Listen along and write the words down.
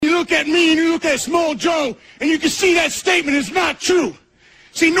look at me and you look at Small Joe, and you can see that statement is not true.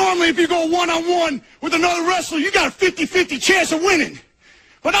 See, normally if you go one-on-one with another wrestler, you got a 50-50 chance of winning.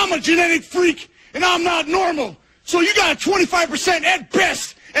 But I'm a genetic freak, and I'm not normal. So you got a 25% at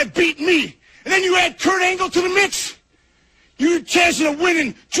best at beating me. And then you add Kurt Angle to the mix, your chances of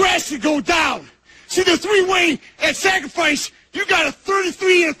winning drastically go down. See, the three-way at Sacrifice, you got a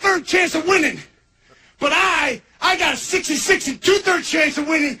 33 and a third chance of winning. But I got a 66 and two-thirds chance of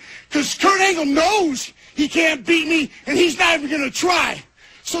winning because Kurt Angle knows he can't beat me, and he's not even going to try.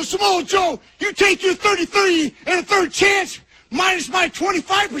 So, Samoa Joe, you take your 33 and a third chance minus my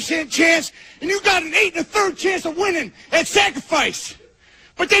 25% chance, and you got an 8 and a third chance of winning at Sacrifice.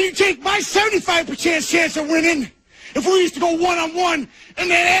 But then you take my 75% chance of winning, if we used to go one-on-one, and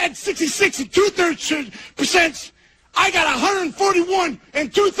then add 66 and two-thirds percent, I got a 141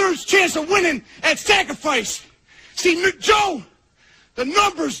 and two-thirds chance of winning at Sacrifice. See, Joe, the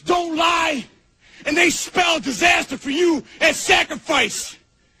numbers don't lie, and they spell disaster for you at Sacrifice.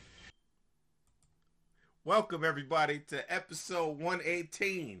 Welcome, everybody, to episode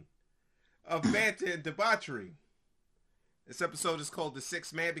 118 of Banter and Debauchery. This episode is called The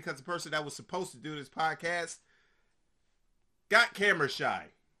Sixth Man because the person that was supposed to do this podcast got camera shy.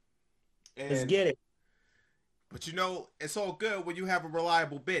 Let's get it. But you know, it's all good when you have a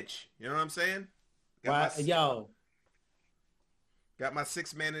reliable bitch. You know what I'm saying? Got my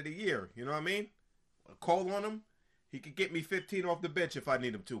sixth man of the year. You know what I mean? A call on him. He could get me 15 off the bench if I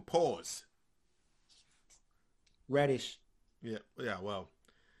need him to. Pause. Reddish. Yeah, well,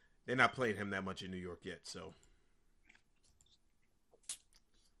 they're not playing him that much in New York yet, so.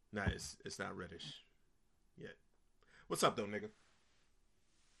 Nah, it's not Reddish yet. What's up, though, nigga?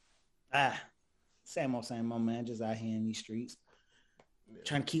 Same old, man. Just out here in these streets. Yeah.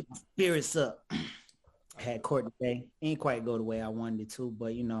 Trying to keep my spirits up. I had court today. Ain't quite go the way I wanted it to,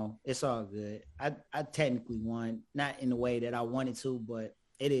 but, you know, it's all good. I technically won. Not in the way that I wanted to, but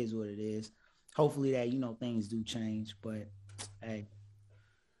it is what it is. Hopefully that, you know, things do change, but, hey,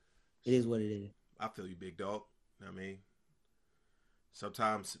 it is what it is. I feel you, big dog. You know what I mean?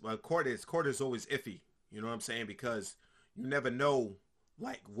 Sometimes, well, court is always iffy. You know what I'm saying? Because you never know,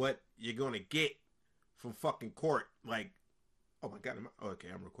 like, what you're going to get from fucking court. Like, oh my God, okay,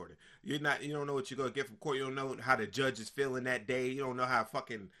 I'm recording. You don't know what you're going to get from court. You don't know how the judge is feeling that day. You don't know how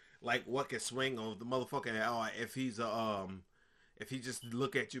fucking, like, what can swing on the motherfucking, if he just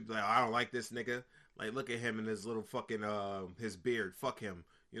look at you like, I don't like this nigga. Like, look at him and his little fucking, his beard. Fuck him.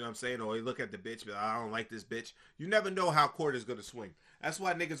 You know what I'm saying? Or he look at the bitch, but I don't like this bitch. You never know how court is going to swing. That's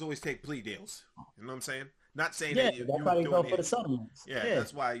why niggas always take plea deals. You know what I'm saying? Not saying that you're doing go for the settlements. Yeah,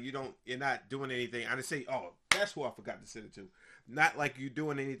 that's why you're not doing anything. I didn't say, oh, that's who I forgot to send it to. Not like you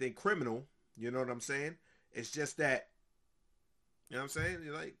doing anything criminal. You know what I'm saying? It's just that, you know what I'm saying?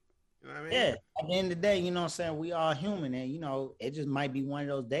 You're like, you know what I mean? Yeah, at the end of the day, you know what I'm saying? We all human, and, you know, it just might be one of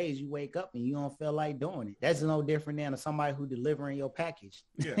those days you wake up and you don't feel like doing it. That's no different than somebody who delivering your package.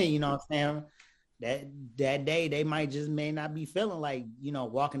 Yeah. You know what I'm saying? That day, they may not be feeling like, you know,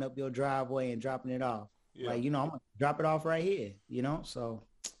 walking up your driveway and dropping it off. Yeah. Like, you know, I'm going to drop it off right here, you know? So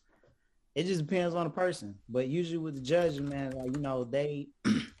it just depends on the person. But usually with the judge, man, like, you know, they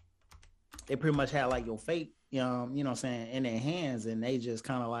pretty much have like your fate, you know what I'm saying, in their hands, and they just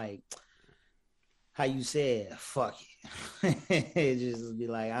kind of like, how you said, fuck it. It just be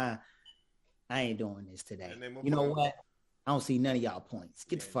like, I ain't doing this today. You know what? I don't see none of y'all points.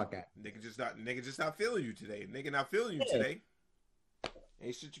 Get the fuck out. Nigga just not feeling you today. Nigga not feeling you today.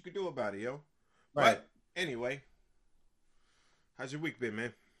 Ain't shit you can do about it, yo. Right. But anyway, how's your week been,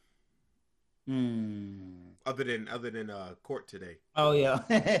 man? Other than court today. Oh yeah.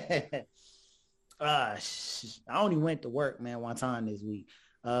 I only went to work, man, one time this week.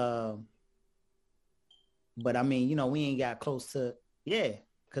 But I mean, you know, we ain't got close to,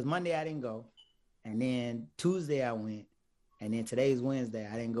 because Monday I didn't go. And then Tuesday I went. And then today's Wednesday.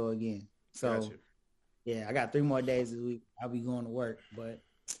 I didn't go again. So, gotcha. Yeah, I got 3 more days this week. I'll be going to work. But,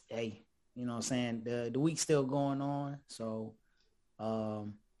 hey, you know what I'm saying? The week's still going on. So,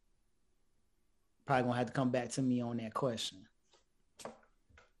 probably going to have to come back to me on that question.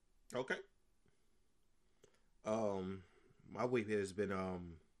 Okay. My week has been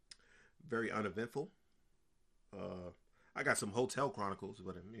very uneventful. I got some hotel chronicles,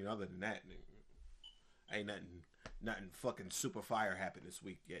 but I mean, other than that, ain't nothing fucking super fire happened this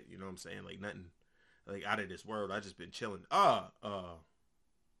week yet. You know what I'm saying? Like nothing like out of this world. I just been chilling. Yeah.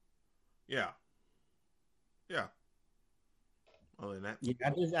 Other than that, yeah,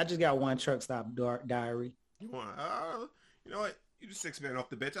 I just got one truck stop diary. You want? You know what? You the sixth man off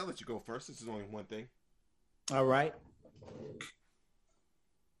the bench. I'll let you go first. This is only one thing. All right.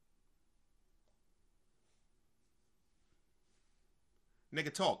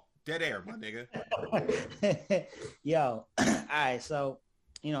 Nigga, talk. Dead air, my nigga. Yo, all right, so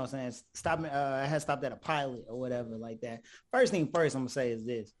you know what I'm saying? I had stopped at a pilot or whatever like that. First thing first, I'm gonna say is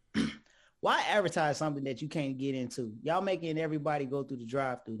this. Why advertise something that you can't get into? Y'all making everybody go through the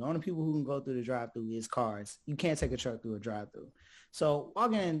drive-through. The only people who can go through the drive-through is cars. You can't take a truck through a drive-through. So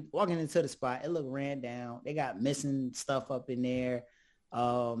walking into the spot, it looked ran down. They got missing stuff up in there.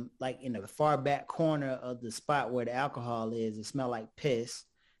 Like in the far back corner of the spot where the alcohol is, it smelled like piss.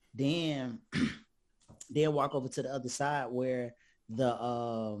 Then walk over to the other side where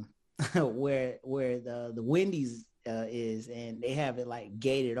the where the Wendy's is, and they have it like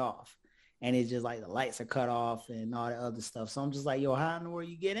gated off. And it's just like the lights are cut off and all the other stuff. So I'm just like, yo, how in the world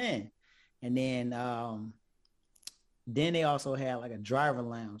you get in? And then they also had like a driver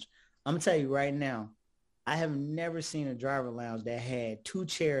lounge. I'm gonna tell you right now, I have never seen a driver lounge that had 2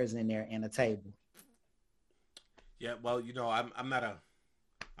 chairs in there and a table. Yeah, well, you know, I'm not a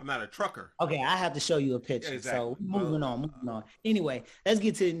trucker. Okay, I have to show you a picture. Yeah, exactly. So moving on. Anyway, let's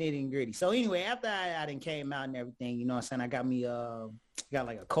get to the nitty and gritty. So anyway, after I done came out and everything, you know what I'm saying? I got me got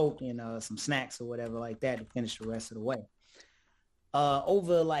like a Coke and some snacks or whatever like that to finish the rest of the way.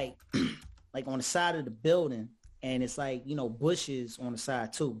 Over like like on the side of the building, and it's like, you know, bushes on the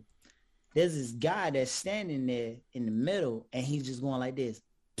side too. There's this guy that's standing there in the middle, and he's just going like this.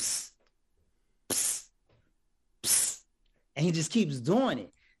 Psst, psst, psst, and he just keeps doing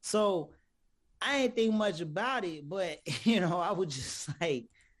it. So I ain't think much about it, but, you know, I would just like,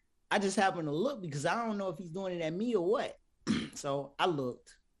 I just happened to look because I don't know if he's doing it at me or what. So I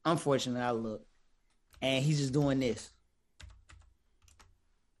looked. Unfortunately, I looked. And he's just doing this.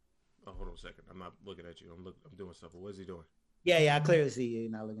 Oh, hold on a second. I'm not looking at you. I'm doing stuff. What is he doing? Yeah, I clearly see you.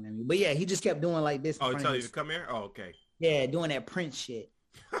 You're not looking at me. But yeah, he just kept doing like this. Oh, he tell you to come here? Oh, okay. Yeah, doing that Prince shit.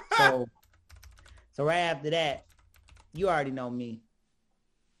 So right after that, you already know me.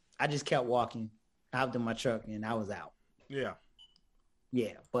 I just kept walking. I hopped in my truck and I was out. Yeah.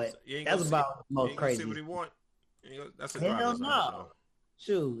 Yeah, but that's about the most crazy. See what he want. That's a hell no.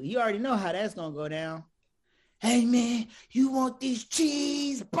 Shoot, you already know how that's gonna go down. Hey man, you want these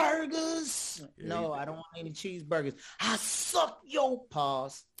cheeseburgers? Yeah, no, I don't want any cheeseburgers. I suck your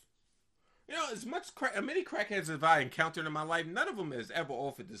paws. You know, as many crackheads as I encountered in my life, none of them has ever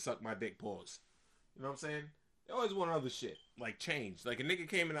offered to suck my dick paws. You know what I'm saying? They always want other shit, like change. Like a nigga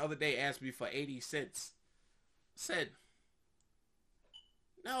came in the other day, asked me for 80 cents. Said,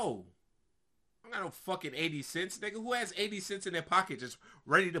 no. I got no fucking 80 cents, nigga. Who has 80 cents in their pocket just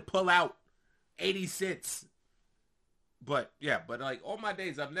ready to pull out 80 cents? But, yeah, like, all my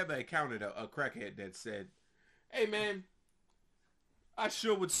days, I've never encountered a crackhead that said, hey, man, I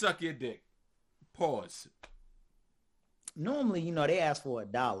sure would suck your dick. Pause. Normally, you know, they ask for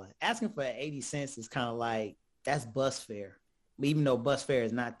 $1. Asking for 80 cents is kind of like, that's bus fare. Even though bus fare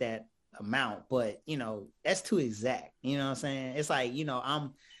is not that amount, but, you know, that's too exact. You know what I'm saying? It's like, you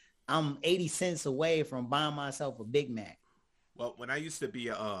know, I'm 80 cents away from buying myself a Big Mac. Well, when I used to be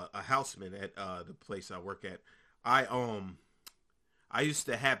a houseman at the place I work at, I used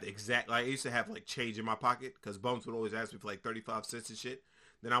to have like change in my pocket because bums would always ask me for like 35 cents and shit.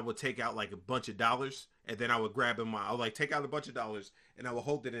 Then I would take out like a bunch of dollars, and then I would I would like take out a bunch of dollars and I would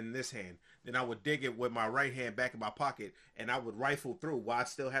hold it in this hand. Then I would dig it with my right hand back in my pocket, and I would rifle through while I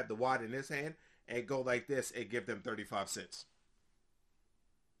still have the wad in this hand and go like this and give them 35 cents.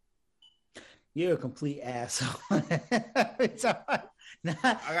 You're a complete asshole. If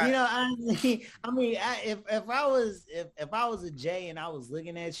I was a Jay and I was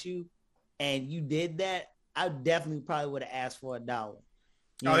looking at you and you did that, I definitely probably would have asked for $1.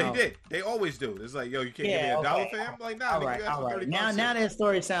 He did. They always do. It's like, yo, you can't give me $1, fam? Like, nah, all right. Now that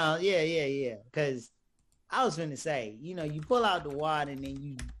story sounds, yeah. Because I was finna say, you know, you pull out the wad and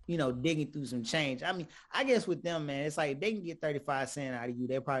then you know, digging through some change. I mean, I guess with them, man, it's like they can get 35 cents out of you.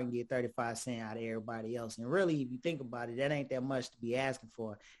 They probably can get 35 cents out of everybody else. And really, if you think about it, that ain't that much to be asking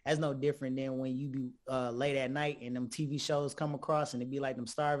for. That's no different than when you be late at night and them TV shows come across and it be like them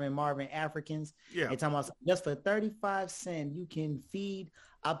starving Marvin Africans. Yeah. They talking about just for 35 cents, you can feed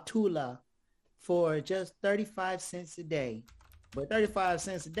Abdullah for just 35 cents a day. But 35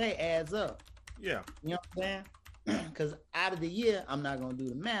 cents a day adds up. Yeah. You know what I'm saying? Because out of the year, I'm not going to do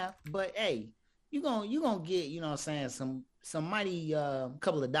the math, but hey, you gonna get, you know what I'm saying, some mighty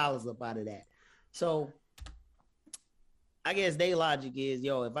couple of dollars up out of that. So I guess their logic is,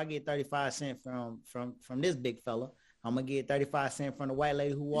 yo, if I get 35 cents from this big fella, I'm going to get 35 cents from the white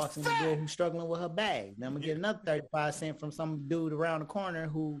lady who walks in the door who's struggling with her bag. Then I'm going to get another 35 cents from some dude around the corner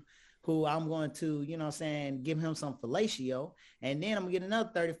who who I'm going to, you know what I'm saying, give him some fellatio. And then I'm going to get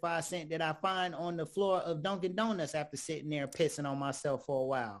another 35 cents that I find on the floor of Dunkin' Donuts after sitting there pissing on myself for a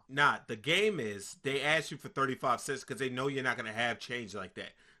while. Nah, the game is they ask you for 35 cents because they know you're not going to have change like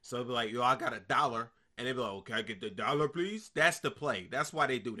that. So they'll be like, yo, I got $1. And they'll be like, oh, can I get the $1, please? That's the play. That's why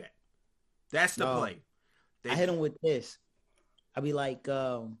they do that. That's the play. I hit them with this. I'll be like,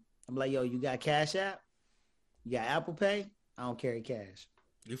 yo, you got Cash App? You got Apple Pay? I don't carry cash.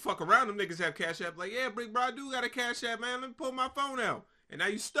 You fuck around, them niggas have Cash App. Like, yeah, big bro, I do got a Cash App, man. Let me pull my phone out. And now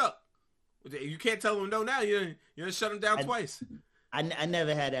you stuck. You can't tell them no now. You done shut them down twice. I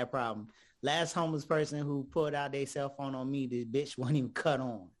never had that problem. Last homeless person who pulled out their cell phone on me, this bitch wasn't even cut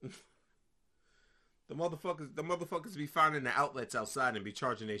on. The motherfuckers be finding the outlets outside and be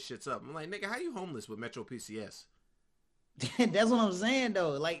charging their shits up. I'm like, nigga, how you homeless with Metro PCS? That's what I'm saying,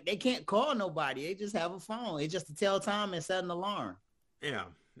 though. Like, they can't call nobody. They just have a phone. It's just to tell time and set an alarm. Yeah,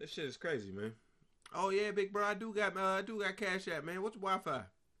 this shit is crazy, man. Oh yeah, big bro, I do got Cash App, man. What's Wi-Fi?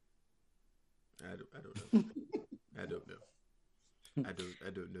 I don't know. I don't know. I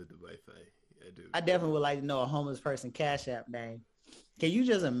don't know the Wi-Fi. I definitely would like to know a homeless person Cash App name. Can you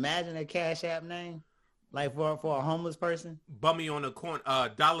just imagine a Cash App name? Like for a homeless person? Bummy on the corner,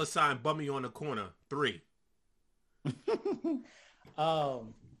 $ Bummy on the corner 3.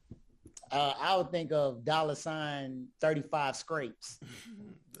 I would think of $ 35 scrapes.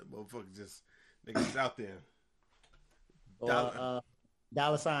 That motherfucker just niggas out there. Or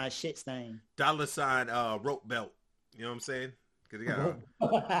 $ shit stain. $ rope belt. You know what I'm saying? Because you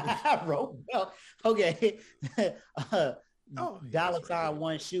got rope belt. Okay. $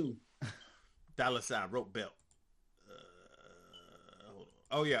 one shoe. $ rope belt.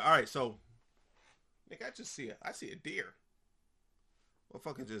 Oh yeah. All right. So, nigga, I see a deer.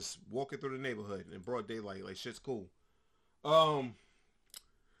 Motherfucker just walking through the neighborhood in broad daylight, like shit's cool. So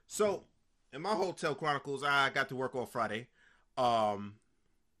in my hotel chronicles, I got to work on Friday. Nothing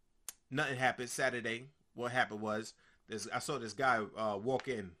happened. Saturday, what happened was I saw this guy walk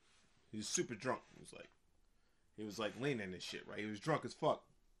in. He was super drunk. He was like leaning and shit, right? He was drunk as fuck.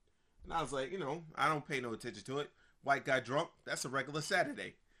 And I was like, I don't pay no attention to it. White guy drunk, that's a regular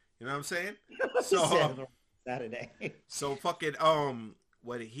Saturday. You know what I'm saying? So Saturday. So fucking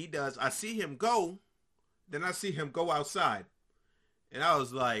what he does, I see him go, then I see him go outside. And I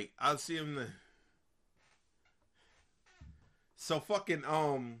was like, I'll see him so fucking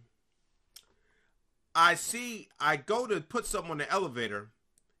I go to put something on the elevator,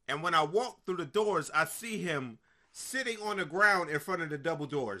 and when I walk through the doors, I see him sitting on the ground in front of the double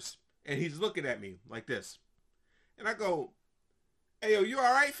doors, and he's looking at me like this. And I go, hey, yo, you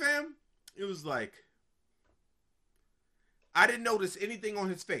all right, fam? It was like, I didn't notice anything on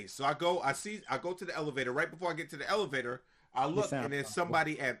his face. So I go to the elevator. Right before I get to the elevator, I look, and there's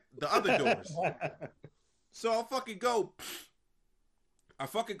somebody at the other doors. So I fucking go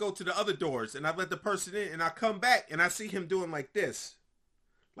to the other doors, and I let the person in, and I come back, and I see him doing like this.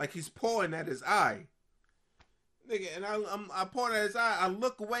 Like he's pawing at his eye. Nigga, and I'm pawing at his eye. I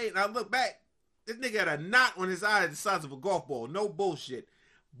look away, and I look back. This nigga had a knot on his eye the size of a golf ball. No bullshit.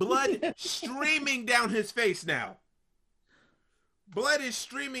 Blood streaming down his face now. Blood is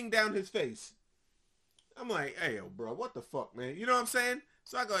streaming down his face. I'm like, hey, yo, bro, what the fuck, man? You know what I'm saying?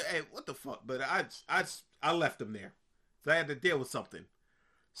 So I go, hey, what the fuck? But I left him there. So I had to deal with something.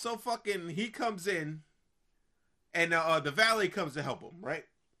 So fucking he comes in, and the valet comes to help him, right?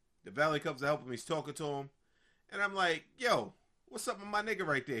 The valet comes to help him. He's talking to him. And I'm like, yo, what's up with my nigga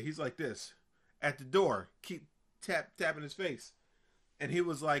right there? He's like this. At the door. Keep tapping his face. And he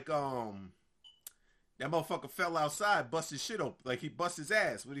was like, that motherfucker fell outside, busted shit open. Like, he bust his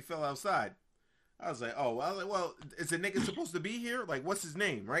ass when he fell outside. I was like, well, is the nigga supposed to be here? Like, what's his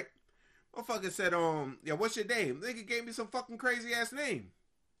name, right? Motherfucker said, yeah, what's your name? Nigga gave me some fucking crazy ass name.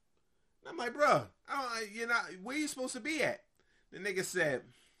 And I'm like, bruh, you're not, where you supposed to be at? The nigga said,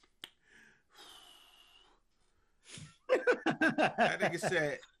 that nigga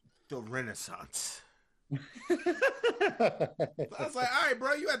said, the Renaissance. I was like, all right,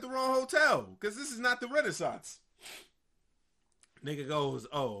 bro, you at the wrong hotel, because this is not the Renaissance. Nigga goes,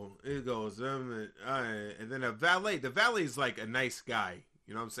 all right. And then the valet is like a nice guy.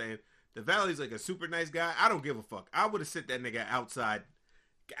 You know what I'm saying? The valet's like a super nice guy. I don't give a fuck. I would have sent that nigga outside.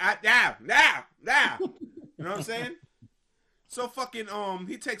 Now. You know what I'm saying? So fucking,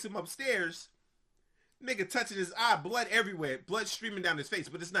 he takes him upstairs. Nigga touching his eye, blood everywhere, blood streaming down his face,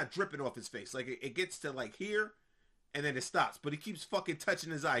 but it's not dripping off his face. Like, it gets to, like, here, and then it stops. But he keeps fucking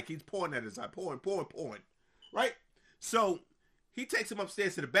touching his eye. He keeps pouring at his eye. Pouring. Right? So, he takes him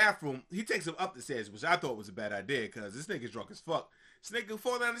upstairs to the bathroom. He takes him up the stairs, which I thought was a bad idea, because this nigga's drunk as fuck. This nigga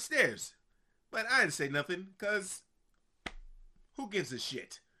fall down the stairs. But I didn't say nothing because who gives a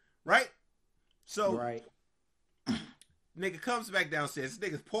shit, right? So, right. Nigga comes back downstairs. This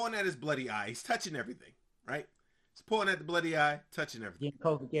nigga's pulling at his bloody eye. He's touching everything, right? He's pulling at the bloody eye, touching everything. Getting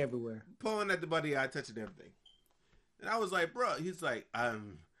coke everywhere. Pulling at the bloody eye, touching everything. And I was like, bro, he's like, I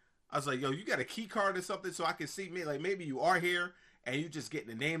was like, yo, you got a key card or something so I can see me? Like, maybe you are here and you just getting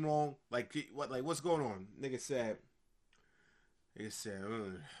the name wrong. Like, what's going on? Nigga said,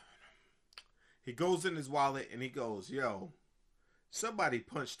 he goes in his wallet and he goes, yo, somebody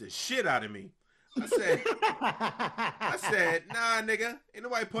punched the shit out of me. I said, nah, nigga, ain't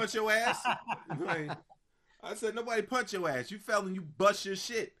nobody punch your ass. I said, nobody punch your ass. You fell and you bust your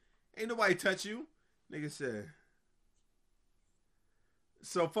shit. Ain't nobody touch you. Nigga said.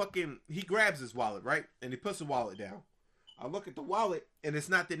 So fucking, he grabs his wallet, right? And he puts the wallet down. I look at the wallet and it's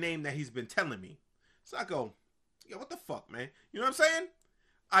not the name that he's been telling me. So I go, yo, what the fuck, man? You know what I'm saying?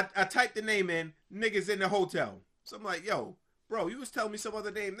 I typed the name in, niggas in the hotel. So I'm like, yo, bro, you was telling me some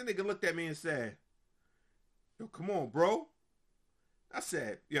other name. The nigga looked at me and said, yo, come on, bro. I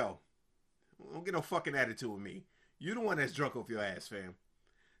said, yo, don't get no fucking attitude with me. You the one that's drunk off your ass, fam.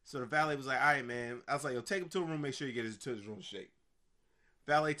 So the valet was like, all right, man. I was like, yo, take him to a room. Make sure you get his to his room shake.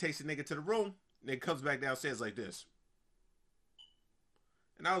 Valet takes the nigga to the room. Nigga comes back downstairs like this.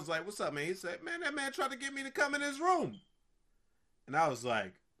 And I was like, what's up, man? He said, man, that man tried to get me to come in his room. And I was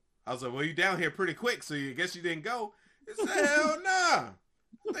like, well, you down here pretty quick, so you guess you didn't go. He said, hell nah. I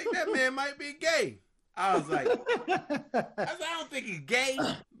think that man might be gay. I was like, I don't think he's gay.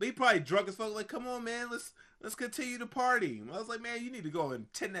 But he probably drunk as fuck. Like, come on, man, let's continue to party. I was like, man, you need to go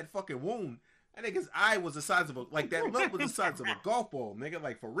and tend that fucking wound. That nigga's eye was the size of a, like, that look was the size of a golf ball, nigga,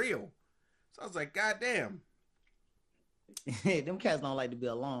 like, for real. So I was like, God damn. Them cats don't like to be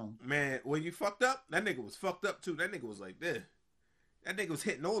alone. Man, when you fucked up, that nigga was fucked up too. That nigga was like this. That nigga was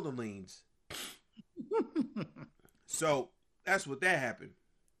hitting all the leans. So that's what that happened.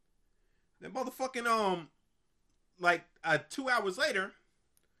 Then motherfucking 2 hours later,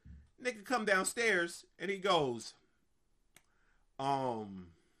 nigga come downstairs and he goes, there's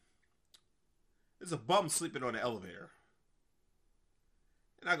a bum sleeping on the elevator.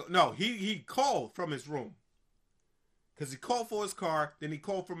 And I go, no, he called from his room. Because he called for his car, then he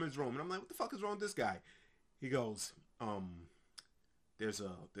called from his room. And I'm like, what the fuck is wrong with this guy? He goes, there's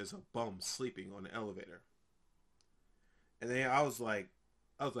a bum sleeping on the elevator. And then I was like,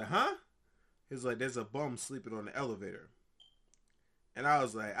 huh? He's like, there's a bum sleeping on the elevator. And I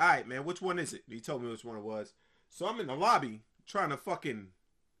was like, all right, man, which one is it? And he told me which one it was. So I'm in the lobby trying to fucking,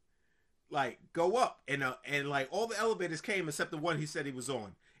 like, go up. And like, all the elevators came except the one he said he was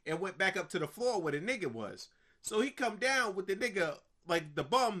on. And went back up to the floor where the nigga was. So he come down with the nigga, like, the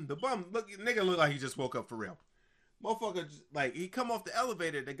bum, look, nigga look like he just woke up for real. Motherfucker, like, he come off the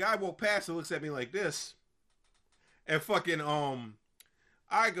elevator, the guy walked past and looks at me like this. And fucking,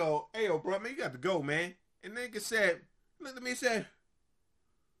 I go, hey, yo, bro, man, you got to go, man. And nigga said, looked at me and said,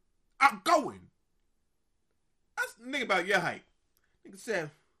 I'm going. That's nigga about your height. Nigga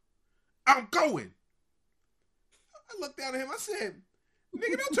said, I'm going. I looked down at him, I said,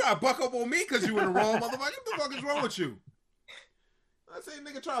 nigga, don't try to buck up on me because you in the wrong, motherfucker. What the fuck is wrong with you? I say,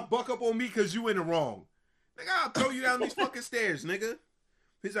 nigga, try to buck up on me because you in the wrong. Nigga, I'll throw you down these fucking stairs, nigga.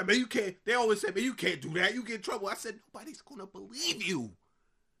 He's like, man, you can't. They always say, man, you can't do that. You get in trouble. I said, nobody's going to believe you.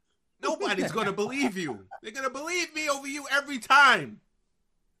 Nobody's going to believe you. They're going to believe me over you every time.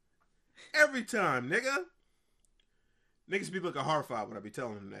 Every time, nigga. Niggas be looking horrified when I be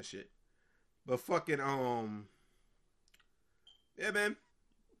telling them that shit. But fucking, yeah, man.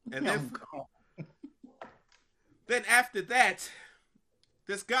 And then after that,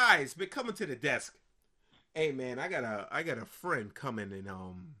 this guy's been coming to the desk. Hey, man, I got a friend coming and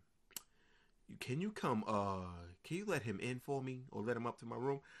can you come? Can you let him in for me or let him up to my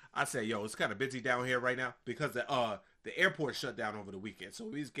room? I said, yo, it's kind of busy down here right now because the airport shut down over the weekend, so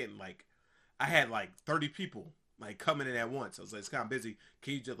he's getting like, I had like 30 people like coming in at once. I was like, it's kind of busy.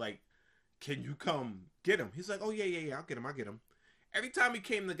 Can you just like, can you come get him? He's like, oh yeah, I'll get him. Every time he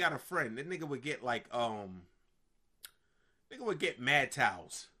came to got a friend, that nigga would get like, nigga would get mad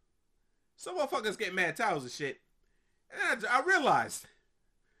towels. Some motherfuckers get mad towels and shit. And I realized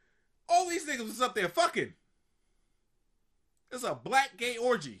all these niggas was up there fucking. It's a black gay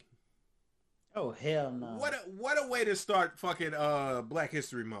orgy. Oh, hell no. What a way to start fucking Black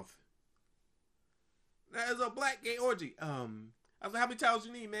History Month. There's a black gay orgy. I was like, how many towels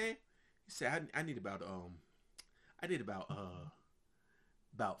you need, man? He said, I need about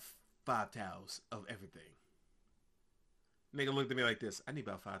 5 towels of everything. Nigga looked at me like this. I need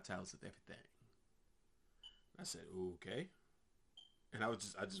about 5 towels of everything. I said, okay. And I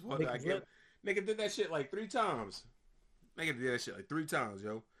just wonder. Nigga did that shit like 3 times. Nigga did that shit like 3 times,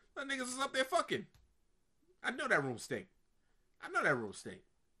 yo. That niggas is up there fucking. I know that room stink.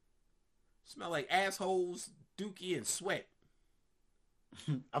 Smell like assholes, dookie, and sweat.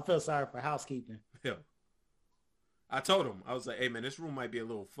 I feel sorry for housekeeping. Yeah. I told him, I was like, hey man, this room might be a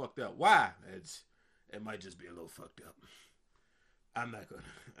little fucked up. Why? It might just be a little fucked up. I'm not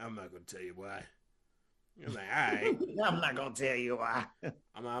gonna tell you why. I'm like, all right. I'm not gonna tell you why.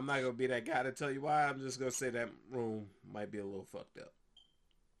 I'm not gonna be that guy to tell you why. I'm just gonna say that room might be a little fucked up.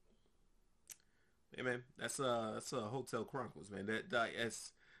 Hey man, that's Hotel Chronicles, man.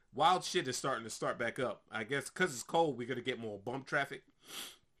 That's wild shit is starting to start back up. I guess because it's cold, we're gonna get more bump traffic.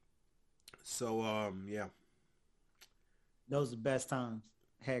 So yeah. Those are the best times.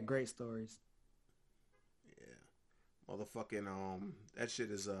 Had great stories. Yeah. Motherfucking that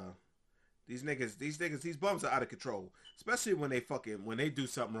shit is these bums are out of control. Especially when they do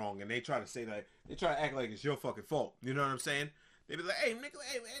something wrong and they try to act like it's your fucking fault. You know what I'm saying? They be like, hey nigga,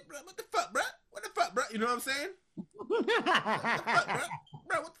 hey bro, what the fuck, bro? What the fuck, bro? You know what I'm saying? What the fuck, bro?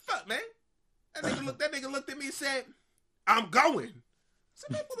 Bro, what the fuck, man? That nigga looked at me and said, I'm going. I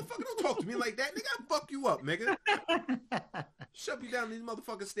said, man, motherfucker, don't talk to me like that. Nigga, I'll fuck you up, nigga. Shove you down these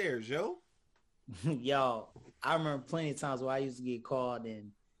motherfucking stairs, yo. Yo, I remember plenty of times where I used to get called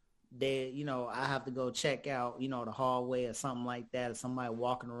and they, I have to go check out, the hallway or something like that, or somebody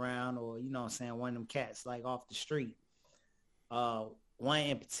walking around, or, one of them cats like off the street. One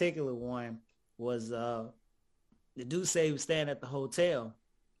in particular was the dude said he was staying at the hotel.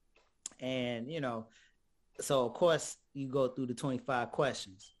 And, so of course you go through the 25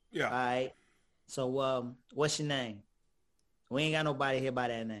 questions. Yeah. All right. So what's your name? We ain't got nobody here by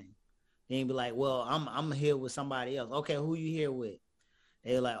that name. Then you be like, well, I'm here with somebody else. Okay, who you here with?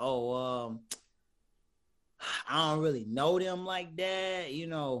 They're like, oh, I don't really know them like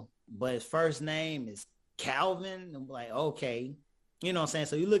that, but his first name is Calvin. I'm like, okay. You know what I'm saying?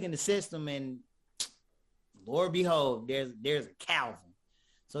 So you look in the system and Lord behold, there's a Calvin.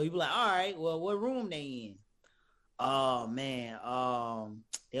 So you be like, all right, well, what room they in? Oh man,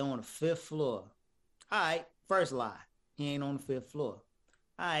 they on the 5th floor. All right, first lie. He ain't on the 5th floor.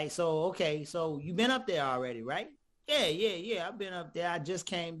 All right, so okay, so you been up there already, right? Yeah, I've been up there. I just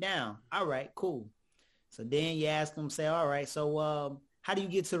came down. All right, cool. So then you ask him, say, all right, so how do you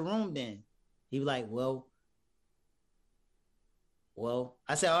get to the room then? He be like, well,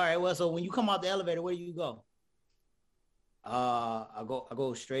 I said, all right, well, so when you come out the elevator, where do you go? I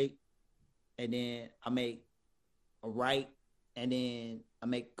go straight, and then I make a right, and then I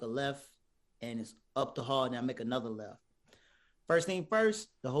make a left, and it's up the hall, and I make another left. First thing first,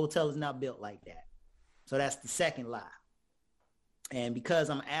 the hotel is not built like that. So that's the second lie. And because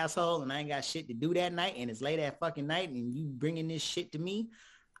I'm an asshole and I ain't got shit to do that night, and it's late at fucking night, and you bringing this shit to me,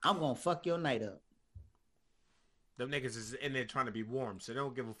 I'm gonna fuck your night up. Them niggas is in there trying to be warm, so they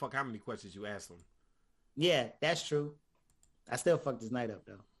don't give a fuck how many questions you ask them. Yeah, that's true. I still fucked this night up,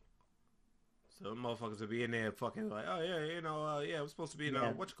 though. So them motherfuckers will be in there fucking like, oh, yeah, yeah, we're supposed to be in,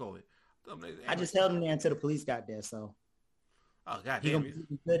 what you call it? I just held him there until the police got there, so. Oh, goddamn.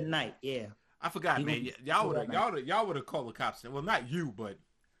 Good night, yeah. I forgot, man. Y'all would have called the cops. Well, not you, but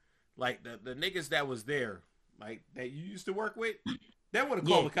like the niggas that was there, like that you used to work with, they would have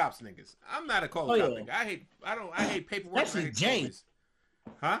called the cops, niggas. I'm not a call the cop nigga. I hate paperwork. Especially Jay.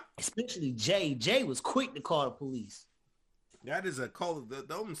 Huh? Especially Jay. Jay was quick to call the police. That is a call.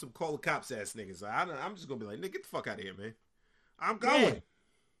 Those some call the cops ass niggas. I'm just gonna be like, nigga, get the fuck out of here, man. I'm going.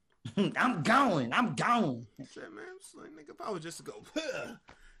 Yeah. I'm going. Shit, man. I'm just like, nigga, if I was just to go.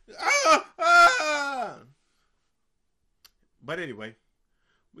 But anyway,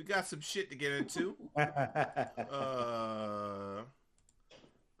 we got some shit to get into.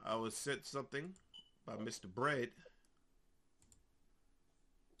 I was sent something by Mr. Bread.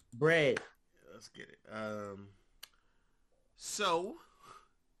 Bread. Let's get it. So,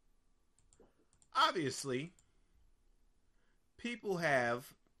 obviously, people have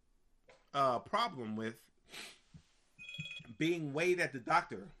a problem with being weighed at the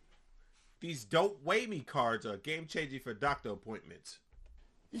doctor. These Don't Weigh Me cards are game changing for doctor appointments.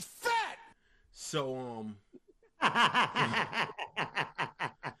 He's fat! So,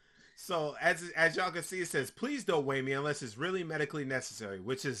 so as y'all can see, it says, please don't weigh me unless it's really medically necessary,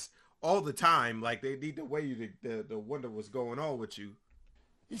 which is all the time. Like, they need to weigh you to wonder what's going on with you.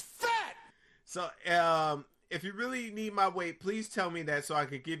 He's fat! So, if you really need my weight, please tell me that so I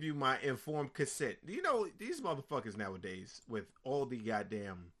can give you my informed consent. Do you know, these motherfuckers nowadays, with all the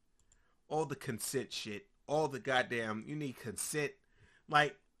consent shit, all the goddamn, you need consent.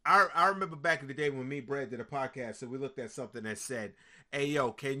 Like, I remember back in the day when me and Brad did a podcast and we looked at something that said, "Hey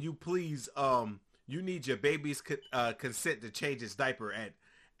yo, can you please you need your baby's consent to change his diaper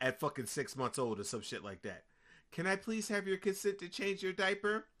at fucking 6 months old or some shit like that. Can I please have your consent to change your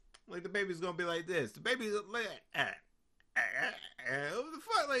diaper?" Like the baby's gonna be like this. The baby's like, what the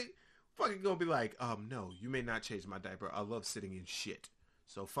fuck? Like fucking gonna be like, no, you may not change my diaper. I love sitting in shit.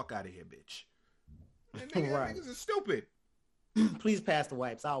 So fuck out of here, bitch. And niggas are stupid. Please pass the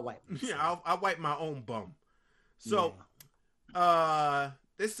wipes. I'll wipe. Yeah, I'll wipe my own bum. So,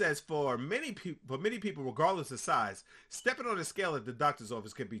 this says for many people, regardless of size, stepping on a scale at the doctor's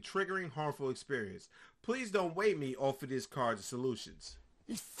office can be triggering, harmful experience. Please don't weigh me off of these cards or solutions.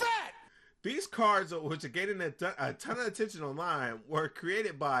 He's fat! These cards, which are getting a ton of attention online, were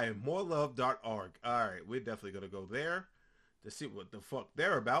created by morelove.org. All right, we're definitely going to go there to see what the fuck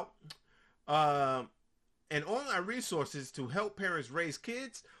they're about. And online resources to help parents raise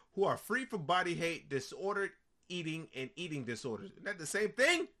kids who are free from body hate, disordered eating, and eating disorders. Isn't that the same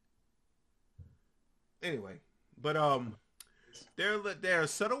thing? Anyway, but they're a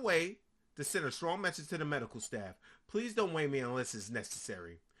subtle way to send a strong message to the medical staff. Please don't weigh me unless it's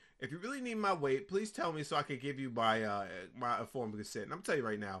necessary. If you really need my weight, please tell me so I can give you my informed consent. And I'm telling you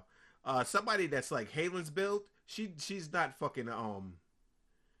right now, somebody that's like Halen's build, she's not fucking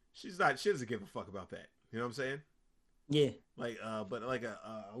she doesn't give a fuck about that. You know what I'm saying? Yeah. Like, but like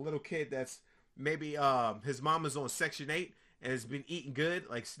a little kid that's maybe his mom is on Section 8 and has been eating good,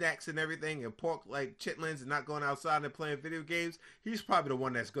 like snacks and everything, and pork like chitlins, and not going outside and playing video games. He's probably the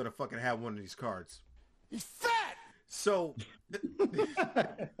one that's gonna fucking have one of these cards. He's fat. So,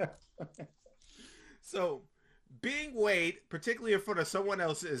 being weighed, particularly in front of someone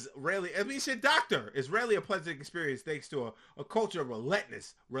else, is rarely, I mean, it's your doctor, is rarely a pleasant experience thanks to a culture of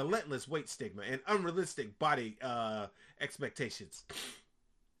relentless weight stigma and unrealistic body expectations.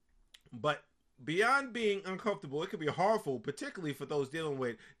 But beyond being uncomfortable, it can be harmful, particularly for those dealing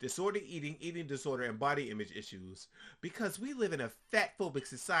with disordered eating disorder, and body image issues. Because we live in a fat-phobic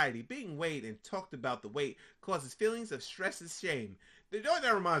society, being weighed and talked about the weight causes feelings of stress and shame. You know what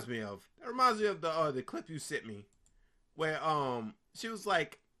that reminds me of? That reminds me of the clip you sent me, where she was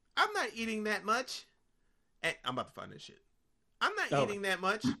like, "I'm not eating that much," and I'm about to find this shit. "I'm not eating that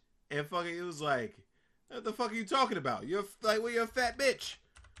much," and fucking it was like, "What the fuck are you talking about? You're like, well, you're a fat bitch."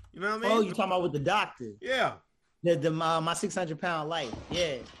 You know what I mean? Oh, you talking about with the doctor? Yeah. My 600-pound life.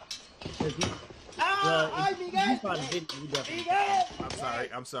 Yeah.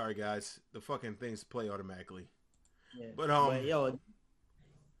 I'm sorry, guys. The fucking things play automatically. Yeah. But yo,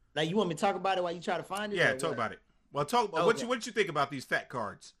 like, you want me to talk about it while you try to find it? Yeah, talk about it. Well, talk about what you think about these fat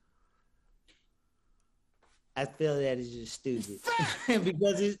cards. I feel that it's just stupid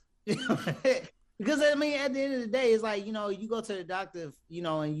because it's because I mean, at the end of the day, it's like, you know, you go to the doctor, you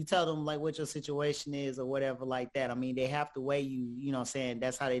know, and you tell them like what your situation is or whatever like that. I mean, they have to weigh you, you know what I'm saying?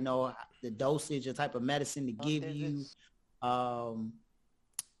 That's how they know the dosage or type of medicine to give you.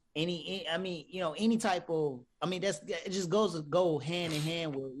 Any type of, I mean, it just go hand in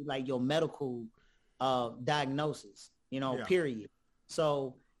hand with like your medical diagnosis, you know, period.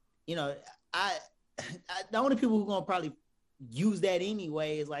 So, you know, the only people who are going to probably use that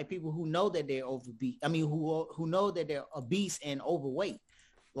anyway is like people who know that they're overbeat. I mean, who know that they're obese and overweight.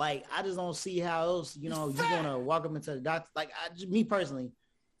 Like, I just don't see how else, you know, you're going to walk up into the doctor. Like, me personally,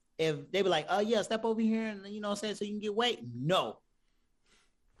 if they be like, "Oh yeah, step over here and, you know what I'm saying, so you can get weight." No.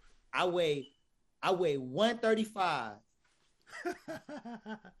 I weigh 135.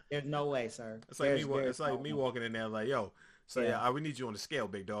 There's no way, sir. It's like me walking in there like, "Yo, so we need you on the scale,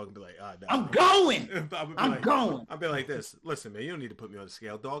 big dog," and be like, "Ah, no, I'm going. I'm going." I'll be like this. "Listen, man, you don't need to put me on the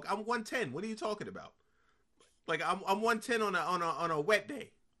scale, dog. I'm 110. What are you talking about? Like, I'm 110 on a wet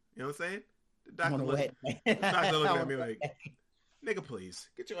day. You know what I'm saying?" The doctor looking at me like, "Nigga, please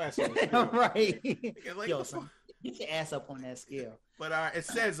get your ass on the scale." Right. Nigga, like, yo, son, get your ass up on that scale. But it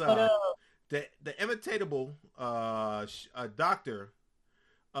says the imitatable doctor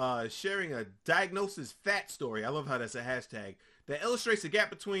sharing a diagnosis fat story. I love how that's a hashtag that illustrates the gap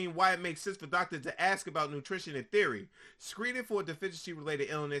between why it makes sense for doctors to ask about nutrition in theory, screening for a deficiency related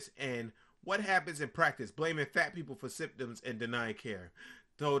illness, and what happens in practice, blaming fat people for symptoms and denying care.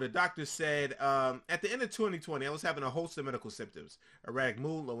 So the doctor said, at the end of 2020, I was having a host of medical symptoms: erratic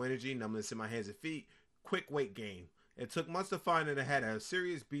mood, low energy, numbness in my hands and feet, quick weight gain. It took months to find that I had a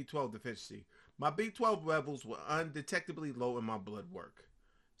serious B12 deficiency. My B12 levels were undetectably low in my blood work.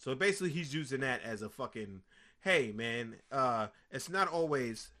 So basically he's using that as a fucking, hey man, it's not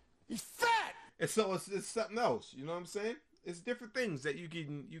always, he's fat. It's something else. You know what I'm saying? It's different things that you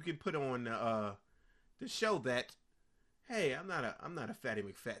can put on to show that, Hey, I'm not a fatty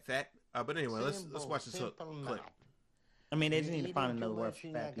McFat. But anyway, let's watch this clip. I mean, they just need to find another word for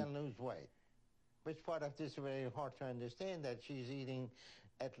she's fat not gonna lose weight. Which part of this is very hard to understand, that she's eating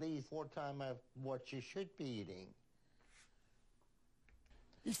at least 4 times of what she should be eating.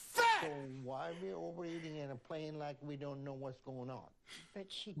 You're fat! So why are we overeating and playing like we don't know what's going on? But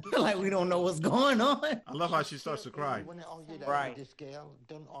she like we don't know what's going on. I love how she starts to cry. You want to argue that Right. with the scale?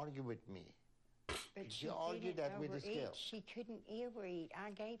 Don't argue with me. But Did she you argue didn't that with the overeat. scale? She couldn't overeat.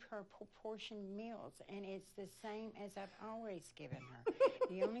 I gave her proportioned meals, and it's the same as I've always given her.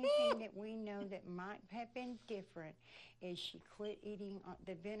 The only thing that we know that might have been different is she quit eating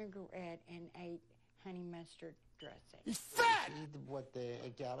the vinaigrette and ate honey mustard dressing. You're fat! Eat what, a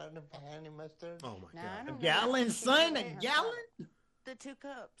gallon of honey mustard? Oh my Now, I god. don't A know gallon, what she son? put A in her gallon? cup, The 2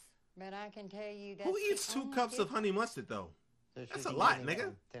 cups. but I can tell you that Who eats 2 cups of honey mustard though? So That's she's a lot, gaining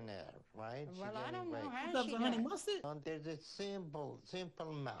nigga. thinner, right? Well, She's I gaining don't know weight. how Cups she of honey does. mustard? There's a simple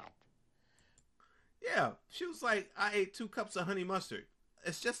math. Yeah, she was like, I ate 2 cups of honey mustard.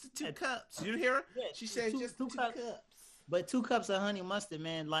 It's just the 2 cups. You hear her? Yeah, She said just two 2 cups. cups. But 2 cups of honey mustard,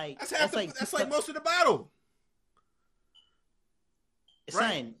 man, like That's like that's two like cups- most of the bottle.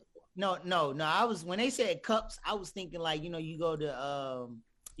 Son, no. I was when they said cups, I was thinking like, you go to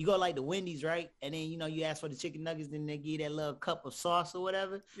you go like the Wendy's, right? And then you ask for the chicken nuggets, then they give you that little cup of sauce or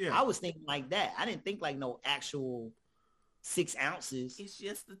whatever. Yeah. I was thinking like that. I didn't think like no actual 6 ounces. It's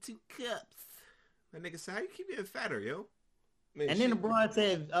just the 2 cups. That nigga said, how you keep getting fatter, yo? Man, And then the broad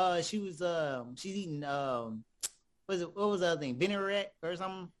said she's eating what was the other thing? Vinaigrette or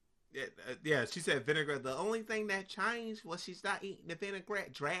something? Yeah, she said vinaigrette. The only thing that changed was she's not eating the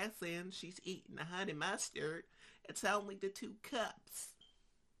vinaigrette dressing. She's eating the honey mustard. It's only the 2 cups.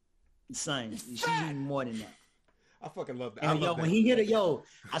 Son, she's eating more than that. I fucking love that. And when he hit it,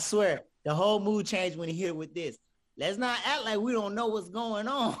 I swear, the whole mood changed when he hit it with this. Let's not act like we don't know what's going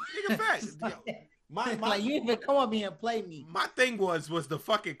on. Nigga, facts. Yo, my, like you even come up here and play me. my thing was the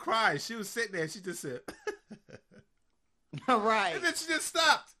fucking cry. She was sitting there. She just said, Right. and then she just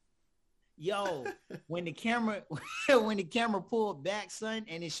stopped. Yo, when the camera pulled back, son,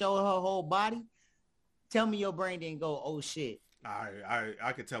 and it showed her whole body, tell me your brain didn't go, oh shit.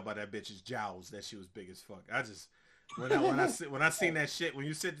 I could tell by that bitch's jowls that she was big as fuck. I just when I seen that shit, when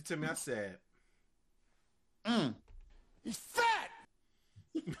you sent it to me, I said, You're fat!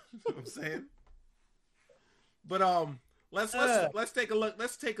 you know what I'm saying? But let's take a look.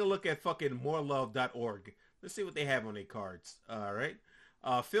 Let's take a look at fucking morelove.org. Let's see what they have on their cards. All right.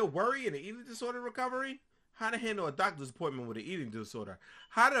 Feel worry in an eating disorder recovery. How to handle a doctor's appointment with an eating disorder.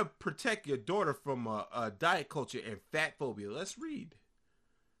 How to protect your daughter from a diet culture and fat phobia. Let's read.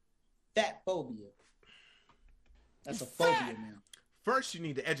 Fat phobia. That's a phobia now. First, you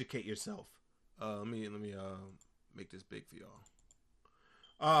need to educate yourself. Let me make this big for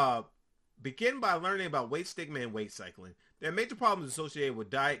y'all. Begin by learning about weight stigma and weight cycling. There are major problems associated with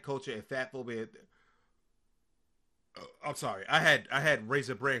diet culture and fat phobia. I'm sorry. I had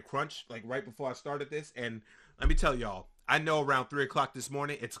Razor Brand Crunch like right before I started this, and let me tell y'all, I know around 3 o'clock this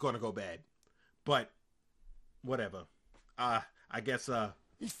morning it's gonna go bad, but whatever. I guess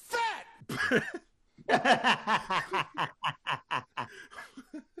You're fat!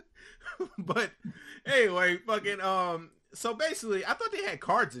 But anyway, fucking so basically I thought they had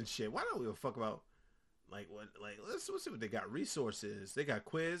cards and shit. Why don't we give a fuck about like what let's see what they got. Resources. They got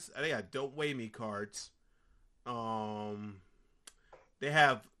quiz. They got Don't Weigh Me cards. They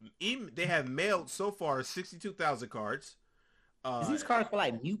have mailed so far 62,000 cards. Is these cards for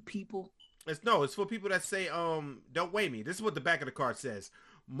like mute people? It's for people that say don't weigh me. This is what the back of the card says.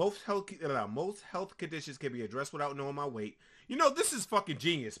 Most health conditions can be addressed without knowing my weight. You know, this is fucking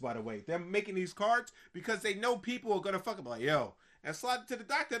genius, by the way. They're making these cards because they know people are gonna fucking be like, yo, and slide it to the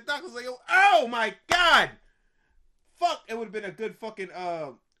doctor. The doctor's like, yo, oh my god, fuck, it would have been a good fucking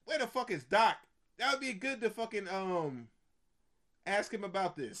where the fuck is Doc? That would be good to fucking ask him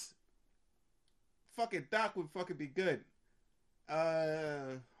about this. Fucking Doc would fucking be good.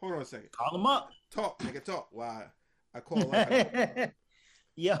 Hold on a second. Call them up. Talk, nigga, talk. Why? I call up.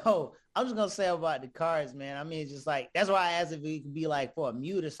 Yo, I'm just gonna say about the cards, man. I mean, it's just like that's why I asked if it could be like for a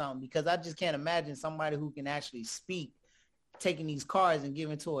mute or something, because I just can't imagine somebody who can actually speak taking these cards and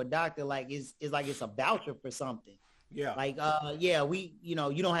giving to a doctor like it's like it's a voucher for something. Yeah. Like, we, you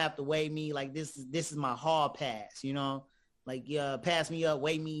don't have to weigh me. Like this is my hall pass, like, pass me up,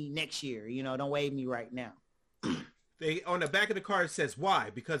 weigh me next year. Don't weigh me right now. They on the back of the card says why?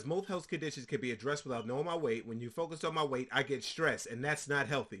 Because most health conditions can be addressed without knowing my weight. When you focus on my weight, I get stressed, and that's not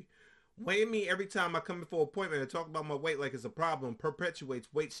healthy. Weighing me every time I come in for an appointment and talk about my weight like it's a problem perpetuates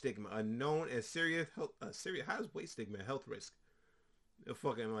weight stigma, a known as serious health. How is weight stigma a health risk?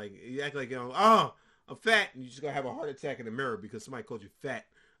 Fucking like you act like I'm fat and you just gonna have a heart attack in the mirror because somebody called you fat.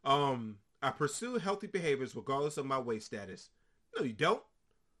 I pursue healthy behaviors regardless of my weight status. No, you don't.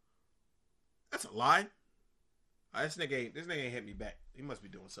 That's a lie. This nigga ain't hit me back. He must be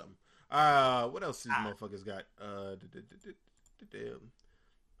doing something. What else these motherfuckers got?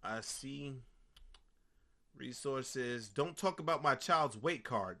 I see resources. Don't talk about my child's weight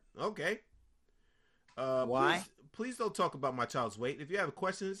card. Okay. Why? Please don't talk about my child's weight. If you have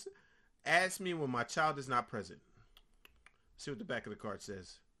questions, ask me when my child is not present. See what the back of the card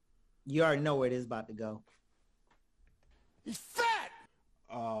says. You already know where it is about to go. He's fat.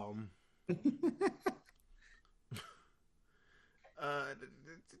 I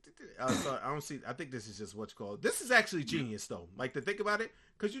don't see. I think this is just what's called. This is actually genius though. Like to think about it,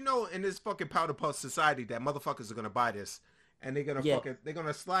 because in this fucking powder puff society, that motherfuckers are gonna buy this, and they're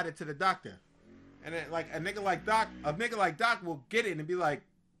gonna slide it to the doctor, and then like a nigga like Doc will get it and be like,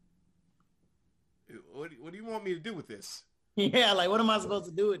 what do you want me to do with this? Yeah, like what am I supposed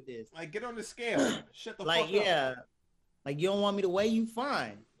to do with this? Like get on the scale. Shut the fuck up. Yeah. Like you don't want me to weigh you?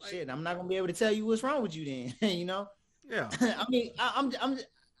 Fine. Like, shit, I'm not gonna be able to tell you what's wrong with you then. You know? Yeah. I mean,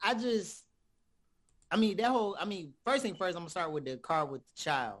 first thing first, I'm gonna start with the car with the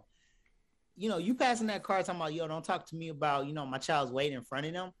child. You passing that car talking about, don't talk to me about, my child's weight in front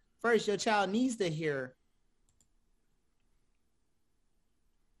of them. First, your child needs to hear.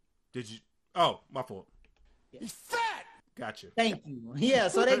 Did you? Oh, my fault. He's fat. Gotcha. Thank you. Yeah,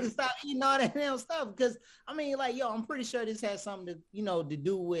 so they can stop eating all that damn stuff. Because I'm pretty sure this has something to, to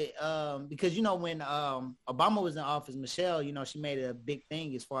do with because when Obama was in office, Michelle, she made a big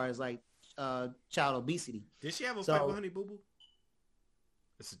thing as far as like child obesity. Did she have a fight with Honey Boo Boo?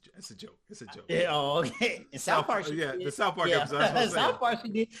 It's a joke. It's a joke. Yeah, okay. In South Park, the South Park episode. South Park,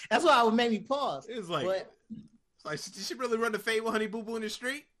 she did. That's why it would make me pause. It was like, did she really run the fade with Honey Boo Boo in the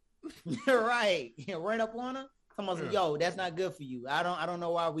street? Right. Right up on her. Someone said, yo, that's not good for you. I don't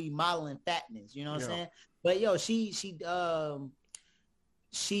know why we modeling fatness. You know what I'm saying? But yo, she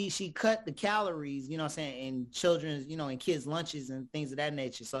cut the calories, you know what I'm saying, in children's, in kids' lunches and things of that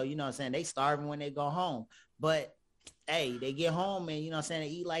nature. So, you know what I'm saying, they starving when they go home. But hey, they get home and, you know what I'm saying, they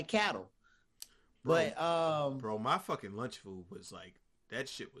eat like cattle. Bro, bro, my fucking lunch food was like, that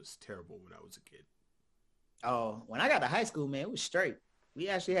shit was terrible when I was a kid. Oh, when I got to high school, man, it was straight. We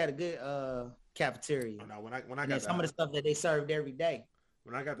actually had a good cafeteria. Oh, no, when I got some of the stuff that they served every day.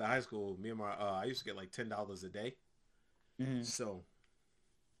 When I got to high school, me and my I used to get like $10 a day. Mm-hmm. So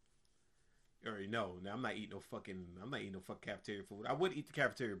you already know. Now I'm not eating no fucking cafeteria food. I would eat the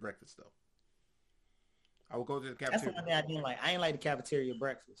cafeteria breakfast though. I would go to the cafeteria. That's the one thing I didn't like. I ain't like the cafeteria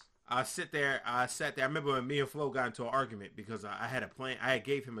breakfast. I sat there. I remember when me and Flo got into an argument because I had a plan. I had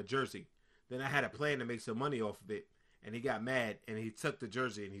gave him a jersey. Then I had a plan to make some money off of it. And he got mad, and he took the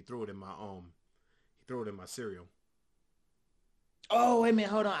jersey and he threw it in my cereal. Oh, wait a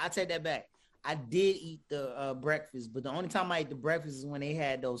minute, hold on. I take that back. I did eat the breakfast, but the only time I ate the breakfast is when they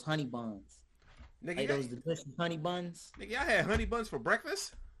had those honey buns. Nigga, like those delicious honey buns. Nigga, y'all had honey buns for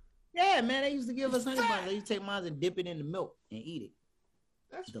breakfast? Yeah, man, they used to give us honey buns. They used to take mine and dip it in the milk and eat it.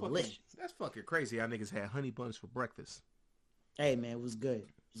 That's delicious. That's fucking crazy. How niggas had honey buns for breakfast. Hey, man, it was good.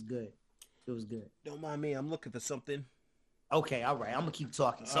 It was good. Don't mind me. I'm looking for something. Okay, all right. I'm going to keep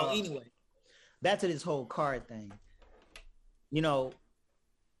talking. So anyway, back to this whole card thing. You don't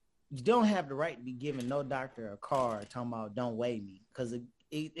have the right to be giving no doctor a card talking about don't weigh me. Because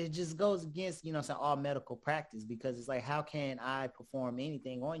it just goes against, all medical practice. Because it's like, how can I perform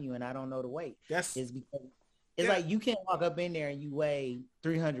anything on you and I don't know the weight? It's because it's like you can't walk up in there and you weigh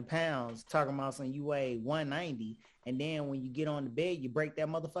 300 pounds talking about something you weigh 190. And then when you get on the bed, you break that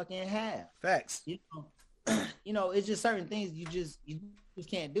motherfucker in half. Facts. It's just certain things you just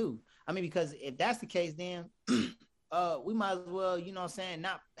can't do. I mean, because if that's the case, then we might as well,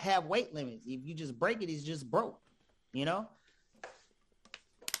 not have weight limits. If you just break it, it's just broke, Because,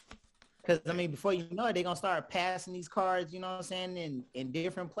 before you know it, they're going to start passing these cards, in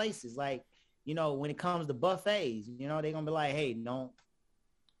different places. Like, when it comes to buffets, they're going to be like, hey, don't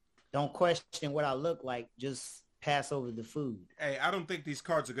question what I look like. Just pass over the food. Hey, I don't think these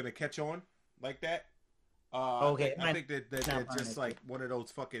cards are going to catch on like that. Okay. I think that they're just like one of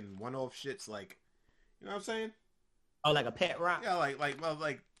those fucking one-off shits, like, you know what I'm saying? Oh, like a pet rock? Yeah,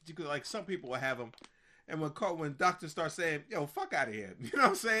 you could, like some people will have them, and when doctors start saying, "Yo, fuck out of here," you know what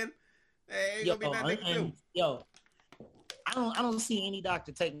I'm saying? Hey, ain't gonna be nothing to do. Yo, I don't see any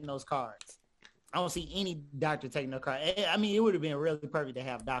doctor taking those cards. I don't see any doctor taking no car. I mean, it would have been really perfect to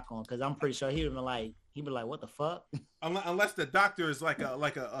have Doc on because I'm pretty sure he'd be like, what the fuck? Unless the doctor is like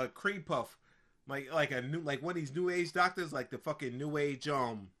a cream puff, like one of these new age doctors, like the fucking new age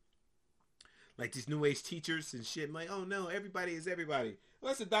like these new age teachers and shit. I'm like, oh no, everybody is everybody.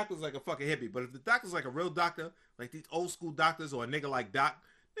 Unless the doctor's like a fucking hippie, but if the doctor's like a real doctor, like these old school doctors or a nigga like Doc,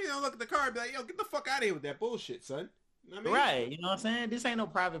 nigga don't look at the car and be like, yo, get the fuck out of here with that bullshit, son. You know what I mean? Right, you know what I'm saying? This ain't no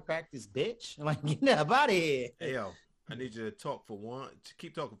private practice, bitch. Like, get that out of here. Hey yo, I need you to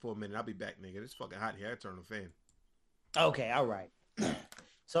keep talking for a minute. I'll be back, nigga. It's fucking hot here. I turn the fan. Okay, all right.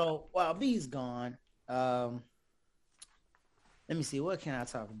 So while B's gone, let me see. What can I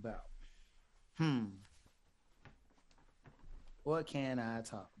talk about? What can I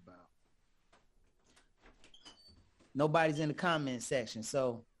talk about? Nobody's in the comment section,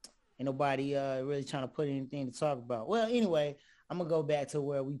 so ain't nobody really trying to put anything to talk about. Well, anyway, I'm gonna go back to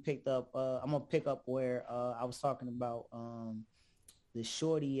where we picked up. I'm gonna pick up where I was talking about the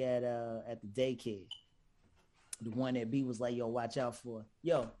shorty at the daycare, the one that B was like, "Yo, watch out for."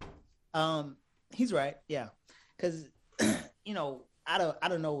 Yo, he's right, yeah, because you know, out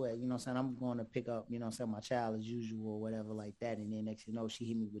of nowhere, you know what I'm saying, I'm going to pick up, you know what I'm saying, my child as usual or whatever like that, and then next you know, she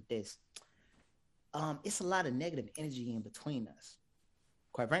hit me with this. It's a lot of negative energy in between us.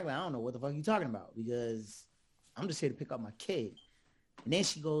 Quite frankly, I don't know what the fuck you're talking about because I'm just here to pick up my kid. And then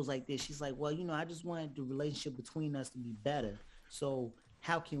she goes like this. She's like, well, you know, I just wanted the relationship between us to be better. So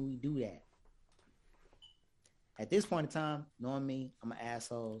how can we do that? At this point in time, knowing me, I'm an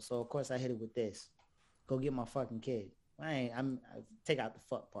asshole. So of course I hit it with this. Go get my fucking kid. I take out the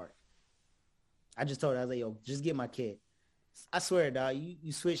fuck part. I just told her, I was like, yo, just get my kid. I swear, dog,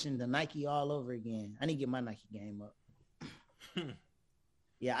 you switching to Nike all over again. I need to get my Nike game up.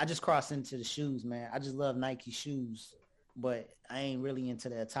 Yeah, I just crossed into the shoes, man. I just love Nike shoes, but I ain't really into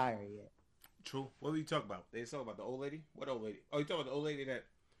the attire yet. True. What were you talking about? They talking about the old lady? What old lady? Oh, you talking about the old lady that...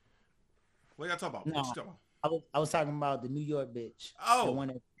 What y'all talking about? No, What you talking about? I was talking about the New York bitch. Oh. The one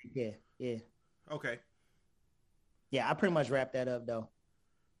that, yeah. Okay. Yeah, I pretty much wrapped that up, though.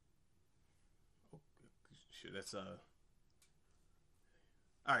 Shit, that's... All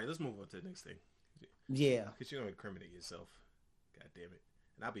right, let's move on to the next thing. Yeah. Because you don't incriminate yourself. God damn it.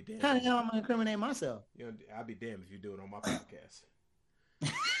 And I'll be damned. How the hell am I going to incriminate myself? You know, I'll be damned if you do it on my podcast.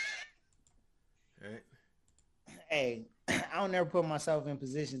 Right? Hey, I don't never put myself in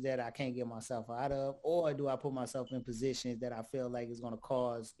positions that I can't get myself out of, or do I put myself in positions that I feel like is going to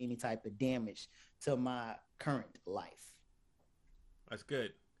cause any type of damage to my current life. That's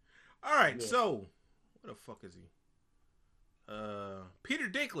good. All right, Yeah. so what the fuck is he? Peter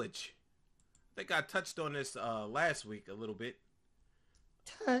Dinklage. I think I touched on this last week a little bit.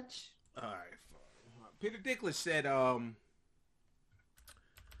 Touch. All right. Peter Dinklage said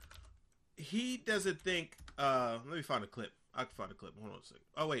he doesn't think let me find a clip. I can find a clip. Hold on a second.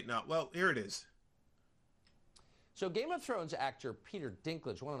 Oh wait, no. Well, here it is. So Game of Thrones actor Peter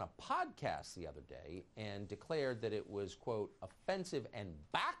Dinklage went on a podcast the other day and declared that it was, quote, offensive and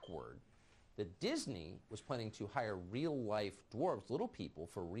backward that Disney was planning to hire real-life dwarves, little people,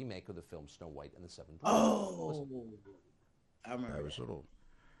 for a remake of the film Snow White and the Seven Dwarfs. Oh, I remember. I was a little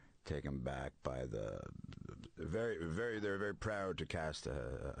taken back by they're very proud to cast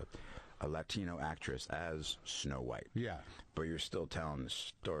a Latino actress as Snow White. Yeah. But you're still telling the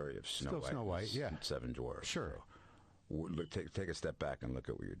story of Snow White. Snow White, yeah. Seven Dwarfs. Sure. So, take a step back and look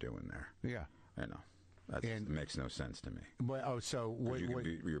at what you're doing there. Yeah. I know. That makes no sense to me. Well,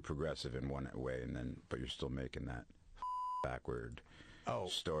 You're progressive in one way, but you're still making that backward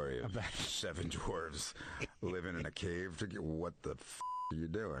story of seven dwarves living in a cave. What the are you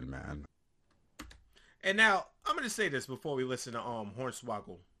doing, man? And now I'm gonna say this before we listen to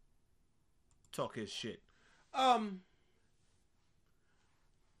Hornswoggle talk his shit. Number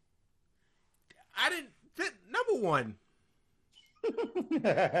one.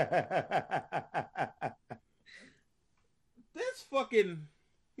 This fucking,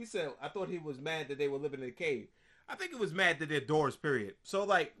 he said, I thought he was mad that they were living in a cave. I think it was mad that they're doors, period. So,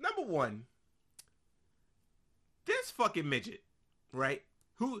 like, number one, this fucking midget, right?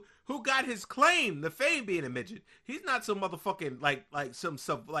 Who got his claim, the fame being a midget. He's not some motherfucking, like some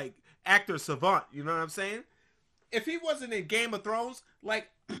actor savant, you know what I'm saying? If he wasn't in Game of Thrones, like,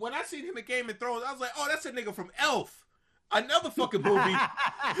 when I seen him in Game of Thrones, I was like, oh, that's a nigga from Elf. Another fucking movie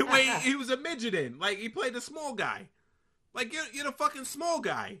where he was a midget in. Like, he played a small guy. Like, you're the fucking small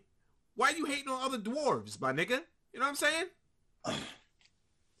guy. Why you hating on other dwarves, my nigga? You know what I'm saying?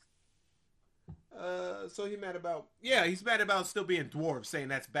 So he's mad about still being dwarves, saying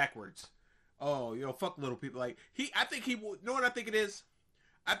that's backwards. Oh, fuck little people. Like, I think you know what I think it is?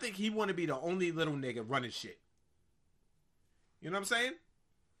 I think he want to be the only little nigga running shit. You know what I'm saying?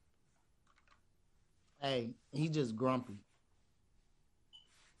 Hey, he just grumpy.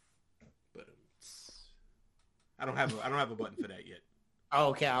 But I don't have a button for that yet. Oh,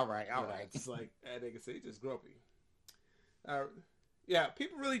 okay, all right. It's like that nigga say he just grumpy. Yeah,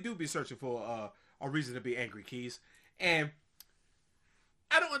 people really do be searching for a reason to be angry, Keys, and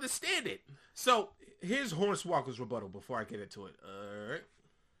I don't understand it. So here's Hornswoggl's rebuttal before I get into it. All right.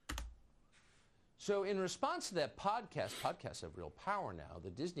 So in response to that podcasts have real power now, the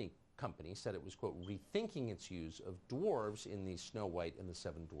Disney company said it was, quote, rethinking its use of dwarves in the Snow White and the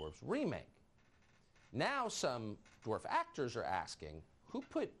Seven Dwarfs remake. Now some dwarf actors are asking, who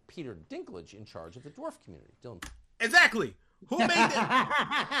put Peter Dinklage in charge of the dwarf community? Dylan. Exactly. Who made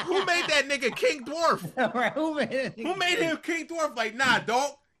that? Who made that nigga King Dwarf? Right, who made him King Dwarf? Like, nah,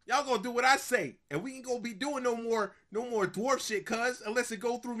 dog. Y'all gonna do what I say, and we ain't gonna be doing no more dwarf shit, cuz, unless it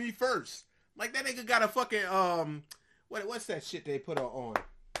go through me first. Like, that nigga got a fucking what's that shit they put on?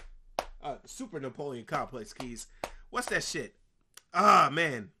 Super Napoleon Complex, Keys. What's that shit?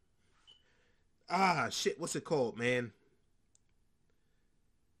 Man. Shit. What's it called, man?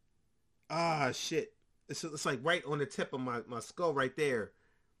 Shit. It's like right on the tip of my skull right there.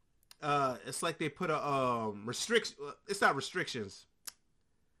 It's like they put a restriction. It's not restrictions.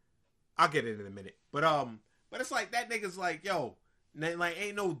 I'll get it in a minute. But it's like that nigga's like, yo, like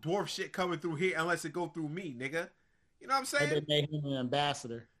ain't no dwarf shit coming through here unless it go through me, nigga. You know what I'm saying? They made him an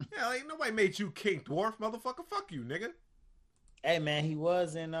ambassador. Yeah, like nobody made you King Dwarf, motherfucker. Fuck you, nigga. Hey man, he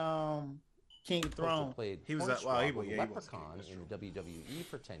was in King of Thrones. He was a Leprechaun in WWE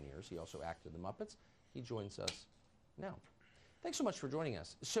for 10 years. He also acted in the Muppets. He joins us now. Thanks so much for joining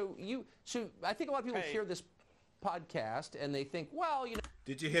us. So I think a lot of people hear this podcast and they think, well, you know.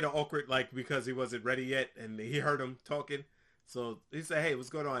 Did you hit an awkward, like, because he wasn't ready yet and he heard him talking? So he said, hey, what's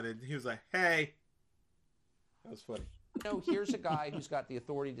going on? And he was like, hey. That was funny. Here's a guy who's got the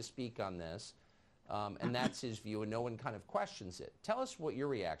authority to speak on this, and that's his view, and no one kind of questions it. Tell us what your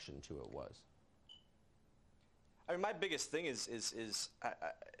reaction to it was. I mean, my biggest thing is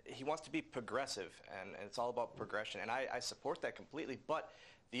he wants to be progressive, and it's all about progression, and I support that completely. But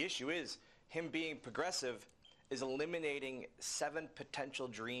the issue is him being progressive is eliminating 7 potential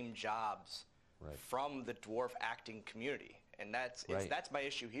dream jobs from the dwarf acting community, and that's my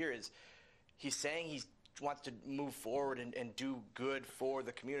issue here. Is he's saying he wants to move forward and do good for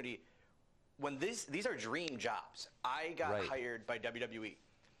the community when these are dream jobs. I got hired by WWE.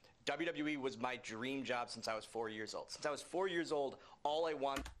 WWE was my dream job since I was 4 years old. Since I was 4 years old, all I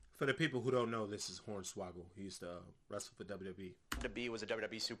wanted. For the people who don't know, this is Hornswoggle. He used to wrestle for WWE. To be was a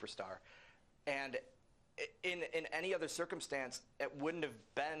WWE superstar, and in any other circumstance, it wouldn't have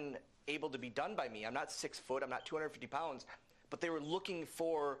been able to be done by me. I'm not 6 foot. I'm not 250 pounds, but they were looking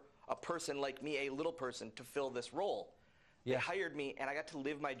for a person like me, a little person, to fill this role. They hired me, and I got to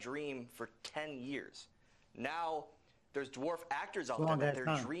live my dream for 10 years. Now there's dwarf actors out there that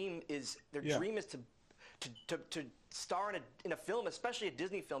their dream is to star in a film, especially a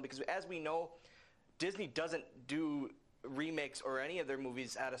Disney film, because as we know, Disney doesn't do remakes or any of their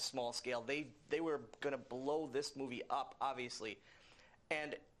movies at a small scale. They were going to blow this movie up, obviously.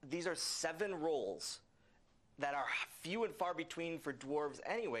 And these are 7 roles that are few and far between for dwarves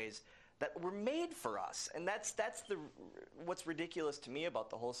anyways, that were made for us. And that's what's ridiculous to me about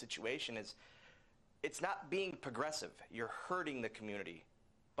the whole situation is it's not being progressive. You're hurting the community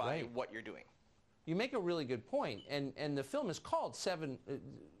by what you're doing. You make a really good point, and the film is called Snow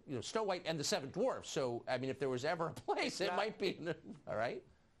White and the Seven Dwarfs. So I mean, if there was ever a place, it might be. All right.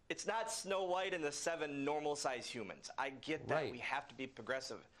 It's not Snow White and the 7 normal-sized humans. I get that. We have to be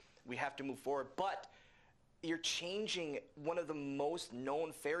progressive. We have to move forward, but you're changing one of the most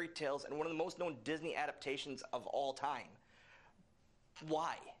known fairy tales and one of the most known Disney adaptations of all time.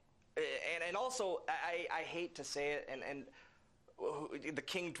 Why? And also, I hate to say it, and the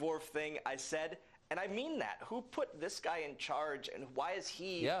King Dwarf thing I said, and I mean that. Who put this guy in charge, and why is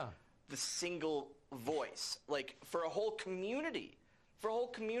he the single voice? Like, for a whole community. For a whole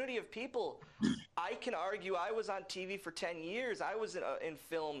community of people. I can argue I was on TV for 10 years. I was in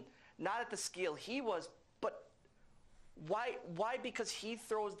film, not at the scale he was, but why? Because he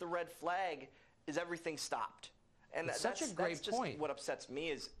throws the red flag, is everything stopped? And that's such a great point. What upsets me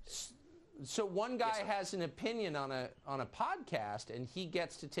is. So one guy has an opinion on a podcast, and he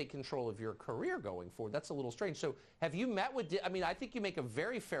gets to take control of your career going forward. That's a little strange. So have you met with? I mean, I think you make a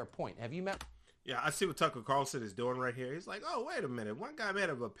very fair point. Have you met? Yeah, I see what Tucker Carlson is doing right here. He's like, oh, wait a minute. One guy made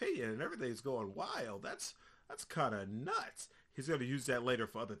an opinion and everything's going wild. That's kind of nuts. He's going to use that later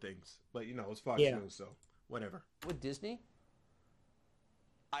for other things. But, it's Fox News, so whatever. With Disney?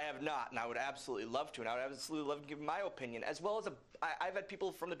 I have not, and I would absolutely love to, and I would absolutely love to give my opinion, as well as I've had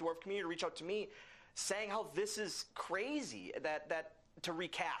people from the dwarf community reach out to me saying how this is crazy, that to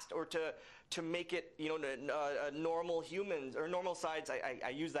recast or to make it, normal humans or normal sides. I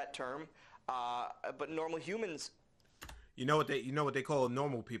use that term, but normal humans. You know what they call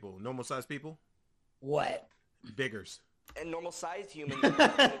normal people, normal sized people? What? Biggers. And normal sized humans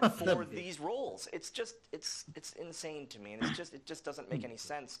for these roles. It's insane to me, and it just doesn't make any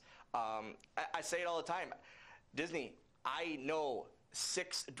sense. I say it all the time. Disney, I know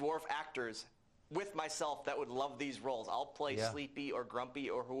 6 dwarf actors with myself that would love these roles. I'll play Sleepy or Grumpy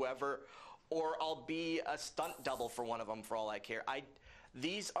or whoever, or I'll be a stunt double for one of them for all I care.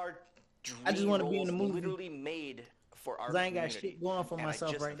 These are dream I just want to be in the movie. Literally made for our I ain't got community. shit going for And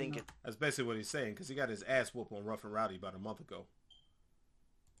myself right think now. That's basically what he's saying, because he got his ass whooped on Rough and Rowdy about a month ago.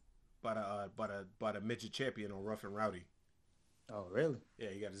 By the midget champion on Rough and Rowdy. Oh, really? Yeah,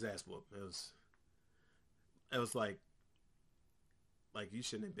 he got his ass whooped. It was like you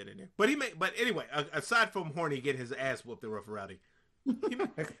shouldn't have been in there. But anyway, aside from Horny getting his ass whooped in Rough and Rowdy,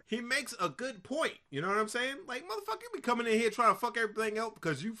 he makes a good point. You know what I'm saying? Like, motherfucker, you be coming in here trying to fuck everything out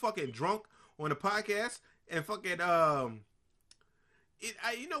because you fucking drunk on the podcast and fucking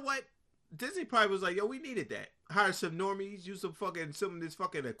you know what? Disney probably was like, yo, we needed that. Hire some normies, use some of this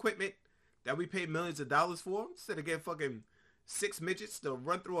fucking equipment that we pay millions of dollars for, instead of getting fucking 6 midgets to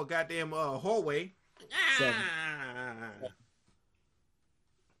run through a goddamn hallway.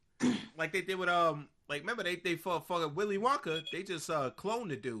 Like they did with remember they fought fucking Willy Wonka. They just cloned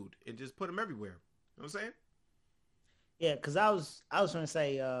the dude and just put him everywhere. You know what I'm saying? Yeah, because I was trying to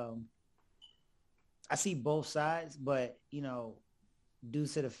say I see both sides, but due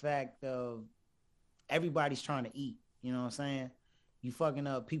to the fact of everybody's trying to eat, you know what I'm saying? You fucking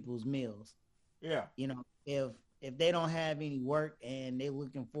up people's meals. Yeah. If they don't have any work and they're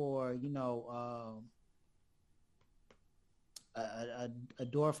looking for, a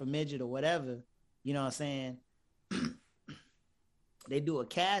dwarf, a midget or whatever, you know what I'm saying? They do a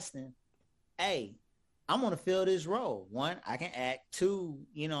casting. Hey, I'm going to fill this role. 1, I can act. 2,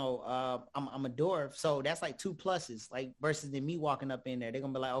 I'm a dwarf. So that's like 2 pluses, like versus than me walking up in there. They're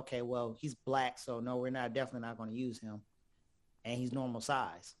going to be like, okay, well, he's black. So no, we're definitely not going to use him. And he's normal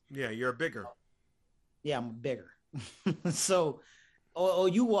size. Yeah, you're bigger. Yeah, I'm bigger. So, or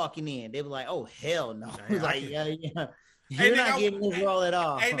you walking in, they be like, oh, hell no. Like, yeah. You're not getting this role at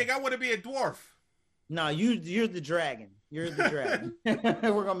all. Hey, nigga, I want to be a dwarf. No, you're the dragon. You're the dragon.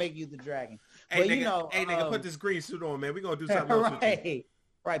 We're gonna make you the dragon. Hey, but nigga, put this green suit on, man. We're gonna do something else with you.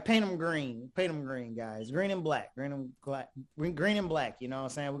 Right. Paint them green, guys. Green and black. Green and black. You know what I'm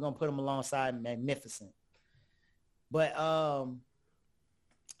saying? We're gonna put them alongside Magnificent. But I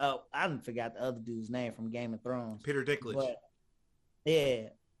forgot the other dude's name from Game of Thrones. Peter Dinklage. But, yeah,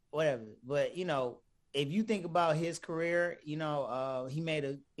 whatever. But if you think about his career, he made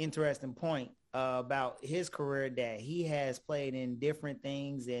an interesting point about his career, that he has played in different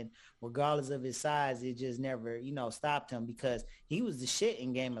things, and regardless of his size, it just never, stopped him, because he was the shit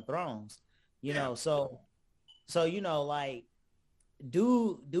in Game of Thrones, know. So like,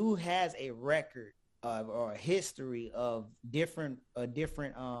 dude has a record or a history of different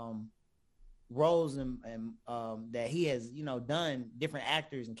roles and that he has, done, different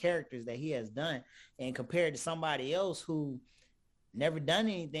actors and characters that he has done, and compared to somebody else who never done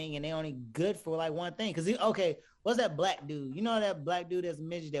anything and they only good for like one thing. Because what's that black dude? You know that black dude that's a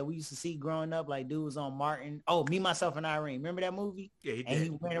midget that we used to see growing up? Like, dude was on Martin. Oh, Me, Myself, and Irene. Remember that movie? Yeah, he did. And he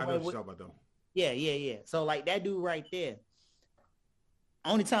ran away with... about them. Yeah. So like that dude right there.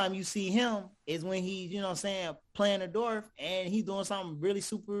 Only time you see him is when he's, playing a dwarf and he's doing something really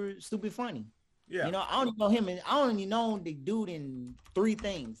super stupid funny. Yeah. I only know him, and I only know the dude in 3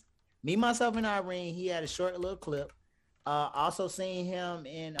 things. Me, Myself, and Irene. He had a short little clip. Also seen him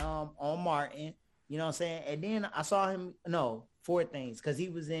in on Martin, you know what I'm saying? And then I saw him 4 things, because he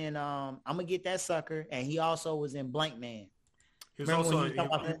was in I'm Gonna Get That Sucker, and he also was in Blank Man. He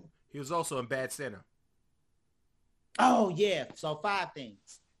was also in Bad Santa. Oh yeah. So 5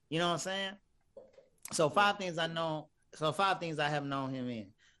 things. You know what I'm saying? So 5 things I know. So 5 things I have known him in.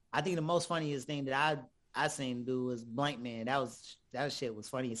 I think the most funniest thing that I seen him do was Blank Man. That shit was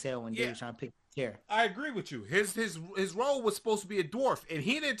funny as hell when they were trying to pick the chair. I agree with you. His role was supposed to be a dwarf, and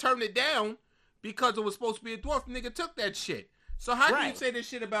he didn't turn it down because it was supposed to be a dwarf. Nigga took that shit. So how can you say this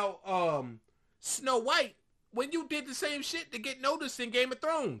shit about Snow White when you did the same shit to get noticed in Game of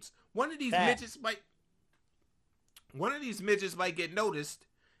Thrones? One of these midgets might get noticed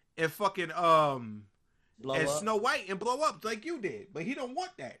and fucking Snow White and blow up like you did. But he don't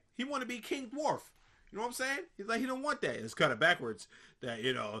want that. He want to be King Dwarf. You know what I'm saying? He's like, he don't want that. It's kind of backwards that,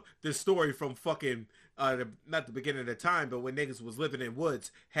 you know, this story from fucking, not the beginning of the time, but when niggas was living in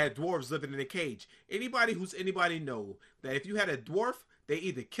woods, had dwarves living in a cage. Anybody who's anybody know that if you had a dwarf, they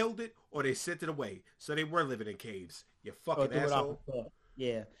either killed it or they sent it away. So they were living in caves. You fucking asshole.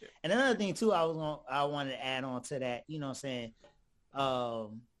 Yeah. And another thing too, I wanted to add on to that, you know what I'm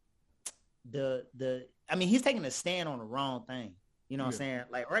saying? I mean, he's taking a stand on the wrong thing. You know what I'm saying?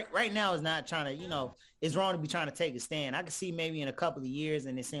 Like right now is not trying to, you know, it's wrong to be trying to take a stand. I can see maybe in a couple of years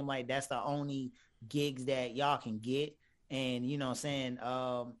and it seemed like that's the only gigs that y'all can get. And, you know what I'm saying?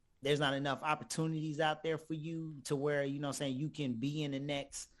 There's not enough opportunities out there for you to where, you know what I'm saying, you can be in the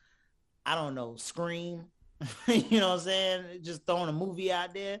next, I don't know, Scream. You know what I'm saying? Just throwing a movie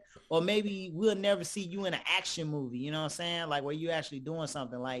out there. Or maybe we'll never see you in an action movie, you know what I'm saying? Like where you actually doing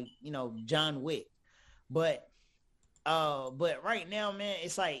something like, you know, John Wick. But right now, man,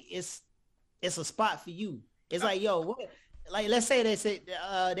 it's like it's a spot for you. It's like, yo, what? Like, let's say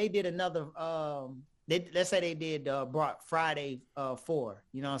they did another. Let's say they did brought Friday 4.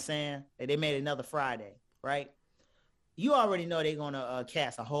 You know what I'm saying? They made another Friday, right? You already know they're gonna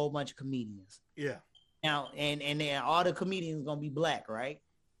cast a whole bunch of comedians. Yeah. Now and then all the comedians gonna be black, right?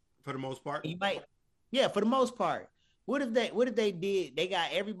 For the most part. You might, yeah, for the most part. What if they did? They got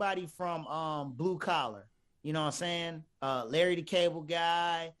everybody from Blue Collar. You know what I'm saying? Larry the Cable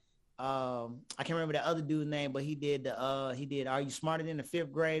Guy. I can't remember the other dude's name, but he did Are You Smarter Than a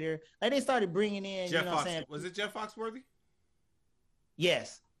Fifth Grader? Like they started bringing in, Jeff you know Fox, what I'm saying? Was it Jeff Foxworthy?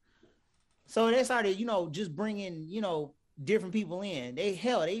 Yes. So they started, you know, just bringing, you know, different people in. They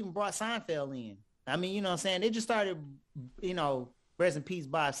even brought Seinfeld in. I mean, you know what I'm saying? They just started, you know, rest in peace,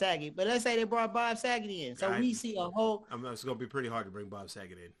 Bob Saget. But let's say they brought Bob Saget in. So we see a whole... It's going to be pretty hard to bring Bob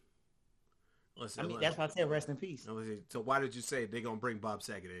Saget in. That's why I said rest in peace. So why did you say they're going to bring Bob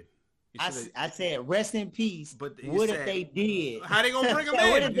Saget in? I said rest in peace. But what if they did? How they going to bring him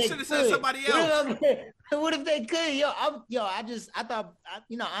in? You should have said somebody else. What if they could? I thought,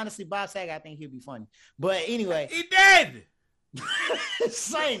 you know, honestly, Bob Saget, I think he'd be funny. But anyway. He dead!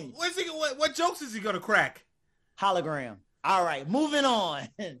 Same. What jokes is he going to crack? Hologram. All right, moving on.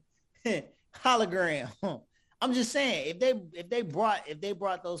 Hologram. I'm just saying, if they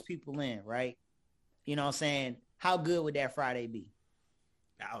brought those people in, right? You know what I'm saying? How good would that Friday be?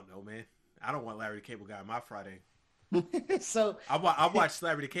 I don't know, man. I don't want Larry the Cable Guy on my Friday. So I watch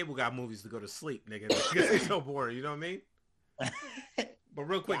Larry the Cable Guy movies to go to sleep, nigga. Because it's so boring. You know what I mean? But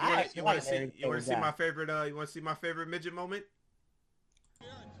real quick, you want to see my favorite? You want to see my favorite midget moment?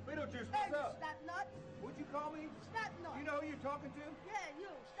 Beetlejuice, what's up? Snot. What'd you call me? Snot. You know who you're talking to? Yeah, you.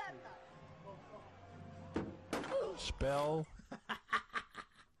 Snot. Spell.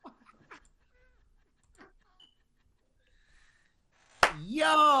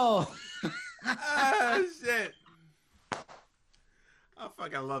 Yo. Ah, shit. I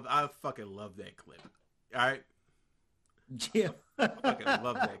fucking love that clip. All right. Yeah. I fucking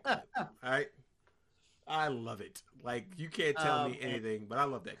love that clip. All right. I love it. Like, you can't tell me anything, but I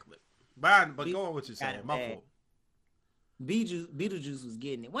love that clip. But go on what you're saying. My fault. Beetlejuice was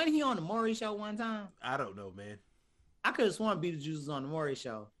getting it. Wasn't he on the Maury Show one time? I don't know, man. I could have sworn Beetlejuice was on the Maury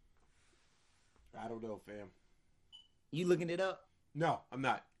Show. I don't know, fam. You looking it up? No, I'm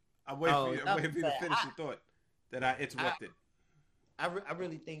not. I'm waiting for you to finish your thought that I interrupted. I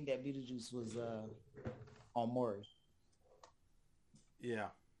really think that Beetlejuice was on Maury. Yeah.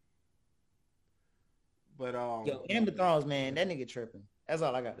 But yo, Game of Thrones, man, that nigga tripping. That's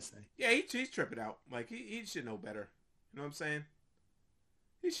all I got to say. Yeah, he's tripping out. Like he should know better. You know what I'm saying?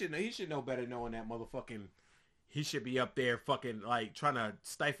 He should know better, knowing that motherfucking he should be up there fucking like trying to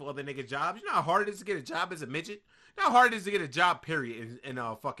stifle other niggas' jobs. You know how hard it is to get a job as a midget? You know how hard it is to get a job, period, in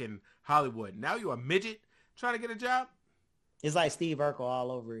fucking Hollywood. Now you a midget trying to get a job? It's like Steve Urkel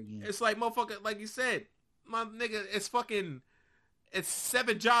all over again. It's like motherfucker, like you said, my nigga, it's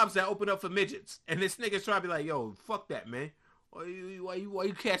 7 jobs that open up for midgets. And this nigga's trying to be like, yo, fuck that, man. Why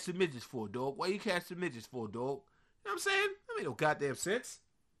you casting midgets for, dog? Why you casting midgets for, dog? You know what I'm saying? That make no goddamn sense.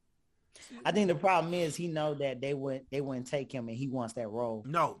 I think the problem is he know that they wouldn't take him, and he wants that role.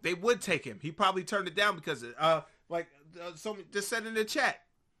 No, they would take him. He probably turned it down because someone just said in the chat,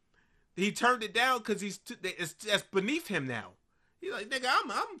 he turned it down because that's beneath him now. He's like, nigga,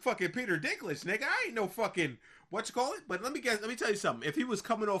 I'm fucking Peter Dinklage, nigga. I ain't no fucking what you call it. But let me tell you something. If he was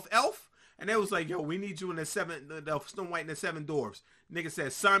coming off Elf and they was like, yo, we need you in the Snow White and the 7 Dwarfs, nigga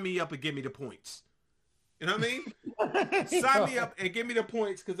said, sign me up and give me the points. You know what I mean? Sign me up and give me the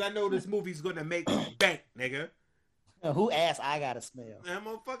points because I know this movie's gonna make bank, nigga. Who ass I gotta smell? That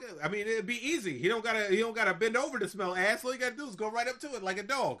motherfucker. I mean, it'd be easy. He don't gotta bend over to smell ass. All you gotta do is go right up to it like a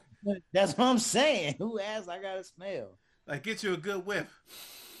dog. That's what I'm saying. Who ass I gotta smell? Like, get you a good whiff.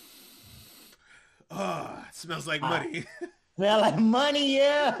 Oh, it smells like money. Smell like money,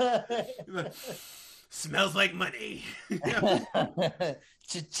 yeah. Smells like money.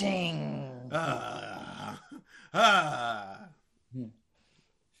 Cha-ching.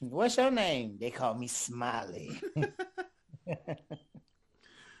 What's your name? They call me Smiley.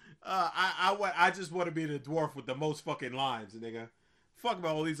 I just want to be the dwarf with the most fucking lines, nigga. Fuck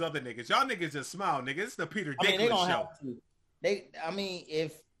about all these other niggas. Y'all niggas just smile, nigga. It's the Peter Dinklage show.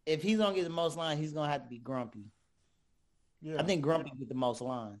 If he's gonna get the most lines, he's gonna have to be Grumpy. Yeah. I think Grumpy get the most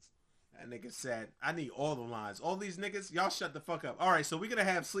lines. That nigga said, I need all the lines. All these niggas, y'all shut the fuck up. All right, so we're going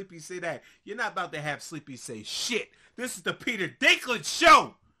to have Sleepy say that. You're not about to have Sleepy say shit. This is the Peter Dinklage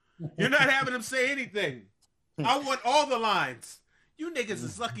show. You're not having him say anything. I want all the lines. You niggas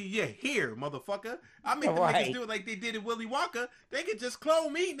is lucky you're here, motherfucker. I make the niggas do it like they did in Willy Wonka. They could just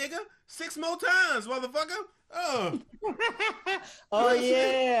clone me, nigga. 6 more times, motherfucker. Oh,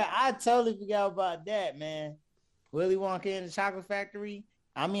 yeah. I totally forgot about that, man. Willy Wonka and the Chocolate Factory.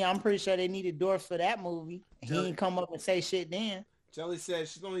 I mean, I'm pretty sure they needed dwarfs for that movie. He didn't come up and say shit then. Jelly said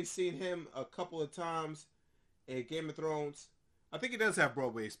she's only seen him a couple of times in Game of Thrones. I think he does have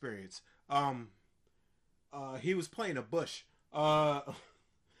Broadway experience. He was playing a bush. He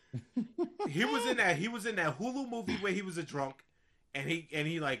was in that Hulu movie where he was a drunk, and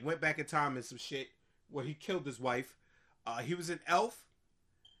he like went back in time and some shit where he killed his wife. He was in Elf.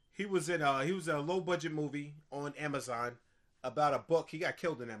 He was in a low budget movie on Amazon about a book. He got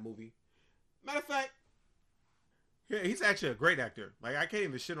killed in that movie. Matter of fact, yeah, he's actually a great actor. Like, I can't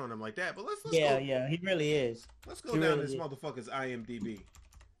even shit on him like that. But let's go. Yeah, he really is. Let's go down this motherfucker's IMDb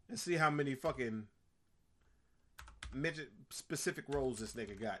and see how many fucking midget specific roles this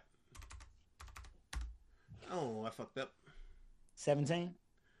nigga got. Oh, I fucked up. 17.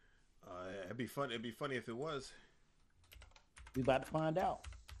 It'd be fun. It'd be funny if it was. We about to find out.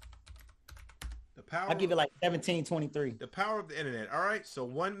 I'll give it like 17-23. The power of the internet. All right, so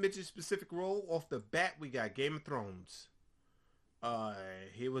one midget specific role off the bat. We got Game of Thrones.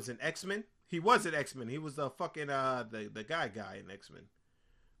 He was an X-Men. He was an X-Men. He was the fucking the guy in X-Men.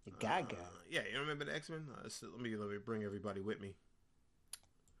 The guy. Yeah, you remember the X-Men? Let me bring everybody with me.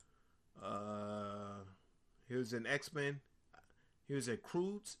 He was in X-Men. He was at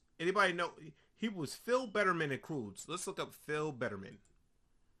Croods. Anybody know? He was Phil Betterman at Croods. Let's look up Phil Betterman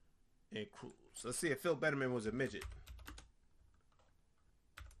and Croods. Let's see if Phil Betterman was a midget.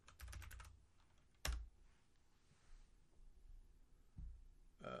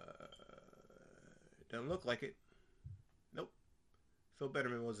 Doesn't look like it. Nope. Phil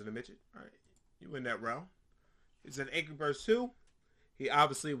Betterman wasn't a midget. All right. You win that round. He's in Angry Birds 2. He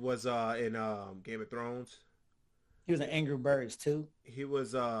obviously was in Game of Thrones. He was in Angry Birds 2. He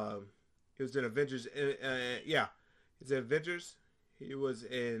was in Avengers. Yeah. He's in Avengers. He was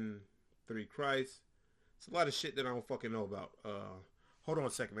in 3 Christ. It's a lot of shit that I don't fucking know about. Hold on a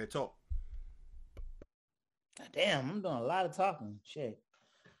second, man. Talk. Damn, I'm doing a lot of talking. Shit.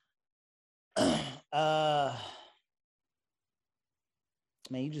 Man,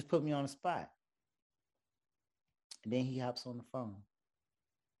 you just put me on the spot. And then he hops on the phone.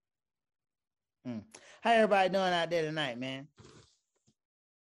 How everybody doing out there tonight, man?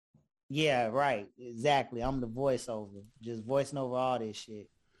 Yeah, right. Exactly. I'm the voiceover. Just voicing over all this shit.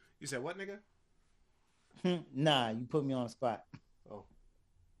 You said what, nigga? Nah, you put me on the spot.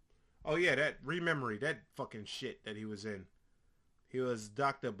 Oh yeah, that Rememory, that fucking shit that he was in. He was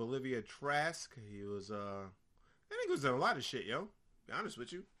Dr. Bolivia Trask. He was I think he was in a lot of shit, yo. Be honest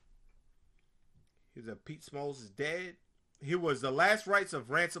with you. He was a Pete Smalls' dad. He was the last rites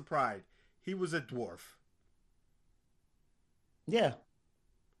of Ransom Pride. He was a dwarf. Yeah.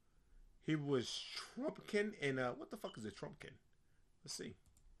 He was Trumpkin in what the fuck is a Trumpkin? Let's see.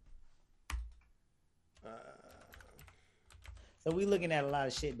 So we looking at a lot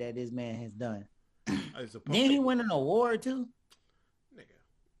of shit that this man has done. Didn't he win an award too?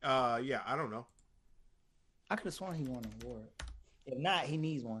 Nigga. Yeah, I don't know. I could have sworn he won an award. If not, he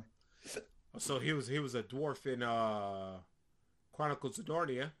needs one. So he was a dwarf in Chronicles of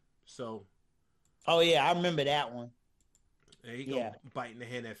Narnia. So. Oh yeah, I remember that one. And he go biting the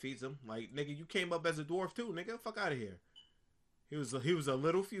hand that feeds him. Like, nigga, you came up as a dwarf too, nigga. Fuck out of here. He was a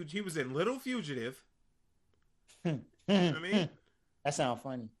little fugitive. He was in Little Fugitive. You know what I mean? That sounds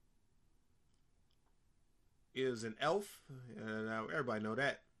funny. He was an elf. Now everybody know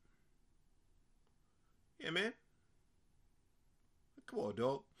that. Yeah, man. Come on,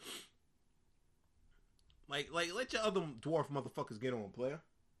 dog. Like let your other dwarf motherfuckers get on, player.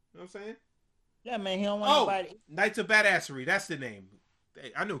 You know what I'm saying? Yeah, man, he don't want nobody. Knights of Badassery, that's the name.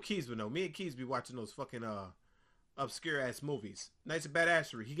 I know Keys would know. Me and Keys be watching those fucking obscure ass movies. Knights of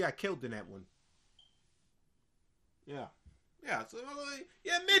Badassery. He got killed in that one. Yeah. Yeah, so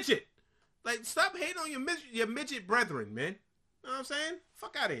yeah, midget. Like, stop hating on your midget brethren, man. You know what I'm saying?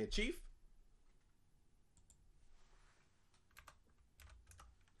 Fuck out of here, Chief.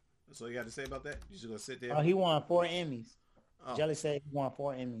 That's all you got to say about that? You just gonna sit there? Oh, he won 4 Emmys. Oh. Jelly said he won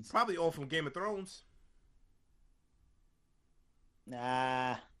 4 Emmys. Probably all from Game of Thrones.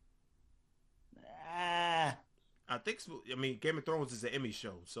 Nah. I think so. I mean, Game of Thrones is an Emmy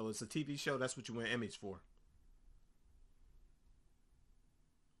show, so it's a TV show. That's what you win Emmys for.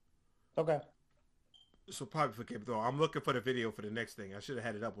 Okay. So probably for Game of Thrones. I'm looking for the video for the next thing. I should have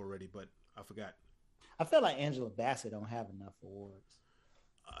had it up already, but I forgot. I feel like Angela Bassett don't have enough awards.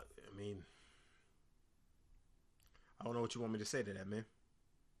 I mean, I don't know what you want me to say to that, man.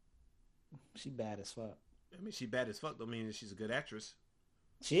 She bad as fuck. I mean, she bad as fuck don't mean that she's a good actress.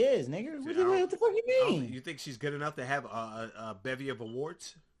 She is, nigga. What the fuck you mean? You think she's good enough to have a bevy of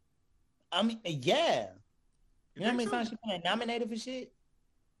awards? I mean, yeah. You know how many times she been nominated for shit?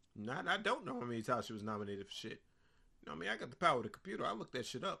 I don't know how many times she was nominated for shit. You know what I mean? I got the power of the computer. I looked that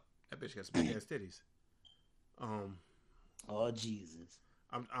shit up. That bitch got some big ass titties. Oh Jesus.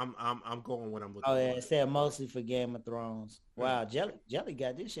 I'm going what I'm looking. Oh yeah, it said mostly for Game of Thrones. Wow, Jelly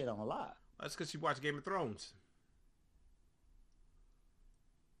got this shit on a lot. That's because she watched Game of Thrones.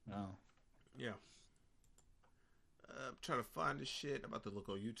 Oh. Yeah. I'm trying to find this shit. I'm about to look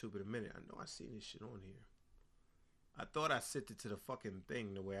on YouTube in a minute. I know I seen this shit on here. I thought I sent it to the fucking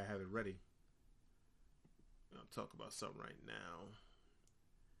thing the way I have it ready. I'll talk about something right now.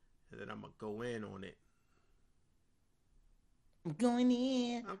 And then I'm going to go in on it. I'm going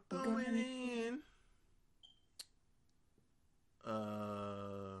in. I'm going in.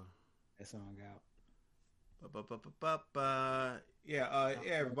 That song out. Yeah,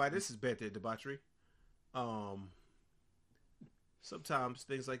 everybody, this is Bad Day Debauchery. Sometimes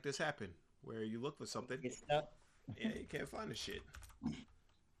things like this happen where you look for something. Yeah, you can't find the shit.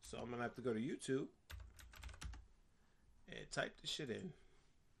 So I'm gonna have to go to YouTube and type the shit in.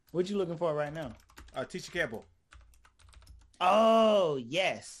 What you looking for right now? Tisha Campbell. Oh,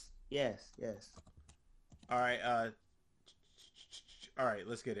 yes. All right,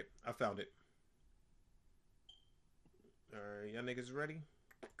 let's get it. I found it. All right, y'all niggas ready?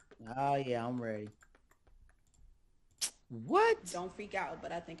 Oh, yeah, I'm ready. What? Don't freak out,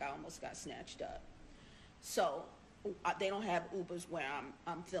 but I think I almost got snatched up. So they don't have Ubers where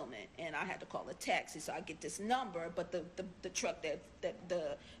I'm filming, and I had to call a taxi. So I get this number, but the truck the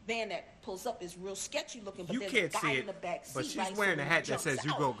van that pulls up is real sketchy looking. But there's a guy in the back seat. But she's wearing a hat that says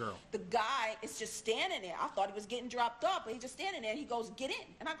 "You Go Girl." The guy is just standing there. I thought he was getting dropped off, but he's just standing there. He goes, "Get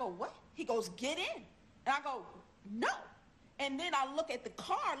in," and I go, "What?" He goes, "Get in," and I go, "No." And then I look at the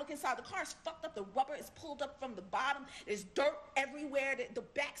car, look inside the car, it's fucked up. The rubber is pulled up from the bottom. There's dirt everywhere. The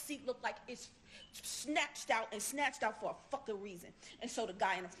back seat looked like it's snatched out for a fucking reason. And so the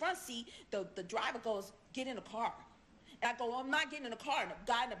guy in the front seat, the driver goes, "Get in the car." And I go, "Well, I'm not getting in the car." And the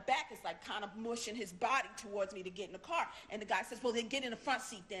guy in the back is like kind of mushing his body towards me to get in the car. And the guy says, "Well, then get in the front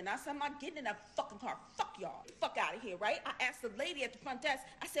seat then." And I said, "I'm not getting in that fucking car. Fuck y'all. Fuck out of here," right? I asked the lady at the front desk,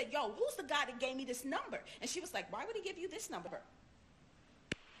 I said, "Yo, who's the guy that gave me this number?" And she was like, "Why would he give you this number?"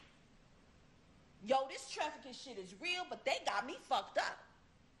 Yo, this trafficking shit is real, but they got me fucked up.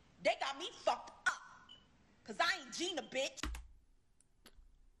 They got me fucked up. Because I ain't Gina, bitch.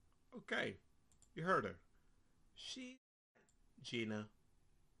 Okay. You heard her. She Gina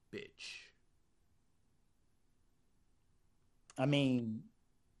bitch. I mean,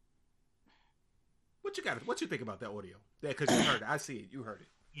 what you think about that audio? Yeah, because you heard it. I see it. You heard it.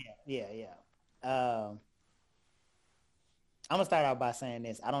 Yeah. I'm gonna start out by saying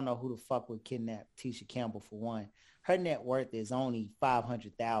this. I don't know who the fuck would kidnap Tisha Campbell for one. Her net worth is only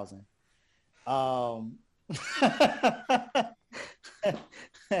 $500,000.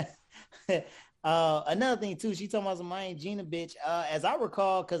 Another thing too, she talking about some I ain't Gina bitch. As I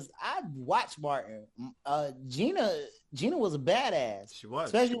recall, because I watched Martin, Gina was a badass. She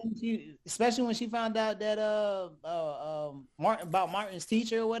was, especially when she found out that Martin's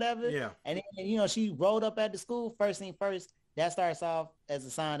teacher or whatever. Yeah. And then, she rolled up at the school. First thing first, that starts off as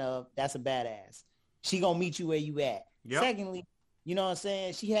a sign of that's a badass. She gonna meet you where you at. Yep. Secondly, you know what I'm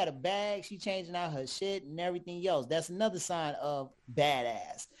saying? She had a bag. She changing out her shit and everything else. That's another sign of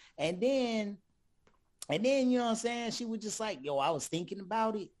badass. And then, you know what I'm saying? She was just like, yo, I was thinking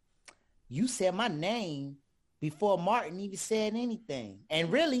about it. You said my name before Martin even said anything.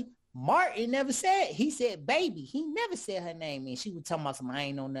 And really, Martin never said, he said baby. He never said her name. And she was talking about something, I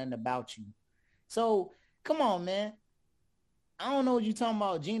ain't know nothing about you. So come on, man. I don't know what you talking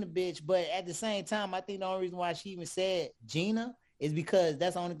about, Gina bitch, but at the same time, I think the only reason why she even said Gina is because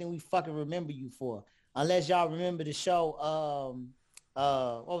that's the only thing we fucking remember you for. Unless y'all remember the show,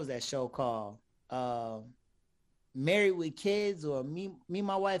 what was that show called? Married with Kids, or me,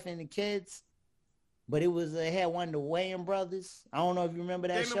 my wife and the kids. But it had one of the Wayans brothers. I don't know if you remember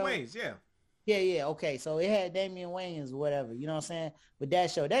that show. Damon Wayans, yeah. Yeah. Okay. So it had Damian Wayans or whatever, you know what I'm saying? But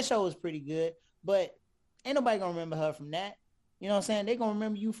that show was pretty good, but ain't nobody gonna remember her from that. You know what I'm saying? They gonna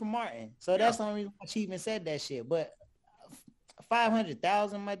remember you from Martin. So that's the only reason why she even said that shit. But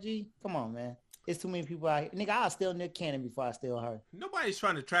 500,000, my G, come on, man. It's too many people out here. Nigga, I'll steal Nick Cannon before I steal her. Nobody's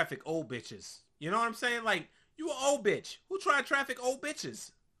trying to traffic old bitches. You know what I'm saying? Like, you an old bitch. Who try to traffic old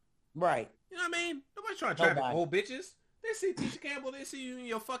bitches? Right. You know what I mean? Nobody's trying to traffic old bitches. They see Tisha Campbell. They see you in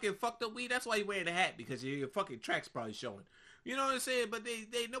your fucking fucked up weed. That's why you wearing the hat, because your fucking track's probably showing. You know what I'm saying? But they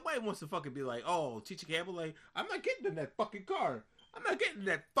nobody wants to fucking be like, oh, Tisha Campbell, like, I'm not getting in that fucking car. I'm not getting in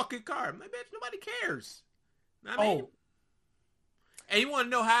that fucking car. I'm like, bitch, nobody cares. You know what I mean? And you want to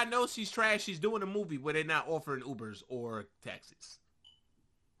know how I know she's trash? She's doing a movie where they're not offering Ubers or taxis.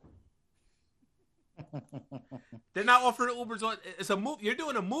 They're not offering Ubers or it's a movie. You're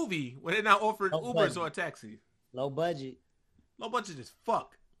doing a movie where they're not offering Ubers or a taxi. Low budget. Low budget is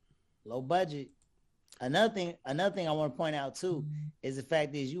fuck. Low budget. Another thing I want to point out too is the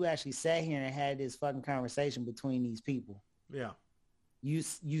fact is you actually sat here and had this fucking conversation between these people. Yeah. You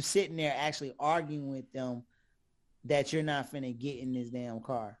sitting there actually arguing with them that you're not finna get in this damn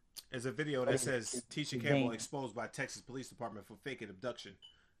car. There's a video that says Tisha Campbell exposed by Texas Police Department for faking abduction.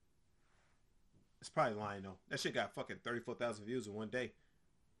 It's probably lying though. That shit got fucking 34,000 views in one day.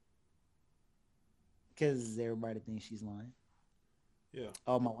 Because everybody thinks she's lying. Yeah.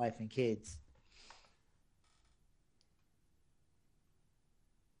 Oh, my wife and kids.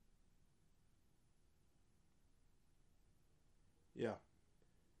 Yeah.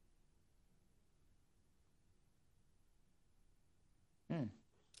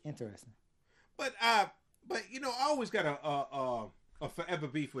 Interesting. But you know, I always got a forever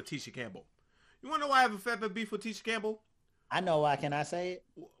beef with Tisha Campbell. You want to know why I have a forever beef with Tisha Campbell? I know why. Can I say it?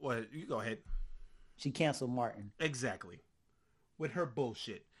 Well, you go ahead. She canceled Martin. Exactly. With her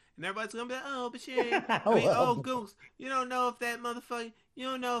bullshit. And everybody's going to be like, oh, but shit. I mean, oh, Goose, you don't know if that motherfucker, you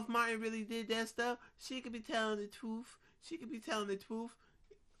don't know if Martin really did that stuff. She could be telling the truth. She could be telling the truth.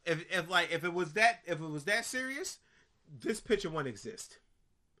 If it was that serious, this picture wouldn't exist.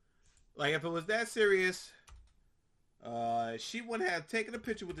 Like, if it was that serious, she wouldn't have taken a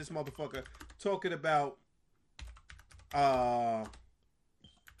picture with this motherfucker talking about,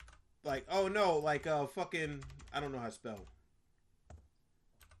 like, oh no, like, fucking, I don't know how to spell.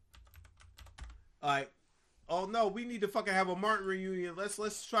 Like, oh no, we need to fucking have a Martin reunion.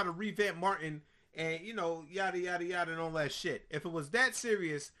 Let's try to revamp Martin and, you know, yada, yada, yada, and all that shit. If it was that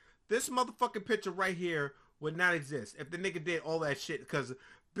serious, this motherfucking picture right here would not exist. If the nigga did all that shit, because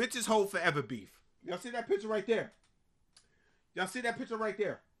bitches hold forever beef. Y'all see that picture right there? Y'all see that picture right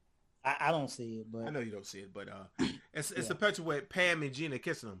there? I don't see it, but I know you don't see it, but it's a picture with Pam and Gina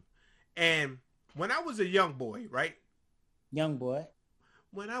kissing them. And when I was a young boy, right? Young boy.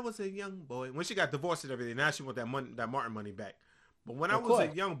 When I was a young boy, when she got divorced and everything, now she want that Martin money back. But when I was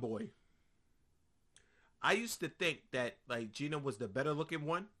a young boy, I used to think that like Gina was the better looking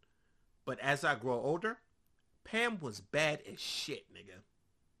one. But as I grow older, Pam was bad as shit, nigga.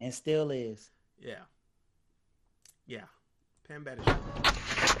 And still is. Yeah. Yeah. Pam bad as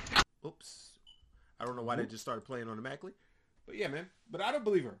shit. Oops. I don't know why they just started playing automatically. But yeah, man. But I don't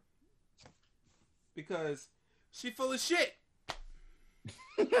believe her. Because she full of shit.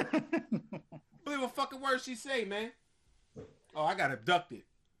 Believe a fucking word she say, man. Oh, I got abducted.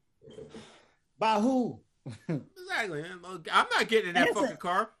 By who? Exactly. I'm not getting in that fucking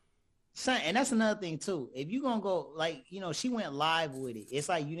car. Son, and that's another thing too. If you gonna go, like, you know, she went live with it. It's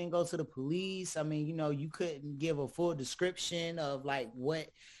like you didn't go to the police. I mean, you know, you couldn't give a full description of like what,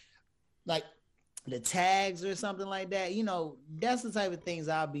 like the tags or something like that. You know, that's the type of things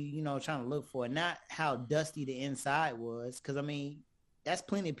I'll be, you know, trying to look for. Not how dusty the inside was. Because, I mean, that's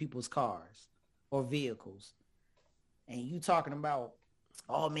plenty of people's cars or vehicles. And you talking about,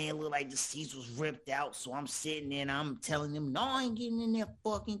 oh, man, look like the seats was ripped out, so I'm sitting there and I'm telling them, no, I ain't getting in that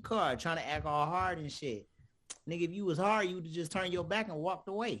fucking car, trying to act all hard and shit. Nigga, if you was hard, you would have just turned your back and walked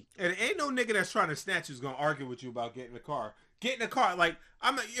away. And ain't no nigga that's trying to snatch you's going to argue with you about getting in the car. Get in the car. Like,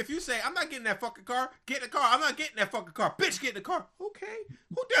 if you say, I'm not getting that fucking car, get in the car. I'm not getting that fucking car. Bitch, get in the car. Okay.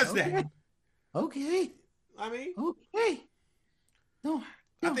 Who does that? Okay. I mean. Okay. No.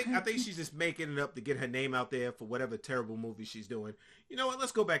 I think she's just making it up to get her name out there for whatever terrible movie she's doing. You know what?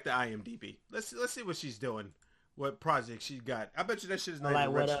 Let's go back to IMDb. Let's see what she's doing. What project she's got. I bet you that shit is not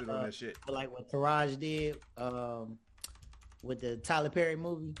even registered on that shit. Like what Taraj did with the Tyler Perry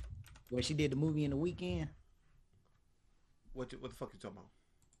movie, where she did the movie in the weekend. What the fuck you talking about?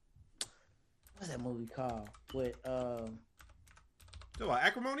 What's that movie called? With Talking about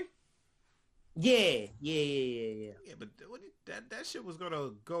Acrimony? Yeah. Yeah, but that shit was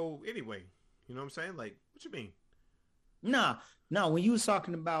gonna go anyway. You know what I'm saying? Like, what you mean? No. When you was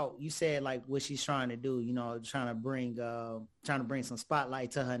talking about, you said like what she's trying to do. You know, trying to bring some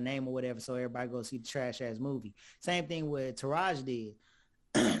spotlight to her name or whatever, so everybody go see the trash ass movie. Same thing with Taraj did.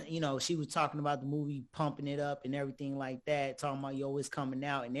 You know, she was talking about the movie, pumping it up and everything like that, talking about, yo, it's coming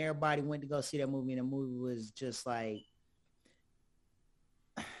out, and everybody went to go see that movie, and the movie was just like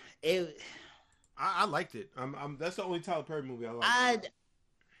it. I liked it. That's the only Tyler Perry movie I liked.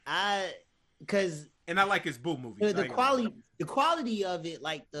 Because and I like his Boo movies. The quality of it,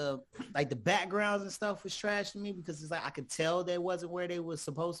 like the backgrounds and stuff was trash to me, because it's like I could tell that wasn't where they was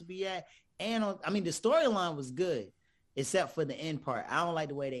supposed to be at. And the storyline was good, except for the end part. I don't like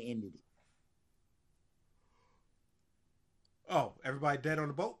the way they ended it. Oh, everybody dead on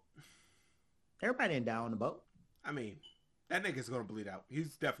the boat? Everybody didn't die on the boat. I mean, that nigga's gonna bleed out.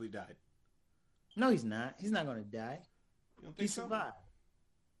 He's definitely died. No, he's not. He's not gonna die. You don't think he survived.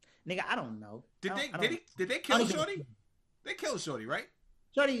 Nigga, I don't know. Did they kill Shorty? They killed Shorty, right?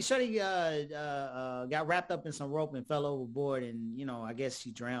 Shorty got wrapped up in some rope and fell overboard, and I guess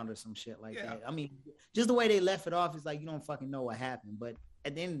she drowned or some shit like that. I mean, just the way they left it off is like you don't fucking know what happened. But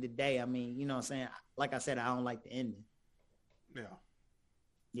at the end of the day, I mean, you know what I'm saying? Like I said, I don't like the ending. Yeah.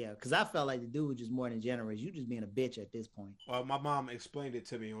 Yeah, because I felt like the dude was just more than generous. You just being a bitch at this point. Well, my mom explained it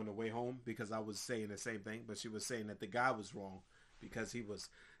to me on the way home, because I was saying the same thing, but she was saying that the guy was wrong because he was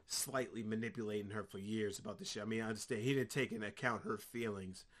slightly manipulating her for years about this shit. I mean, I understand he didn't take into account her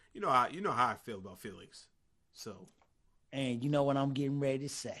feelings. You know how I feel about feelings. So. And you know what I'm getting ready to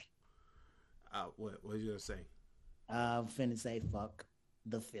say? What are you gonna say? I'm finna say fuck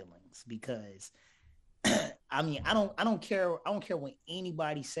the feelings, because I mean, I don't care what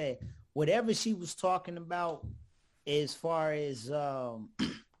anybody said. Whatever she was talking about, as far as like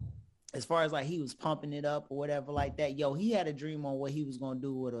he was pumping it up or whatever like that, yo, he had a dream on what he was gonna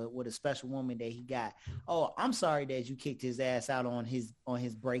do with a special woman that he got. Oh, I'm sorry that you kicked his ass out on his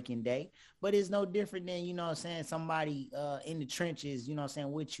breaking day, but it's no different than, you know what I'm saying, somebody in the trenches, you know what I'm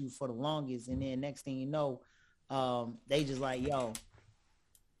saying, with you for the longest, and then next thing you know, they just like, yo,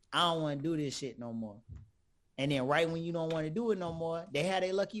 I don't want to do this shit no more. And then right when you don't want to do it no more, they had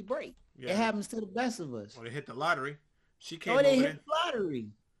a lucky break. Yeah. It happens to the best of us. Or they hit the lottery. She came over. They hit the lottery.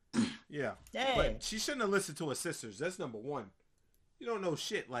 Yeah. But she shouldn't have listened to her sisters. That's number one. You don't know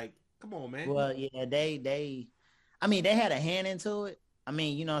shit. Like, come on, man. Well, yeah, they had a hand into it. I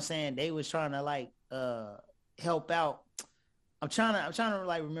mean, you know what I'm saying? They was trying to like help out. I'm trying to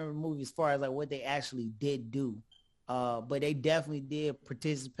like remember the movie as far as like what they actually did do. But they definitely did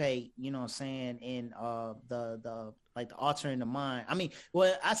participate, you know what I'm saying, in the altering the mind. I mean,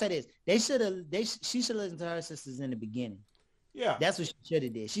 well, I say this, she should have listened to her sisters in the beginning. Yeah. That's what she should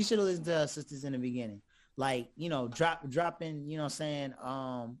have did. She should have listened to her sisters in the beginning. Like, dropping, you know what I'm saying,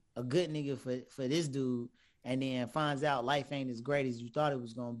 a good nigga for this dude, and then finds out life ain't as great as you thought it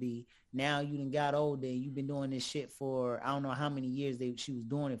was going to be. Now you done got older and you've been doing this shit for, I don't know how many years she was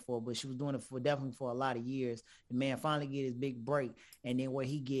doing it for, but she was doing it for definitely for a lot of years. The man finally get his big break, and then where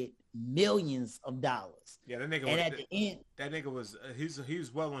he get millions of dollars. Yeah, that nigga. And at the end, that nigga was he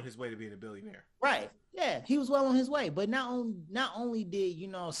was well on his way to being a billionaire. Right. Yeah, he was well on his way. But not only did, you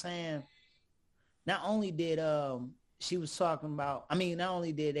know what I'm saying, not only did she was talking about, I mean, not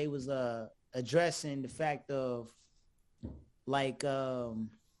only did they was addressing the fact of like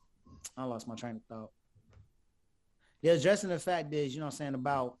I lost my train of thought. They're addressing the fact that, you know what I'm saying,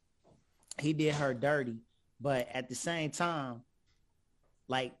 about he did her dirty, but at the same time,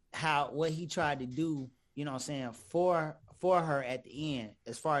 like what he tried to do, you know what I'm saying, for her at the end,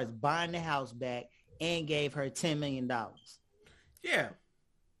 as far as buying the house back and gave her $10 million. Yeah.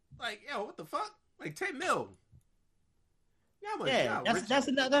 Like, yo, what the fuck? Like 10 mil. Yeah, that's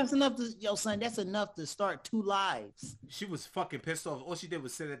enough to, yo, son, that's enough to start 2 lives. She was fucking pissed off. All she did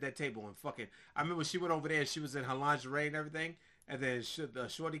was sit at that table and fucking, I remember she went over there and she was in her lingerie and everything, and then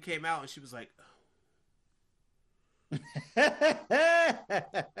Shorty came out and she was like, that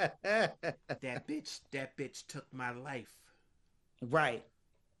bitch took my life. Right.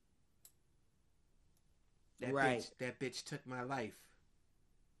 That bitch took my life.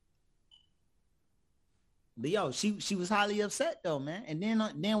 But yo, she was highly upset though, man. And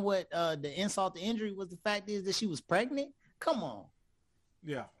then what? The insult to injury was the fact is that she was pregnant. Come on.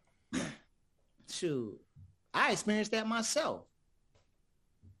 Yeah. Shoot, I experienced that myself.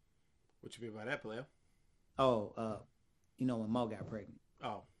 What you mean by that, player? Oh, when Mo got pregnant.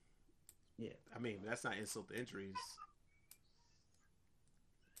 Oh. Yeah. I mean, that's not insult to injuries.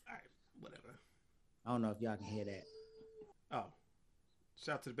 All right, whatever. I don't know if y'all can hear that. Oh.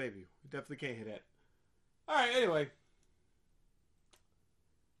 Shout out to the baby. We definitely can't hear that. All right, anyway.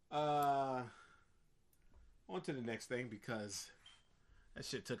 On to the next thing because that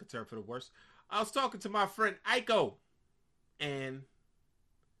shit took a turn for the worse. I was talking to my friend Aiko, and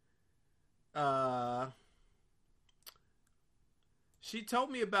she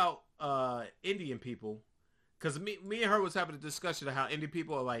told me about Indian people, because me and her was having a discussion of how Indian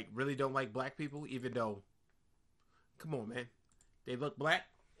people are like really don't like black people, even though, come on, man, they look black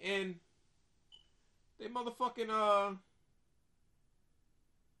and they motherfucking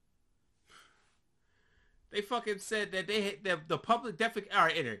they fucking said that the public defecation. All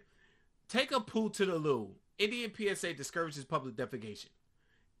right, enter. Take a poo to the loo. Indian PSA discourages public defecation.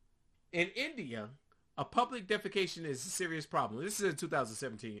 In India, a public defecation is a serious problem. This is in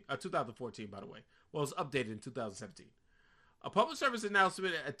 2014, by the way. Well, it's updated in 2017. A public service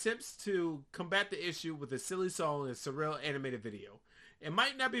announcement attempts to combat the issue with a silly song and surreal animated video. It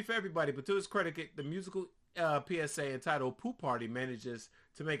might not be for everybody, but to its credit, the musical PSA entitled Poo Party manages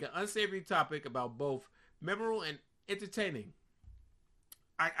to make an unsavory topic about both memorable and entertaining.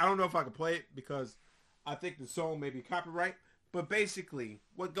 I don't know if I can play it because I think the song may be copyright, but basically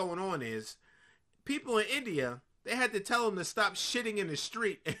what's going on is people in India, they had to tell them to stop shitting in the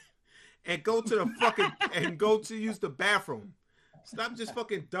street and go to the fucking and go to use the bathroom. Stop just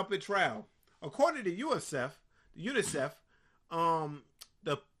fucking dumping trowel. According to UNICEF,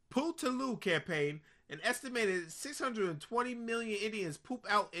 the Poo to Loo campaign, an estimated 620 million Indians poop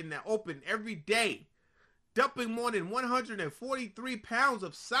out in the open every day, dumping more than 143 pounds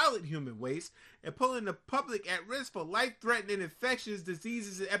of solid human waste and putting the public at risk for life-threatening infections,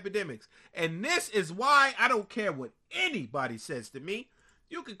 diseases, and epidemics. And this is why I don't care what anybody says to me.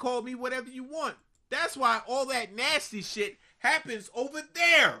 You can call me whatever you want. That's why all that nasty shit happens over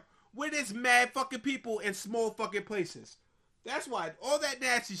there where there's mad fucking people in small fucking places. That's why all that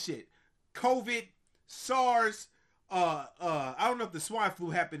nasty shit, COVID, SARS, I don't know if the swine flu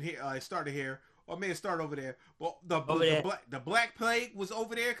happened here, started here, or may have started over there. But the Black Plague was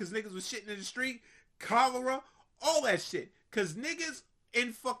over there because niggas was shitting in the street. Cholera, all that shit. Because niggas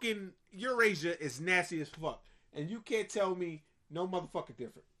in fucking Eurasia is nasty as fuck. And you can't tell me no motherfucking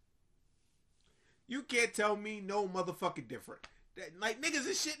different. You can't tell me no motherfucking different. Like, niggas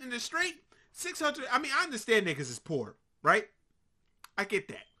is shitting in the street. 600, I mean, I understand niggas is poor, right? I get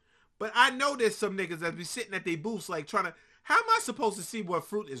that. But I know there's some niggas that be sitting at their booths like trying to, how am I supposed to see what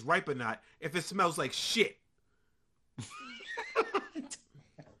fruit is ripe or not if it smells like shit? You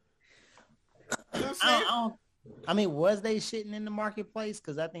know what I'm saying? I mean, was they shitting in the marketplace?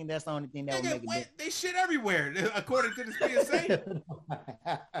 Because I think that's the only thing that would make it. They shit everywhere, according to this PSA.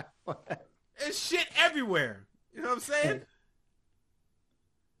 There's shit everywhere. You know what I'm saying?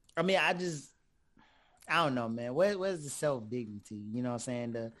 I mean, I don't know, man. Where's the self-dignity? You know what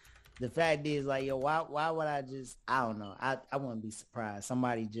I'm saying? The fact is, like, yo, why would I don't know. I wouldn't be surprised.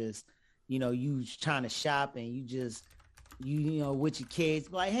 Somebody just, you trying to shop and you just, with your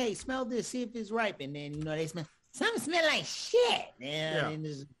kids, like, hey, smell this, see if it's ripe. And then, they something smell like shit. Yeah. And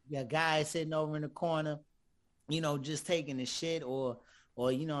there's a guy sitting over in the corner, just taking the shit or,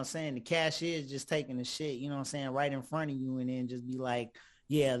 you know what I'm saying, the cashier is just taking the shit, you know what I'm saying, right in front of you and then just be like,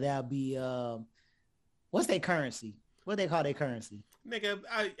 yeah, that'll be, what's their currency? What they call their currency? Nigga,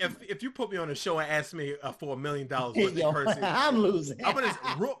 if you put me on a show and ask me for $1 million worth of currency, I'm losing. I'm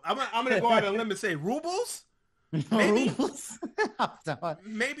gonna go out on a limb and say rubles. Maybe. Rubles?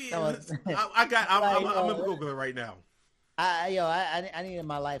 Maybe. I'm gonna Google it right now. I needed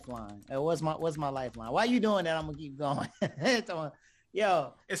my lifeline. What's my lifeline? Why you doing that? I'm gonna keep going.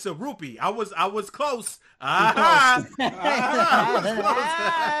 Yo, it's a rupee. I was close.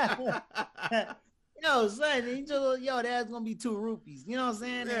 Yo, son, that's gonna be 2 rupees. You know what I'm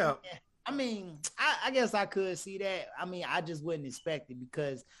saying? Yeah. I mean, I guess I could see that. I mean, I just wouldn't expect it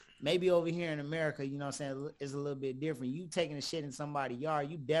because maybe over here in America, you know what I'm saying, it's a little bit different. You taking a shit in somebody's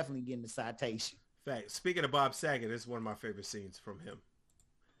yard, you definitely getting the citation. Fact. Speaking of Bob Saget, this is one of my favorite scenes from him.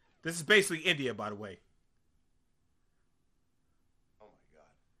 This is basically India, by the way. Oh my God.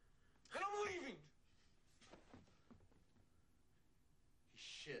 And I'm leaving.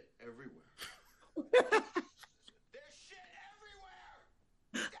 Shit everywhere. There's shit everywhere!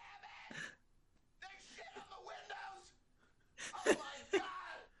 Damn it! There's shit on the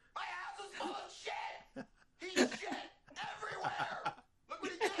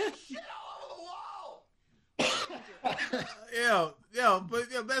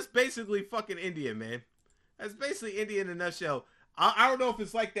but that's basically fucking India, man. That's basically India in a nutshell. I don't know if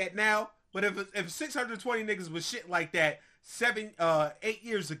it's like that now, but if 620 niggas was shit like that 8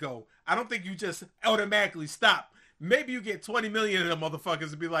 years ago, I don't think you just automatically stop. Maybe you get 20 million of them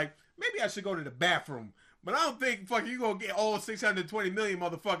motherfuckers to be like, maybe I should go to the bathroom. But I don't think fucking you gonna get all 620 million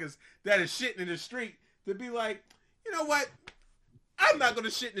motherfuckers that are shitting in the street to be like, you know what? I'm not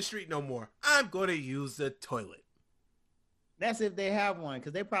gonna shit in the street no more. I'm gonna use the toilet. That's if they have one,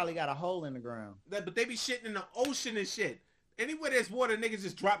 because they probably got a hole in the ground. But they be shitting in the ocean and shit. Anywhere there's water, niggas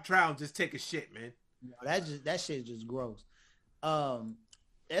just drop trout, just take a shit, man. No, that shit is just gross.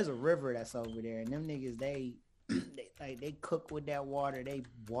 There's a river that's over there, and them niggas they cook with that water. They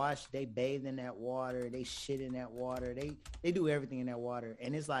wash, they bathe in that water. They shit in that water. They do everything in that water,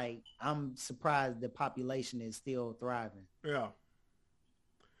 and it's like I'm surprised the population is still thriving. Yeah.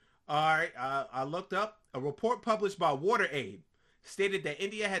 All right, I looked up a report published by WaterAid stated that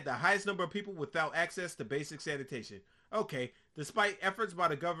India had the highest number of people without access to basic sanitation. Okay, despite efforts by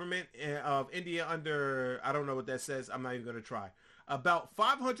the government of India under, I don't know what that says, I'm not even going to try. About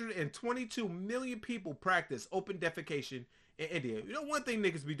 522 million people practice open defecation in India. You know one thing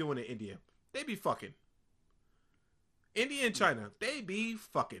niggas be doing in India? They be fucking. India and China, they be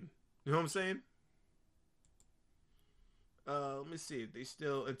fucking. You know what I'm saying? Let me see. They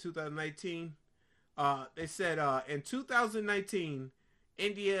still, in 2019, they said in 2019,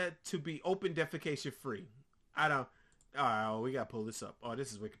 India to be open defecation free. All right, we got to pull this up. Oh,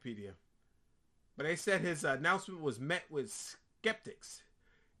 this is Wikipedia. But they said his announcement was met with skeptics.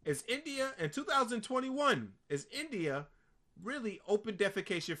 Is India, in 2021, is India really open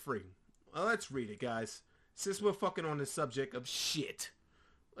defecation free? Well, let's read it, guys. Since we're fucking on the subject of shit.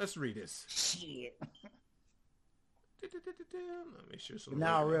 Let's read this. Shit. Let me make sure. The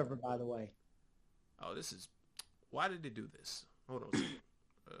Nile River, by the way. Oh, this is... Why did they do this? Hold on a second.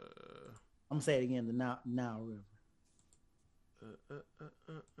 I'm going to say it again. The Nile River.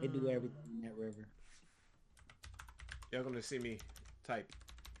 They do everything in that river. Y'all gonna see me type.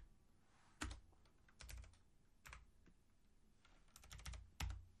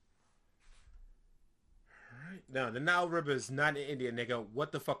 Alright. Now, the Nile River is not in India, nigga.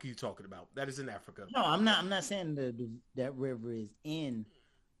 What the fuck are you talking about? That is in Africa. No, I'm not saying that river is in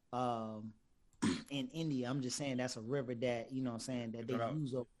India. I'm just saying that's a river that, you know what I'm saying, that they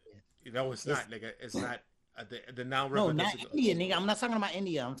use over there. No, it's not, nigga. It's not. The Nile River. No, not India, nigga. I'm not talking about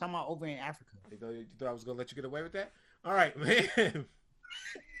India. I'm talking about over in Africa. You thought I was gonna let you get away with that? All right, man.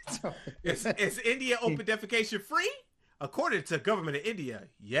 Is India open defecation free? According to the government of India,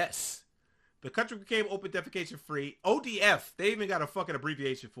 yes. The country became open defecation free. ODF. They even got a fucking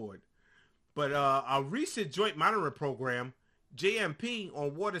abbreviation for it. But a recent joint monitoring program, JMP,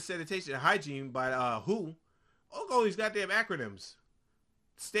 on water sanitation and hygiene by WHO, all these goddamn acronyms,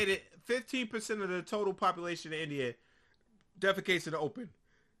 stated 15% of the total population in India defecates in the open.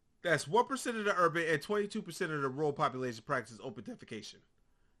 That's 1% of the urban and 22% of the rural population practices open defecation.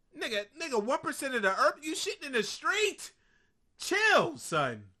 Nigga, 1% of the urban, you shitting in the street? Chill,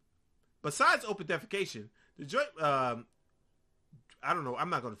 son. Besides open defecation, the joint, I don't know, I'm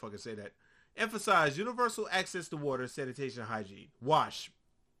not going to fucking say that. Emphasize universal access to water, sanitation, and hygiene. WASH.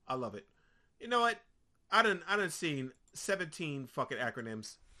 I love it. You know what? I done seen 17 fucking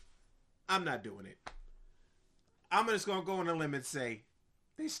acronyms. I'm not doing it. I'm just going to go on a limb and say,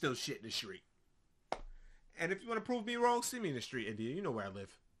 they still shit in the street. And if you want to prove me wrong, see me in the street, India. You know where I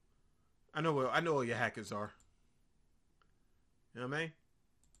live. I know where your hackers are. You know what I mean?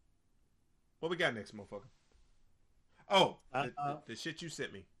 What we got next, motherfucker? Oh, the shit you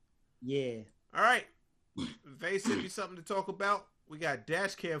sent me. Yeah. All right. Vay sent me something to talk about. We got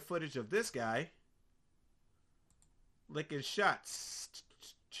dash cam footage of this guy licking shots.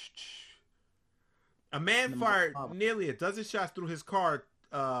 A man fired nearly a dozen shots through his car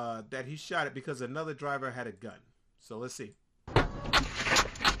that he shot at because another driver had a gun. So let's see.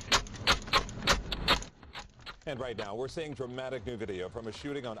 And right now, we're seeing dramatic new video from a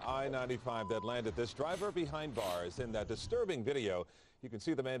shooting on I-95 that landed this driver behind bars. In that disturbing video, you can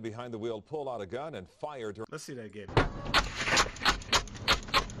see the man behind the wheel pull out a gun and fire. Let's see that again.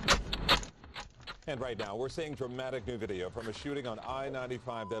 And right now, we're seeing dramatic new video from a shooting on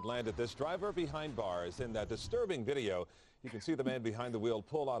I-95 that landed this driver behind bars. In that disturbing video, you can see the man behind the wheel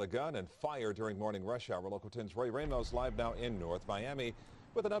pull out a gun and fire during morning rush hour. Local 10's Roy Ramos live now in North Miami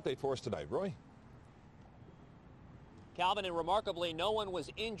with an update for us tonight. Roy? Calvin, and remarkably, no one was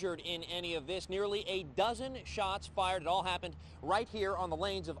injured in any of this. Nearly a dozen shots fired. It all happened right here on the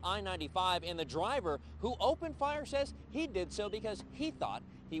lanes of I-95. And the driver who opened fire says he did so because he thought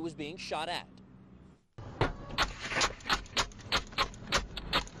he was being shot at.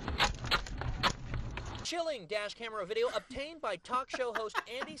 chilling dash camera video obtained by talk show host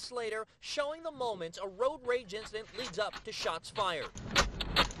Andy Slater showing the moments a road rage incident leads up to shots fired.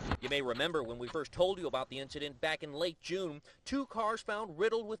 You may remember when we first told you about the incident back in late June, 2 cars found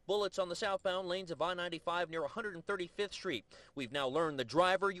riddled with bullets on the southbound lanes of I-95 near 135th Street. We've now learned the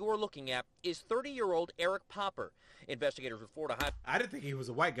driver you are looking at is 30-year-old Eric Popper. Investigators with Florida High... I didn't think he was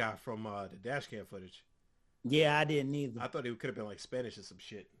a white guy from the dash cam footage. Yeah, I didn't either. I thought he could have been like Spanish or some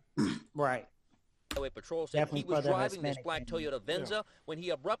shit. Right. Highway Patrol said he was driving this black Toyota Venza Yeah. when he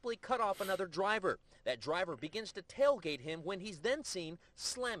abruptly cut off another driver. That driver begins to tailgate him when he's then seen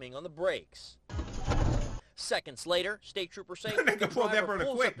slamming on the brakes. Seconds later, state troopers say the driver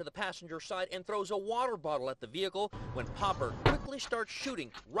pulls up to the passenger side and throws a water bottle at the vehicle when Popper quickly starts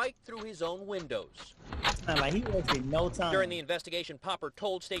shooting right through his own windows. Like he wasted no time. During the investigation, Popper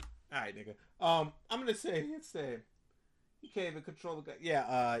told state... All right, nigga. I'm going to say, he can't even control the gun.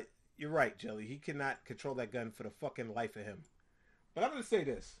 Yeah, you're right, Jelly. He cannot control that gun for the fucking life of him. But I'm going to say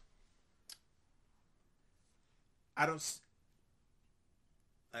this. That's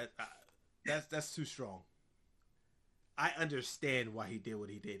too strong. I understand why he did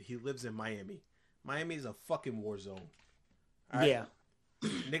what he did. He lives in Miami. Miami is a fucking war zone. All right? Yeah.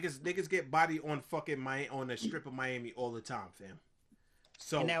 Niggas get body on fucking on the strip of Miami all the time, fam.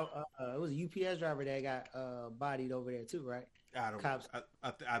 So and now it was a UPS driver that got bodied over there too, right? I don't Cops.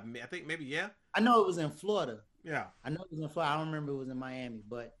 I think maybe, yeah. I know it was in Florida. Yeah. I know it was in Florida. I don't remember it was in Miami,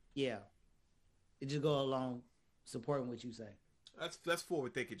 but yeah. It just go along supporting what you say. That's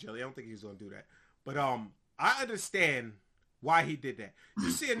forward thinking, Jelly. I don't think he's gonna do that. But I understand why he did that. You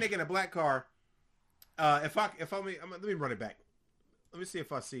see a nigga in a black car. Let me run it back. Let me see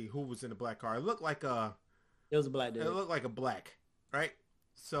if I see who was in the black car. It looked like it was a black dude. It looked like a black, right?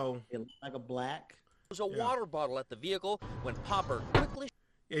 So it looked like a black. There was a water bottle at the vehicle when Popper quickly...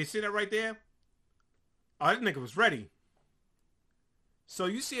 Yeah, you see that right there? Oh, that nigga was ready. So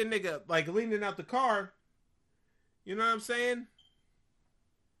you see a nigga like leaning out the car. You know what I'm saying?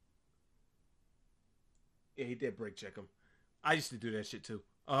 Yeah, he did brake check him. I used to do that shit too.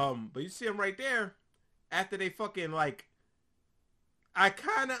 But you see him right there. After they fucking like, I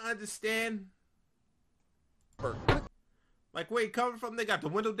kind of understand. Like where he coming from? They got the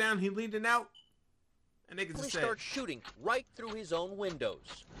window down. He leaning out, and they just starts shooting right through his own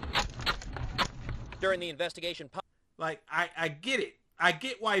windows. During the investigation, like I get it. I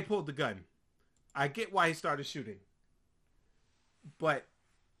get why he pulled the gun. I get why he started shooting. But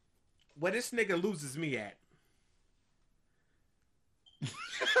where this nigga loses me at.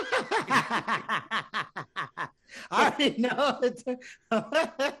 I already know. The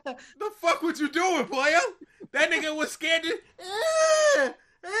fuck what you doing, player? That nigga was scared to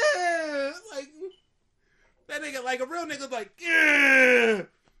like that nigga like a real nigga like that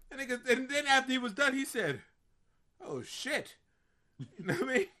nigga, and then after he was done he said, "Oh shit." You know what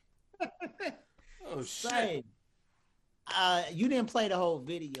I mean? Oh shit. You didn't play the whole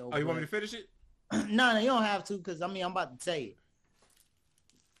video. Oh, you want me to finish it? No, you don't have to, because I'm about to tell you.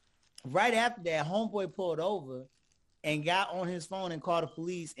 Right after that, homeboy pulled over and got on his phone and called the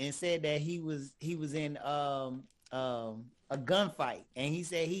police and said that he was in a gunfight, and he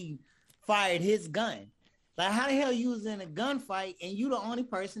said he fired his gun. Like, how the hell you was in a gunfight and you the only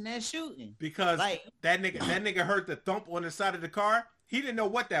person that's shooting? Because like, that nigga heard the thump on the side of the car. He didn't know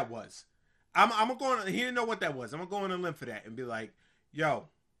what that was. He didn't know what that was. I'm gonna go on a limb for that and be like, yo,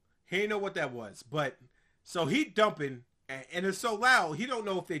 he didn't know what that was. But so he dumping, and it's so loud, he don't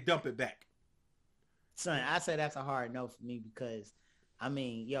know if they dump it back. Son, I say that's a hard no for me, because I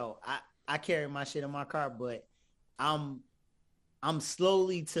mean, yo, I carry my shit in my car, but I'm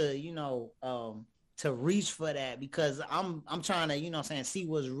slowly to, to reach for that, because I'm trying to, see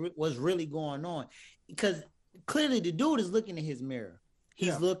what's really going on. Because clearly the dude is looking in his mirror.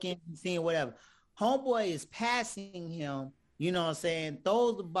 He's looking, seeing whatever. Homeboy is passing him,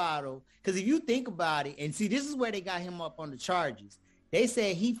 throws the bottle. Because if you think about it, and see, this is where they got him up on the charges. They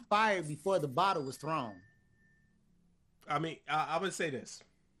said he fired before the bottle was thrown. I mean, I would say this.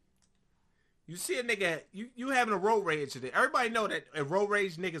 You see a nigga, you having a road rage incident. Everybody know that a road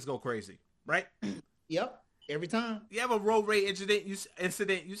rage niggas go crazy, right? Yep, every time. You have a road rage incident,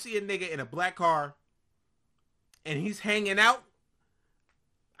 you see a nigga in a black car, and he's hanging out.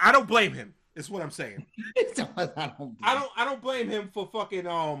 I don't blame him. Is what I'm saying. I don't blame him for fucking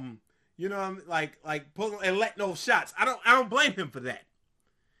like pulling and letting no shots. I don't blame him for that.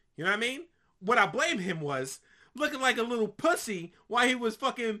 You know what I mean? What I blame him was looking like a little pussy while he was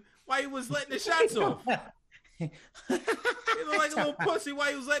letting the shots off. He looked like a little pussy while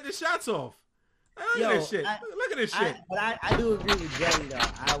he was letting the shots off. Look at this shit. Look at this shit. But I do agree with Jelly though.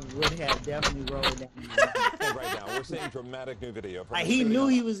 I would have definitely rolled down. And right now, we're seeing dramatic new video from. He knew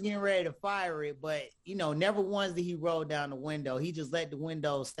he was getting ready to fire it, but never once did he roll down the window. He just let the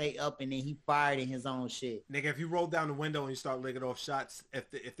window stay up, and then he fired in his own shit. Nigga, if you roll down the window and you start licking off shots,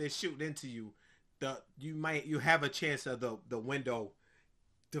 if they're shooting into you, you have a chance of the window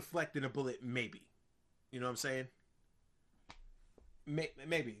deflecting a bullet, maybe. You know what I'm saying?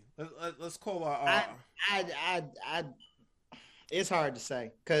 Maybe. Let's call our. It's hard to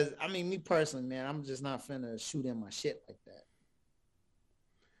say, cause me personally, man, I'm just not finna shoot in my shit like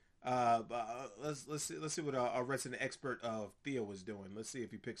that. Let's see what our resident expert Theo was doing. Let's see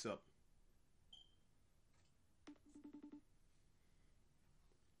if he picks up.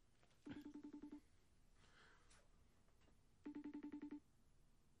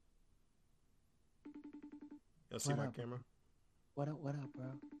 Y'all see my camera? What up, bro?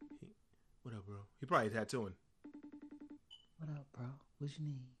 What up, bro? He probably tattooing. What up, bro? What you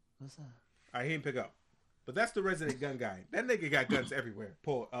need? What's up? All right, he didn't pick up. But that's the resident gun guy. That nigga got guns everywhere.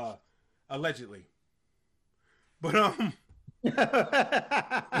 Allegedly. But that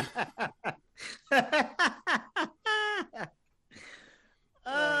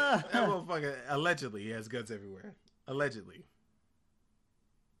motherfucker allegedly he has guns everywhere. Allegedly.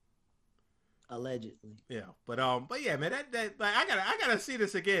 Yeah, but yeah, man, that like, I gotta see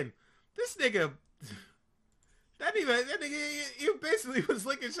this again. This nigga, that nigga, he basically was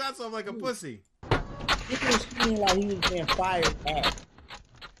licking shots off like a pussy. It was feeling like he was being fired at.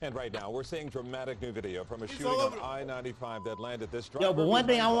 And right now, we're seeing dramatic new video from a shooting on I-95 that landed this driver. Yo, but one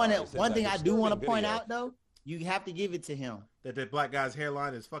thing I do want to point out though, you have to give it to him. That black guy's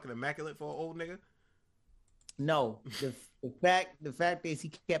hairline is fucking immaculate for an old nigga. No, the fact is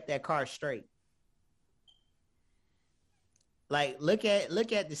he kept that car straight. Like, look at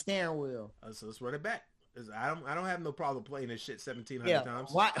the steering wheel. So let's run it back. I don't have no problem playing this shit 1,700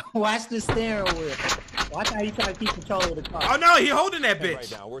 times. Watch the steering wheel. Watch how he trying to keep control of the car. Oh no, he holding that bitch.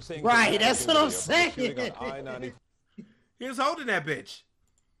 Right now, we're seeing that's what I'm saying. He was holding that bitch.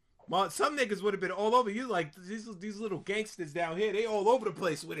 Well, some niggas would have been all over you. Like these little gangsters down here, they all over the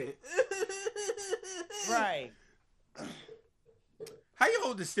place with it. Right. How you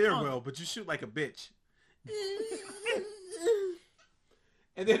hold the steering wheel, but you shoot like a bitch?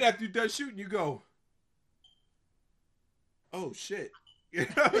 And then after you're done shooting, you go, oh shit.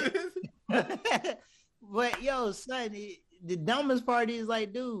 But yo, son, the dumbest part is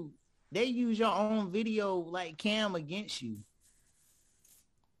like, dude, they use your own video like cam against you.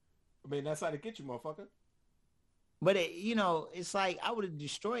 I mean, that's how they get you, motherfucker. But it's like I would have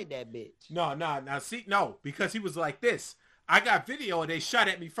destroyed that bitch. No, because he was like this. I got video and they shot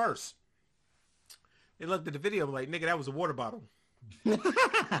at me first. They looked at the video like, nigga, that was a water bottle. And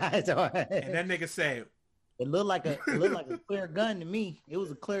that nigga said, it looked like a clear gun to me. It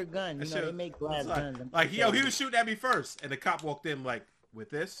was a clear gun. They make glass guns. Like, he was shooting at me first, and the cop walked in like, with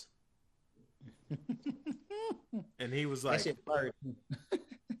this, and he was like, that shit burnt.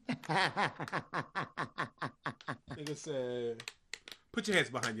 Nigga said, put your hands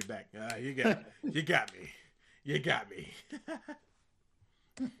behind your back. You got me.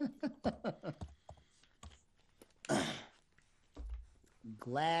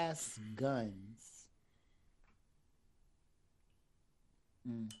 Glass guns.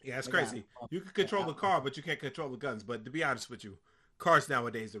 Yeah, it's crazy. You can control the car, but you can't control the guns. But to be honest with you, cars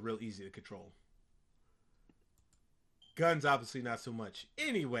nowadays are real easy to control. Guns, obviously, not so much.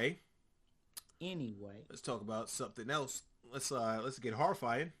 Anyway, let's talk about something else. Let's get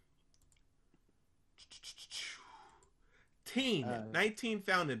horrifying. Teen, 19,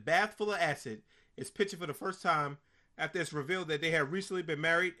 found in bath full of acid, is pictured for the first time after it's revealed that they had recently been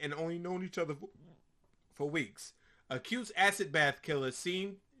married and only known each other for weeks. Accused acid bath killer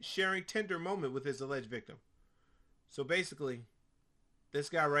seen sharing tender moment with his alleged victim. So basically, this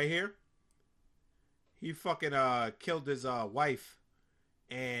guy right here, he fucking killed his wife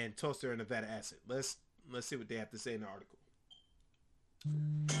and tossed her in a vat of acid. Let's see what they have to say in the article.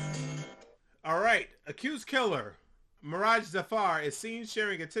 All right, accused killer Miraj Zafar is seen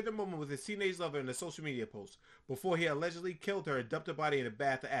sharing a tender moment with his teenage lover in a social media post before he allegedly killed her and dumped her body in a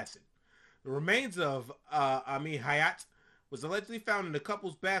bath of acid. The remains of Ami Hayat was allegedly found in the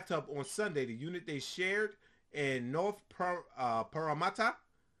couple's bathtub on Sunday, the unit they shared in North Parramatta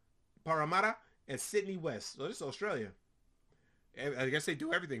and Sydney West. So this is Australia. I guess they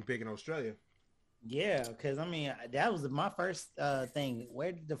do everything big in Australia. Yeah, because that was my first thing.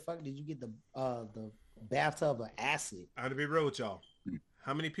 Where the fuck did you get the bathtub of acid? I'm gonna be real with y'all.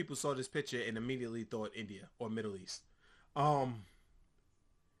 How many people saw this picture and immediately thought India or Middle East?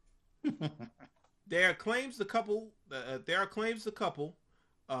 There are claims the couple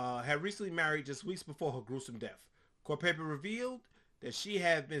had recently married just weeks before her gruesome death. Court paper revealed that she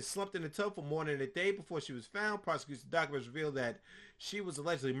had been slumped in the tub for more than a day before she was found. Prosecution documents revealed that she was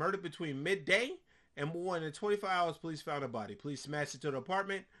allegedly murdered between midday and more than 24 hours. Police found her body. Police smashed into the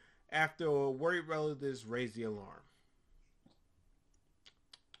apartment after worried relatives raised the alarm.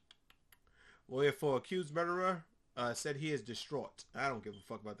 Lawyer for accused murderer said he is distraught. I don't give a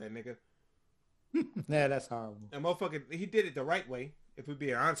fuck about that nigga. Yeah, that's horrible. And motherfucker, he did it the right way. If we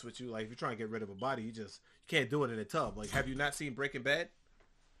be honest with you, like if you're trying to get rid of a body, you can't do it in a tub. Like, have you not seen Breaking Bad?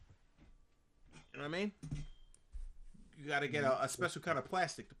 You know what I mean? You got to get a special kind of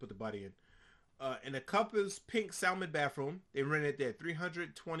plastic to put the body in the couple's pink salmon bathroom, they rented their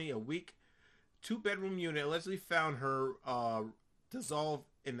 $320 a week 2-bedroom unit. Allegedly found her dissolved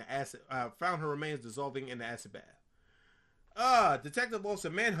in the acid. Found her remains dissolving in the acid bath. Detective launched a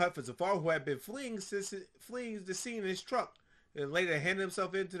manhunt for Zafar, who had been fleeing the scene in his truck, and later handed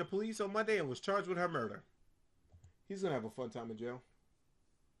himself in to the police on Monday and was charged with her murder. He's gonna have a fun time in jail.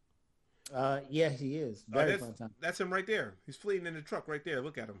 Yeah, he is. Very fun time. That's him right there. He's fleeing in the truck right there.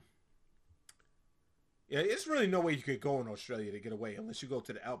 Look at him. Yeah, it's really no way you could go in Australia to get away unless you go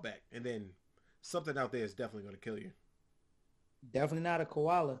to the outback, and then something out there is definitely going to kill you. Definitely not a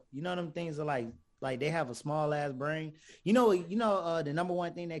koala. You know them things are like they have a small ass brain. You know the number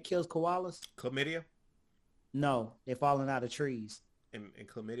one thing that kills koalas? Chlamydia? No, they're falling out of trees. And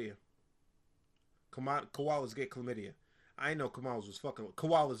chlamydia. Koalas get chlamydia. I ain't know koalas was fucking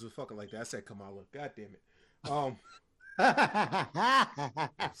like that. I said Kamala. God damn it.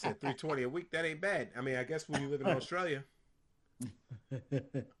 Said $320 a week. That ain't bad. I mean, I guess when you live in Australia,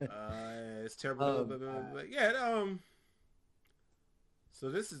 it's terrible. But yeah.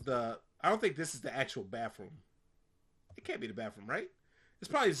 So this is I don't think this is the actual bathroom. It can't be the bathroom, right? It's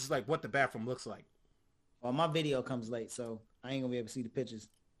probably just like what the bathroom looks like. Well, my video comes late, so I ain't gonna be able to see the pictures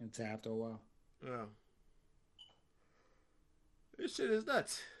until after a while. Oh. This shit is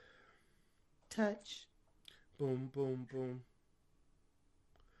nuts. Touch. Boom, boom, boom.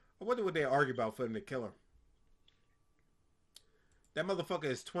 I wonder what they argue about for them to kill her. That motherfucker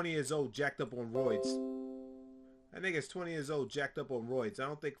is 20 years old, jacked up on roids. That nigga is 20 years old, jacked up on roids. I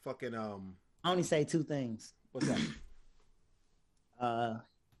don't think fucking I only say two things. What's that?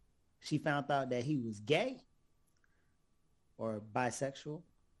 She found out that he was gay or bisexual,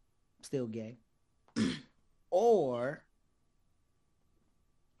 still gay, or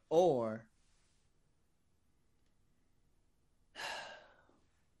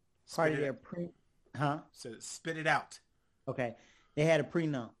part of their spit it out. Okay, they had a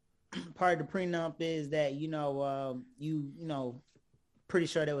prenup. Part of the prenup is that you know, pretty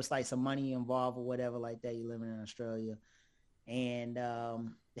sure there was like some money involved or whatever like that. You're living in Australia, and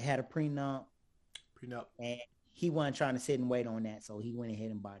they had a prenup, and he wasn't trying to sit and wait on that, so he went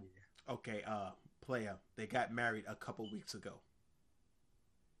ahead and bodied her. Okay, player, they got married a couple weeks ago.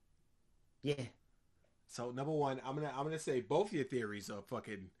 Yeah. So number one, I'm gonna say both your theories are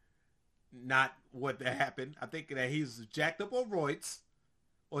fucking not what that happened. I think that he's jacked up on roids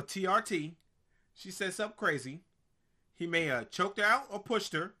or TRT. She said something crazy. He may have choked her out or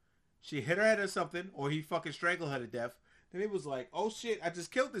pushed her. She hit her head or something, or he fucking strangled her to death. Then he was like, oh shit, I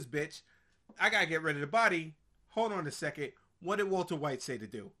just killed this bitch. I gotta get rid of the body. Hold on a second. What did Walter White say to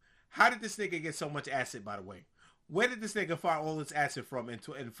do? How did this nigga get so much acid, by the way? Where did this nigga find all this acid from in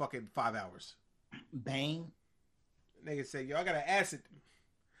fucking 5 hours? Bang. Nigga said, y'all got an acid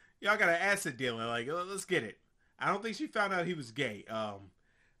dealer. Like, let's get it. I don't think she found out he was gay. I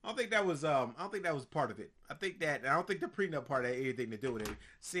don't think that was part of it. I don't think the prenup part had anything to do with it,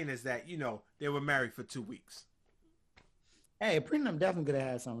 seeing as that, you know, they were married for 2 weeks. Hey, a prenup definitely could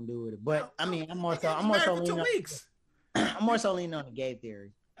have had something to do with it. But I mean, I'm more so leaning on the gay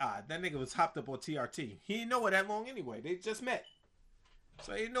theory. That nigga was hopped up on TRT. He didn't know her that long anyway. They just met.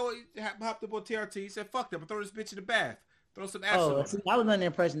 So he hopped up on TRT. He said, fuck them. Throw this bitch in the bath. Throw some acid on her. I was under the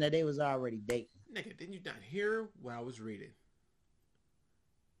impression that they was already dating. Nigga, didn't you not hear what I was reading?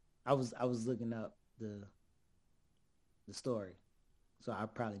 I was looking up the story. So I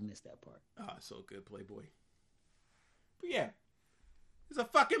probably missed that part. So good, Playboy. But yeah. He's a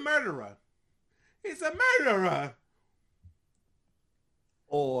fucking murderer. He's a murderer.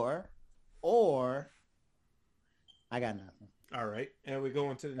 Or I got nothing. All right, and we go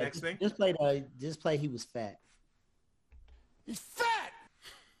on to the next thing. Just play. He was fat. He's fat.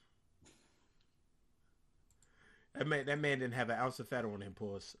 That man didn't have an ounce of fat on him,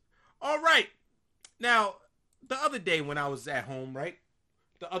 pause. All right, now the other day when I was at home, right?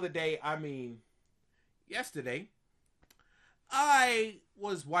 The other day, I mean, yesterday, I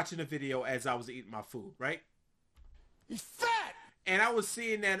was watching a video as I was eating my food, right? He's fat! And I was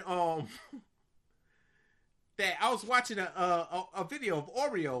seeing that that I was watching a video of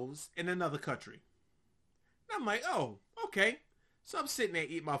Oreos in another country. And I'm like, oh, okay. So I'm sitting there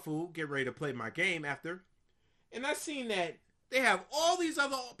eating my food, getting ready to play my game after. And I seen that they have all these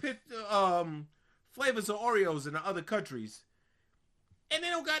other flavors of Oreos in the other countries. And they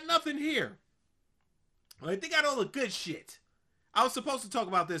don't got nothing here. Like, they got all the good shit. I was supposed to talk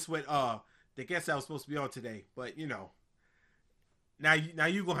about this with the guest I was supposed to be on today. But, you know, now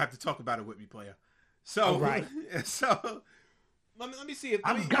you're going to have to talk about it with me, player. So, right. So, let me see if...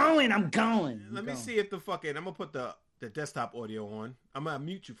 I'm going. Let me see if the fucking... I'm going to put the desktop audio on. I'm going to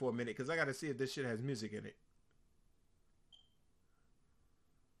mute you for a minute because I got to see if this shit has music in it.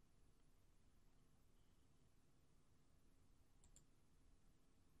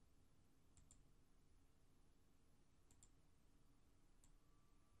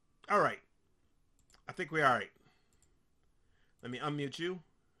 All right. I think we're all right. Let me unmute you.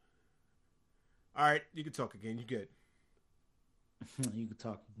 All right. You can talk again. You good. You can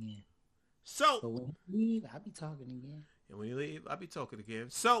talk again. So but when you leave, I'll be talking again. And when you leave, I'll be talking again.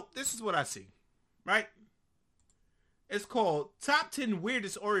 So this is what I see, right? It's called Top 10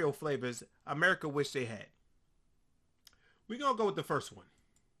 Weirdest Oreo Flavors America Wish They Had. We're going to go with the first one.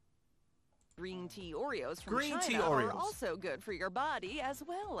 Green tea Oreos from Green China tea are Oreos. also good for your body as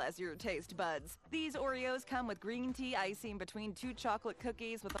well as your taste buds. These Oreos come with green tea icing between 2 chocolate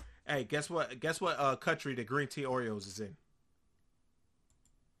cookies with... Hey, guess what? Guess what country the green tea Oreos is in?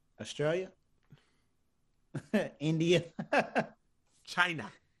 Australia? India?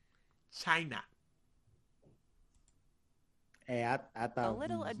 China. Hey, I thought... A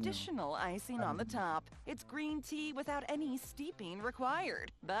little additional icing on the top. It's green tea without any steeping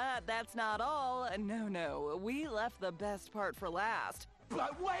required. But that's not all. No. We left the best part for last.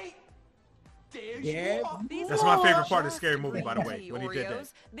 But wait! That's my favorite part of Scary Movie, by the way, when he did that.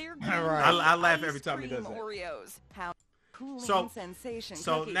 I laugh every time he does that. Oreos. How cooling sensation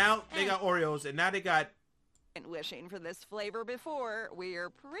So cookies. now they got Oreos, and now they got... Wishing for this flavor before, we're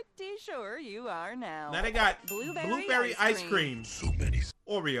pretty sure you are now. Now they got blueberry ice cream. So many.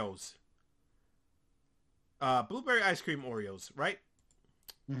 Oreos. Blueberry ice cream Oreos, right?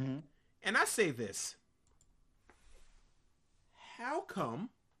 Mm-hmm. And I say this. How come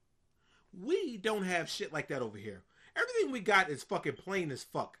we don't have shit like that over here? Everything we got is fucking plain as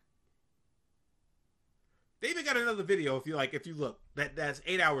fuck. They even got another video if you look. That's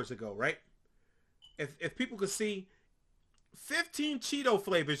 8 hours ago, right? If people could see 15 Cheeto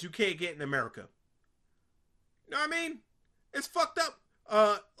flavors you can't get in America. You know what I mean? It's fucked up.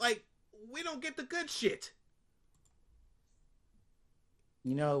 Like, we don't get the good shit.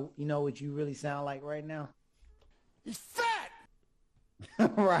 You know what you really sound like right now? He's fat!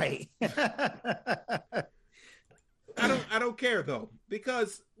 Right. I don't care though,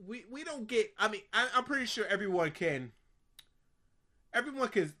 because we don't get, I mean, I'm pretty sure everyone can,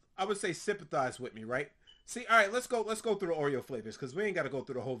 I would say, sympathize with me, right? See, all right, let's go through the Oreo flavors, because we ain't got to go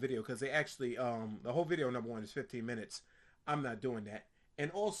through the whole video, because they actually, the whole video, number one, is 15 minutes. I'm not doing that.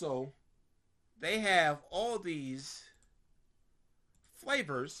 And also, they have all these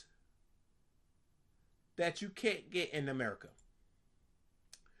flavors that you can't get in America.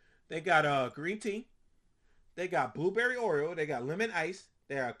 They got green tea. They got blueberry Oreo. They got lemon ice.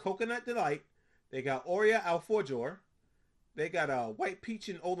 They got coconut delight. They got Oreo alfajor. They got white peach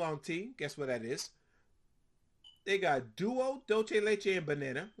and oolong tea. Guess what that is? They got duo dulce leche and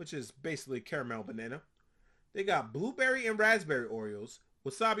banana, which is basically caramel banana. They got blueberry and raspberry Oreos.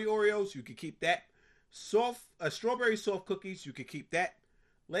 Wasabi Oreos, you can keep that. Strawberry soft cookies, you can keep that.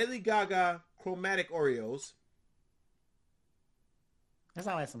 Lady Gaga chromatic Oreos. That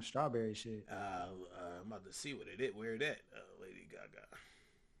sounds like some strawberry shit. I'm about to see where it at. Lady Gaga.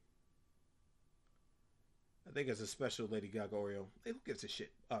 I think it's a special Lady Gaga Oreo. Hey, who gives a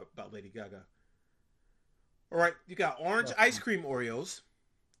shit about Lady Gaga? All right, you got orange ice cream Oreos,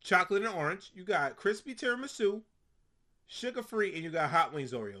 chocolate and orange. You got crispy tiramisu, sugar-free, and you got hot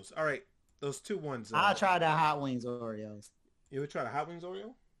wings Oreos. All right, those two ones. I'll try the hot wings Oreos. You would try the hot wings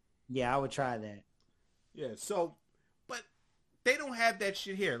Oreo? Yeah, I would try that. Yeah, so, but they don't have that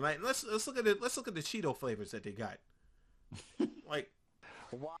shit here. Like, let's look at the Cheeto flavors that they got. Like,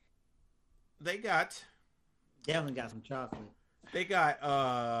 they got. Definitely got some chocolate. They got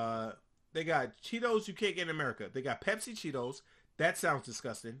Cheetos you can't get in America. They got Pepsi Cheetos. That sounds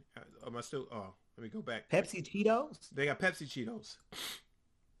disgusting. Am I still? Oh, let me go back. Pepsi Cheetos? They got Pepsi Cheetos.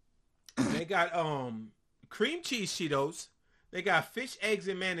 They got cream cheese Cheetos. They got fish, eggs,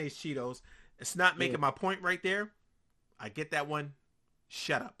 and mayonnaise Cheetos. It's not making my point right there. I get that one.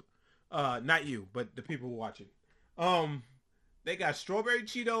 Shut up. Not you, but the people watching. They got strawberry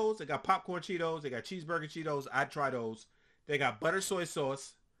Cheetos. They got popcorn Cheetos. They got cheeseburger Cheetos. I'd try those. They got butter soy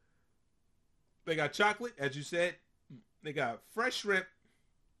sauce. They got chocolate, as you said. They got fresh shrimp,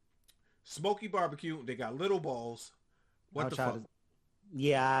 smoky barbecue. They got little balls. What the fuck?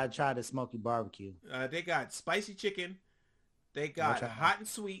 I tried the smoky barbecue. They got spicy chicken. They got hot and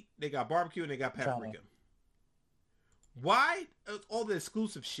sweet. They got barbecue, and they got paprika. Why all the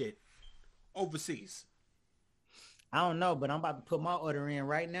exclusive shit overseas? I don't know, but I'm about to put my order in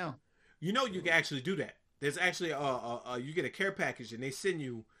right now. You know you can actually do that. There's actually you get a care package and they send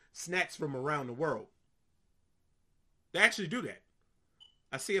you snacks from around the world. They actually do that.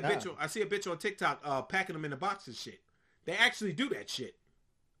 I see a bitch on TikTok packing them in a box and shit. They actually do that shit.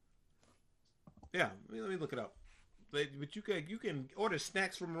 Yeah, let me look it up. But you can order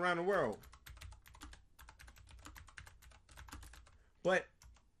snacks from around the world. But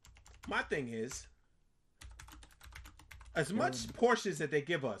my thing is, as much portions that they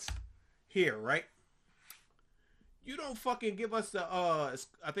give us here, right? You don't fucking give us the I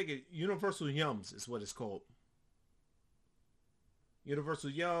think Universal Yums is what it's called.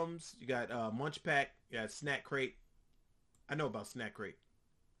 Universal Yums. You got Munch Pack. You got Snack Crate. I know about Snack Crate.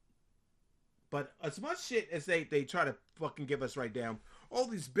 But as much shit as they try to fucking give us right down, all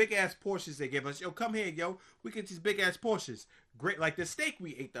these big ass portions they give us. Yo, come here, yo. We get these big ass portions. Great, like the steak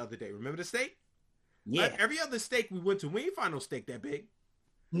we ate the other day. Remember the steak? Yeah. Like every other steak we went to, we ain't find no steak that big.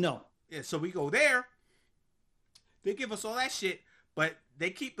 No. Yeah, so we go there. They give us all that shit, but they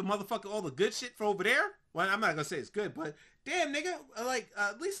keep the motherfucker all the good shit for over there. Well, I'm not gonna say it's good, but damn, nigga, like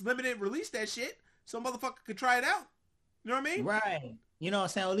at least limited release that shit so motherfucker could try it out. You know what I mean? Right. You know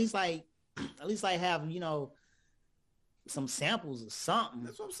what I'm saying? At least have, you know, some samples or something.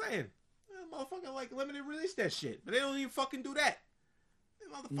 That's what I'm saying. Motherfucker, like, limited release that shit. But they don't even fucking do that. They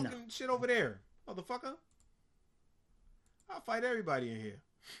motherfucking shit over there. Motherfucker. I'll fight everybody in here.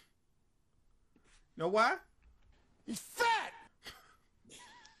 Know why? He's fat!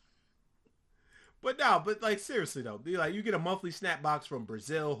 But like, seriously, though. Like, you get a monthly snack box from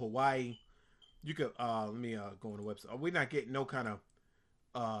Brazil, Hawaii. You could, let me go on the website. We're not getting no kind of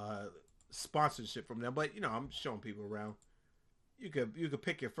sponsorship from them, but, you know, I'm showing people around. You could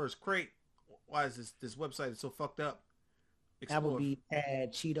pick your first crate. Why is this website is so fucked up? Applebee's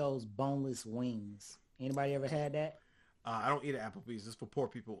had Cheetos boneless wings. Anybody ever had that? I don't eat at Applebee's. It's for poor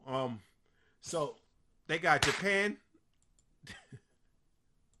people. So they got Japan.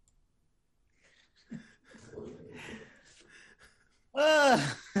 They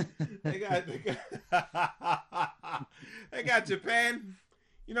got Japan.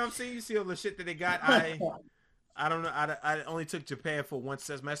 You know what I'm saying? You see all the shit that they got. I don't know. I only took Japan for one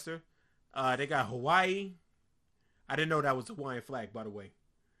semester. They got Hawaii. I didn't know that was the Hawaiian flag, by the way.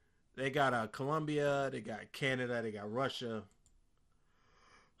 They got Colombia. They got Canada. They got Russia.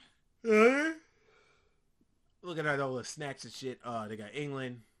 Looking at all the snacks and shit. They got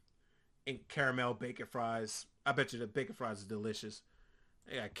England. And caramel bacon fries. I bet you the bacon fries is delicious.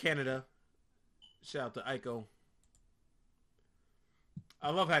 They got Canada. Shout out to Ico.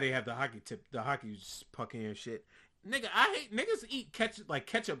 I love how they have the hockey puck in and shit. Nigga, I hate niggas eat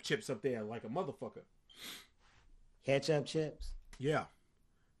ketchup chips up there like a motherfucker. Ketchup chips? Yeah.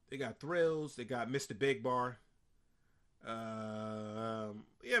 They got Thrills. They got Mr. Big Bar.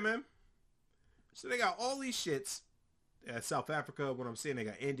 Yeah, man. So they got all these shits. South Africa, what I'm saying, they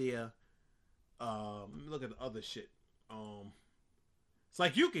got India. Look at the other shit. It's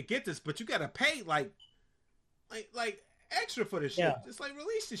like you could get this, but you gotta pay like extra for this shit. Just like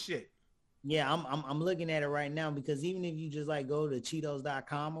release the shit. Yeah, I'm looking at it right now because even if you just like go to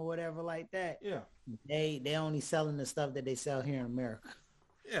Cheetos.com or whatever like that, yeah, they only selling the stuff that they sell here in America.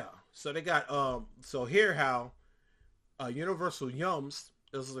 Yeah. So they got so here how Universal Yums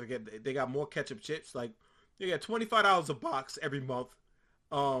is like they got more ketchup chips. Like you get $25 a box every month.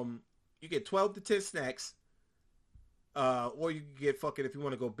 You get 12 to 10 snacks. Or you can get fucking if you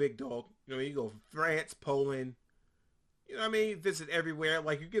want to go big dog. You know, you go France, Poland. You know what I mean? Visit everywhere.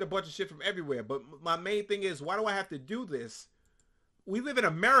 Like, you get a bunch of shit from everywhere. But my main thing is, why do I have to do this? We live in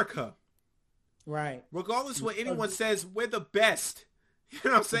America. Right. Regardless of what anyone says, we're the best. You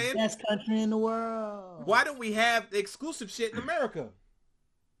know what I'm saying? The best country in the world. Why don't we have exclusive shit in America?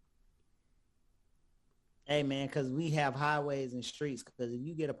 Hey, man, because we have highways and streets. Because if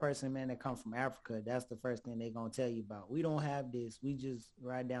you get a person, man, that comes from Africa, that's the first thing they're going to tell you about. We don't have this. We just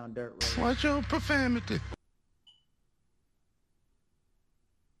ride down dirt roads. Watch your profanity.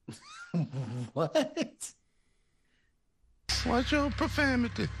 What? Watch your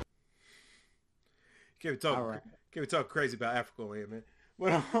profanity. Can't talk. Right. Can't be talking crazy about Africa over here, man.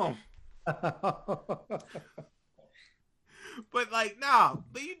 But like, nah,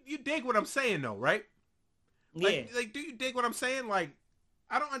 but you dig what I'm saying though, right? Like, Yeah. like, do you dig what I'm saying? Like,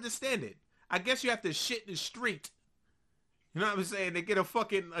 I don't understand it. I guess you have to shit in the street. You know what I'm saying? To get a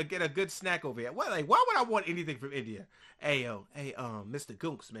fucking get a good snack over here. What, like, why would I want anything from India? Hey, Mr.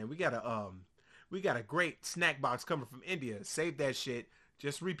 Goonks, man, we got a great snack box coming from India. Save that shit.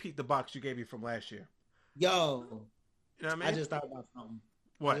 Just repeat the box you gave me from last year. Yo, You know what I mean? I just thought about something.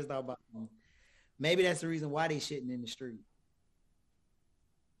 What? I just thought about something. Maybe that's the reason why they shitting in the street.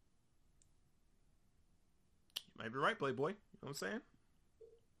 You might be right, Playboy. You know what I'm saying?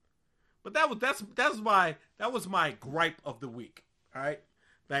 But that was my gripe of the week. All right,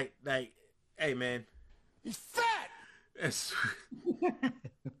 like, hey man, he's fat.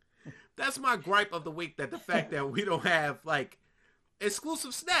 That's my gripe of the week. That the fact that we don't have like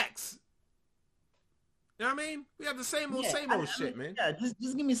exclusive snacks. You know what I mean? We have the same old shit, man. Yeah, just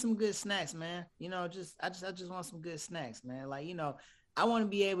give me some good snacks, man. You know, I just want some good snacks, man. Like, you know, I want to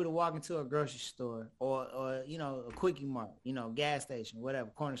be able to walk into a grocery store or you know, a Quickie Mart, you know, gas station,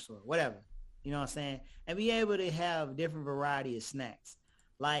 whatever, corner store, whatever. You know what I'm saying? And be able to have different variety of snacks.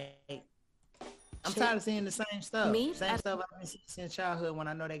 Like, I'm tired of seeing the same stuff. Same stuff I've been seeing since childhood when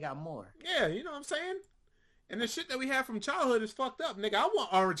I know they got more. Yeah, you know what I'm saying? And the shit that we have from childhood is fucked up, nigga. I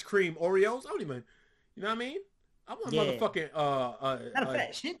want orange cream Oreos. I don't even, you know what I mean? I want motherfucking Matter of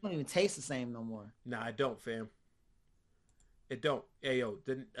fact, shit don't even taste the same no more. Nah, I don't, fam. It don't. Hey, yo,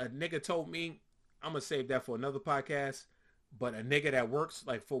 a nigga told me, I'm going to save that for another podcast, but a nigga that works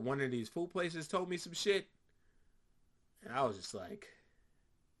like for one of these food places told me some shit. And I was just like,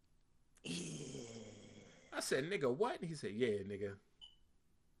 I said, nigga, what? And he said, yeah, nigga.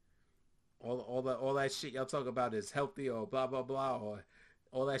 All that shit y'all talk about is healthy or blah, blah, blah, or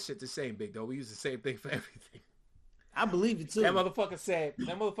all that shit the same, big dog. We use the same thing for everything. I believe it too. That motherfucker said,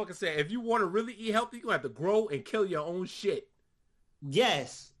 if you want to really eat healthy, you're going to have to grow and kill your own shit.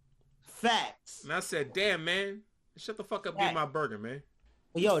 Yes. Facts. And I said, damn, man. Shut the fuck up, eat my burger, man.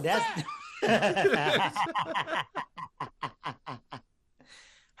 Yo, that's...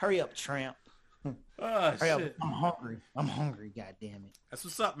 Hurry up, tramp. Hurry up. I'm hungry, God damn it. That's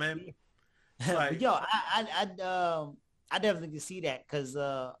what's up, man. Like, yo, I definitely can see that because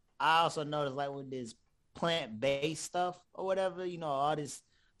I also noticed like with this plant-based stuff or whatever, you know, all this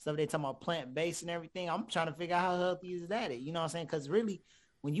stuff they talking about plant-based and everything. I'm trying to figure out how healthy is that. You know what I'm saying? Because really,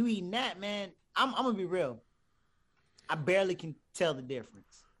 when you eating that, man, I'm gonna be real. I barely can tell the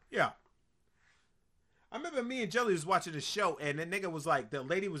difference. Yeah. I remember me and Jelly was watching the show, and the nigga was like, the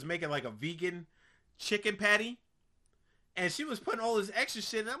lady was making like a vegan chicken patty, and she was putting all this extra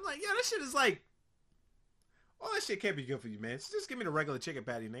shit, and I'm like, yeah, this shit is like, all that shit can't be good for you, man. So just give me the regular chicken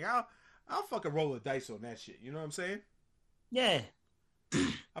patty, nigga. I'll fucking roll the dice on that shit. You know what I'm saying? Yeah.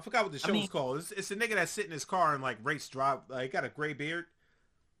 I forgot what the show was called. It's a nigga that's sitting in his car and like race drive. He got a gray beard.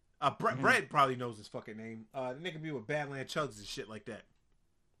 Brad probably knows his fucking name. The nigga be with Badland Chugs and shit like that.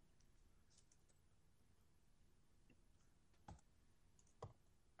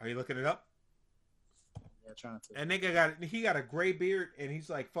 Are you looking it up? Yeah, trying to. And nigga got a gray beard and he's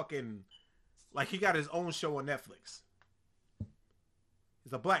like fucking, like he got his own show on Netflix.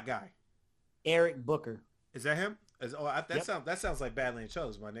 He's a black guy. Eric Booker. Is that him? That sounds like Badland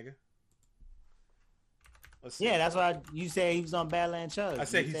Chugs, my nigga. Yeah, that's why you say he was on Badland Chugs. I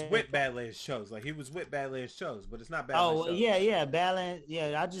said he's with Badland Chugs. Like he was with Badland Chugs, but it's not Badland Chugs. Yeah, Badland.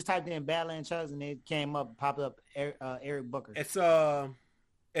 Yeah, I just typed in Badland Chugs and it came up, popped up Eric Booker.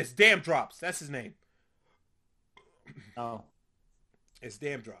 It's Damn Drops. That's his name. Oh. It's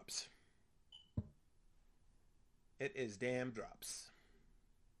Damn Drops. It is Damn Drops.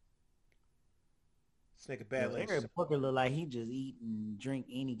 This nigga Badland. Eric Booker look like he just eat and drink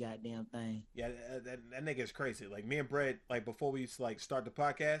any goddamn thing. Yeah, that nigga's crazy. Like me and Brett, like before we used to like start the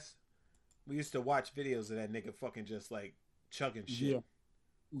podcast, we used to watch videos of that nigga fucking just like chugging shit.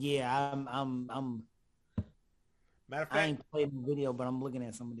 Yeah, I'm matter of fact, I ain't played the video, but I'm looking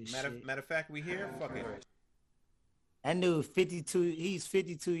at some of this shit. Matter of fact, we here. Fuck it. That dude 52. He's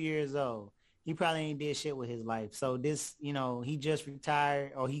 52 years old. He probably ain't did shit with his life. So this, you know, he just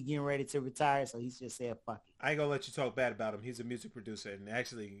retired or he getting ready to retire. So he's just said, fuck it. I ain't gonna let you talk bad about him. He's a music producer and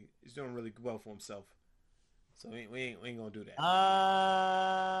actually he's doing really well for himself. So we ain't gonna do that.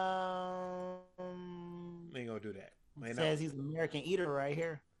 We ain't gonna do that. It says he's an American Eater right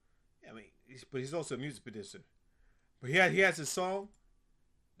here. I mean, but he's also a music producer. But he has his song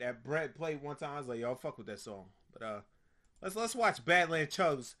that Brett played one time. I was like, yo, fuck with that song. But let's watch Badland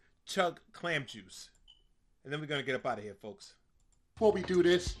Chugs chug clam juice, and then we're gonna get up out of here, folks. Before we do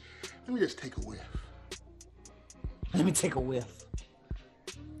this, let me just take a whiff. Let me take a whiff.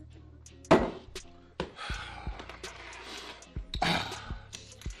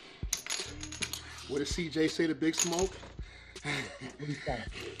 What did CJ say to Big Smoke?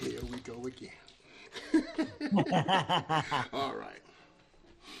 Here we go again. All right.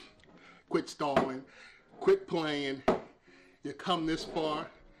 Quit stalling. Quit playing. You come this far.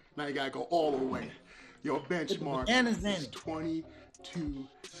 Now you got to go all the way. Your benchmark is 22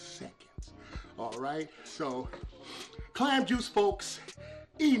 seconds. All right? So, clam juice, folks.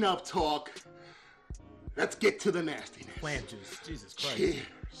 Enough talk. Let's get to the nastiness. Clam juice. Jesus Christ. Cheers.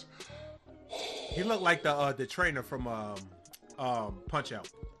 He looked like the trainer from Punch Out.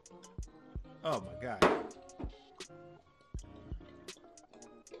 Oh my God.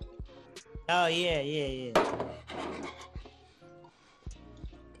 Oh yeah.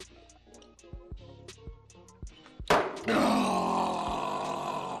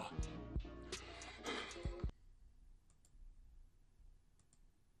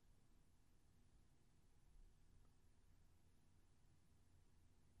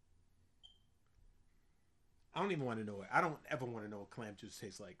 I don't even want to know it. I don't ever want to know what clam juice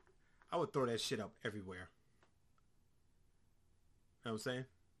tastes like. I would throw that shit up everywhere. You know what I'm saying?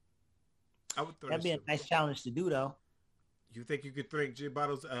 I would throw That'd be a nice challenge to do, though. You think you could drink 3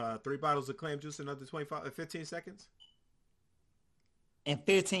 bottles of clam juice in under 15 seconds? In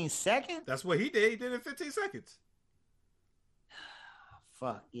 15 seconds? That's what he did. He did it in 15 seconds.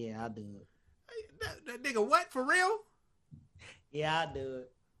 Fuck, yeah, I'll do it. That nigga, what? For real? Yeah, I'll do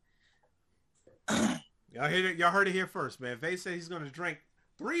it. Y'all heard it here first, man. Vay said he's going to drink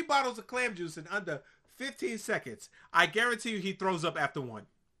 3 bottles of clam juice in under 15 seconds. I guarantee you he throws up after one.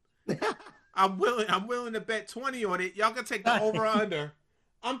 I'm willing to bet 20 on it. Y'all can take the over or under.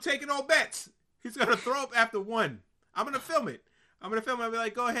 I'm taking all bets. He's going to throw up after one. I'm going to film it. I'll be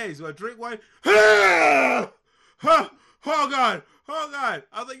like, go ahead. He's going to drink one. Oh, God. Oh, God.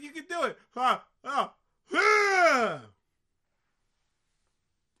 I was like, you can do it. Fuck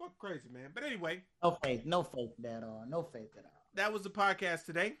crazy, man. But anyway. No faith at all. No faith at all. That was the podcast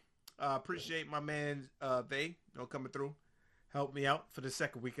today. Appreciate my man Vay, coming through. Helped me out for the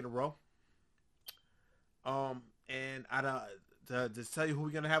second week in a row. And to tell you who we're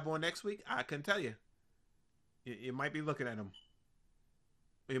going to have on next week, I couldn't tell you. You might be looking at him.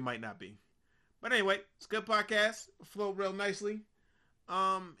 It might not be. But anyway, it's a good podcast. Flowed real nicely.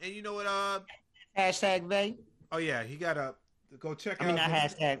 And you know what? Hashtag Vay. Oh, yeah. He got a... Go check out... not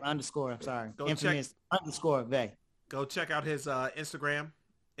hashtag, underscore. I'm sorry. Infamous underscore Vay. Go check out his Instagram,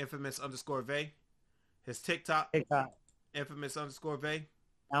 infamous underscore Vay. His TikTok, infamous underscore Vay.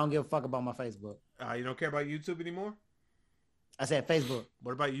 I don't give a fuck about my Facebook. You don't care about YouTube anymore? I said Facebook.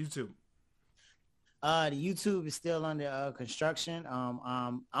 What about YouTube? The YouTube is still under construction.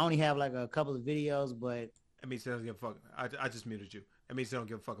 I only have like a couple of videos, but... That means he doesn't give a fuck. I just muted you. That means he don't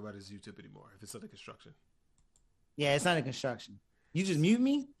give a fuck about his YouTube anymore if it's under construction. Yeah, it's under construction. You just mute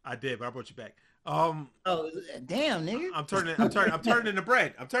me? I did, but I brought you back. Oh damn, nigga! I'm turning into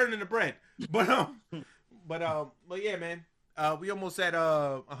bread. I'm turning into bread. But yeah, man. We almost at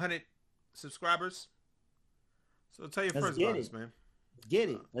 100 subscribers. So tell your friends about us, man.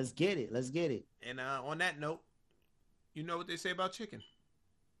 Let's get it. And on that note, you know what they say about chicken?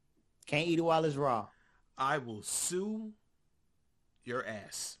 Can't eat it while it's raw. I will sue your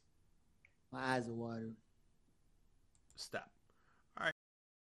ass. My eyes are watering. Stop.